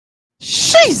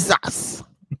 Jesus!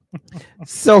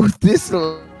 So this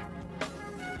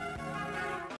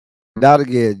not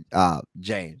again,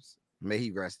 James. May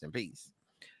he rest in peace.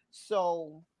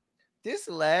 So this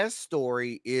last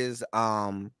story is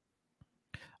about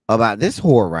this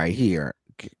whore right here.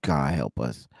 God help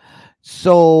us.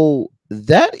 So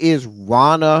that is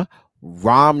Ronna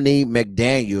Romney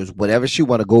McDaniels, whatever she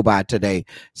want to go by today.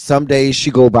 Some days she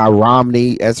go by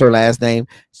Romney as her last name.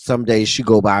 Some days she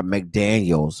go by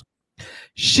McDaniels.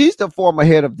 She's the former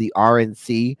head of the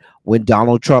RNC when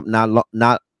Donald Trump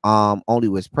not only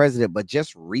was president, but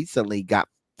just recently got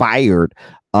fired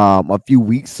a few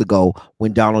weeks ago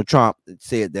when Donald Trump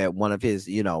said that one of his,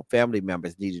 family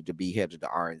members needed to be head of the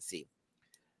RNC.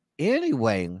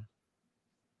 Anyway,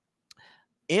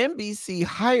 NBC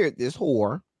hired this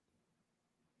whore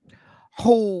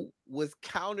who was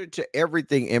counter to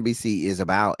everything NBC is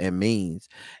about and means.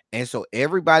 And so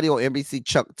everybody on NBC,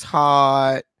 Chuck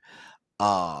Todd,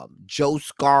 Joe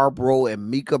Scarborough, and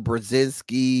Mika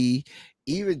Brzezinski,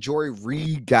 even Joy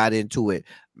Reid got into it.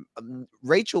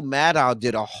 Rachel Maddow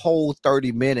did a whole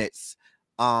 30 minutes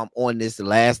on this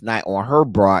last night on her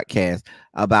broadcast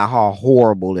about how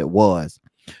horrible it was.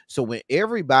 So when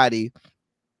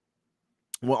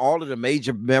all of the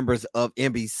major members of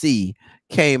NBC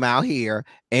came out here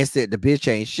and said the bitch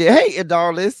ain't shit. Hey,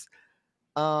 Darlis.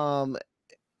 Now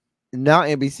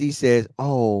NBC says,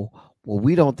 oh, well,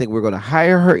 we don't think we're going to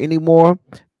hire her anymore.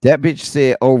 That bitch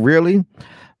said, oh, really?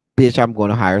 bitch, I'm going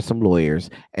to hire some lawyers,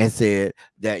 and said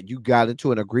that you got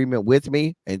into an agreement with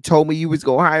me and told me you was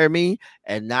going to hire me.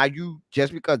 And now you,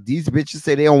 just because these bitches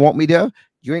say they don't want me there,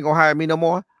 you ain't going to hire me no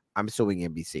more. I'm suing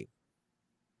NBC.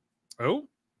 Oh,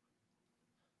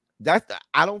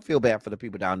 I don't feel bad for the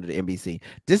people down to the NBC.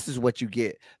 This is what you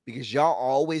get, because y'all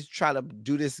always try to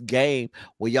do this game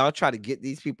where y'all try to get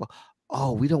these people.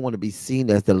 Oh, we don't want to be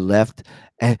seen as the left,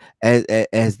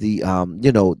 as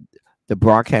the the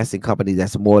broadcasting company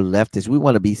that's more leftist. We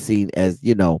want to be seen as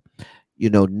neutral.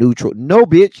 No,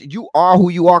 bitch, you are who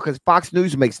you are, because Fox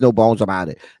News makes no bones about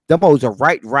it. Them hoes are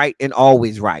right, and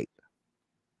always right.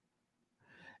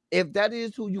 If that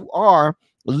is who you are,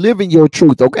 live in your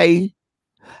truth, okay?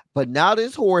 But now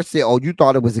this whore said, "Oh, you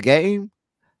thought it was a game,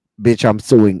 bitch? I'm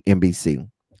suing NBC,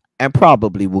 and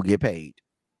probably will get paid."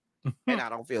 And I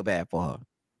don't feel bad for her.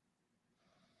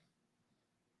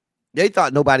 They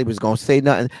thought nobody was gonna say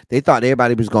nothing. They thought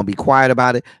everybody was gonna be quiet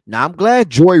about it. Now I'm glad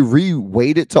Joy Reid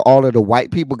waited till all of the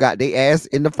white people got their ass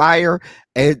in the fire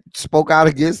and spoke out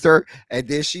against her, and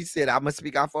then she said, "I'm gonna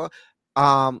speak out for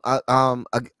her,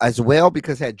 as well,"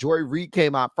 because had Joy Reid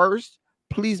came out first,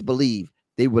 please believe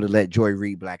they would have let Joy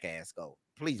Reid black ass go.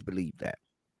 Please believe that.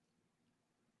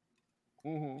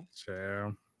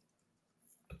 child.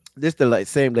 This the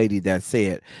same lady that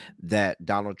said that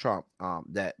Donald Trump,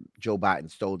 that Joe Biden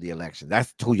stole the election.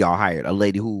 That's who y'all hired. A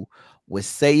lady who was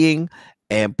saying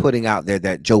and putting out there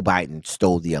that Joe Biden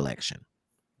stole the election.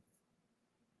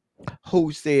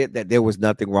 Who said that there was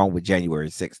nothing wrong with January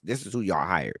 6th? This is who y'all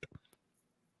hired.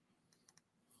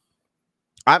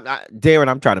 Darren,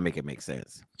 I'm trying to make it make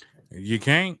sense. You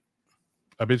can't.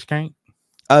 A bitch can't.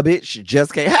 A bitch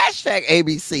just can't. Hashtag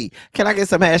ABC. Can I get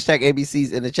some hashtag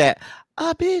ABCs in the chat?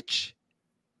 A bitch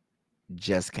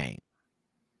just can't.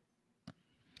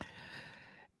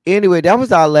 Anyway, that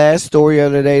was our last story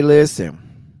of the day. Listen,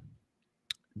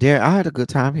 Darren, I had a good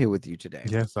time here with you today.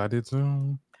 Yes, I did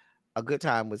too. A good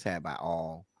time was had by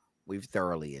all. We've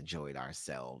thoroughly enjoyed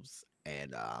ourselves,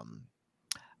 and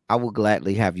I will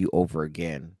gladly have you over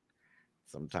again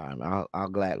sometime. I'll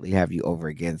gladly have you over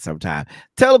again sometime.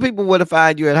 Tell the people where to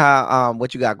find you and how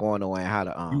what you got going on and how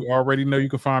to You already know you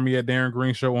can find me at Darren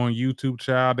Green Show on YouTube,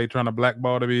 child. They trying to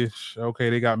blackball the bitch. Okay,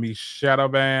 they got me shadow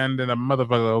banned and a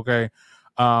motherfucker. Okay.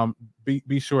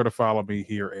 Be sure to follow me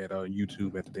here at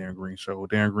YouTube at the Darren Green Show,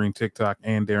 Darren Green TikTok,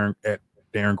 and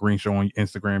Darren Green Show on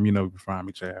Instagram. You know you can find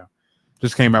me, child.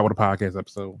 Just came out with a podcast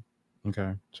episode.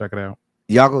 Okay, check it out.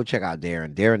 Y'all go check out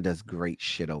Darren. Darren does great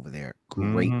shit over there.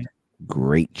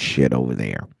 Great shit over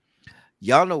there.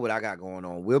 Y'all know what I got going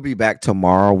on. We'll be back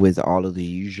tomorrow with all of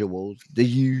the usuals.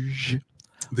 We'll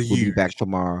be back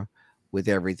tomorrow with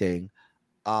everything.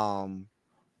 As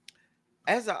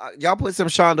y'all put some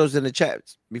Shondos in the chat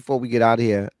before we get out of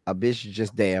here. A bitch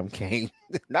just damn came.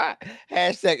 Not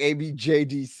hashtag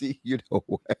ABJDC. You know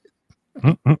what?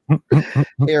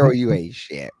 Arrow, you ain't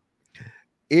shit.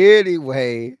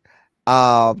 Anyway,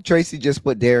 Tracy just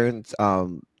put Darren's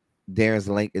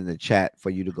link in the chat for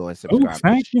you to go and subscribe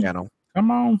to the channel.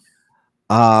 Come on.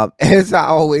 As I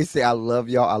always say, I love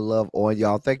y'all. I love all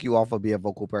y'all. Thank you all for being a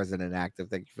vocal person and active.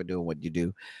 Thank you for doing what you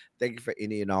do. Thank you for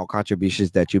any and all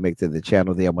contributions that you make to the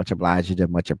channel. They are much obliged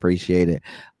and much appreciated.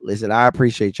 Listen, I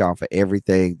appreciate y'all for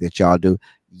everything that y'all do.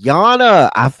 Yana,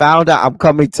 I found out I'm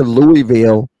coming to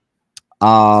Louisville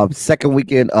second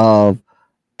weekend of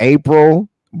April.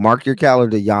 Mark your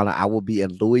calendar, Yana. I will be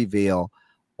in Louisville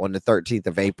on the 13th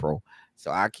of April.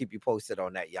 So I'll keep you posted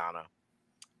on that, Yana.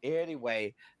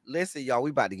 Anyway, listen, y'all, we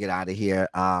about to get out of here.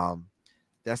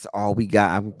 That's all we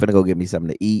got. I'm gonna go get me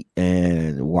something to eat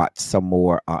and watch some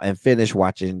more and finish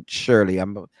watching Shirley.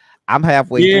 I'm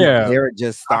halfway through. Derek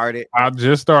just started. I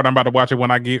just started. I'm about to watch it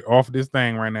when I get off this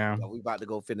thing right now. So we about to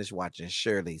go finish watching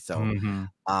Shirley. So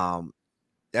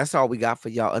that's all we got for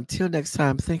y'all. Until next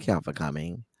time, thank y'all for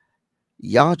coming.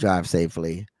 Y'all drive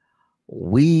safely.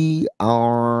 We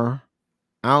are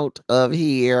out of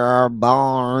here.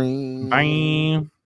 Bye. Bye.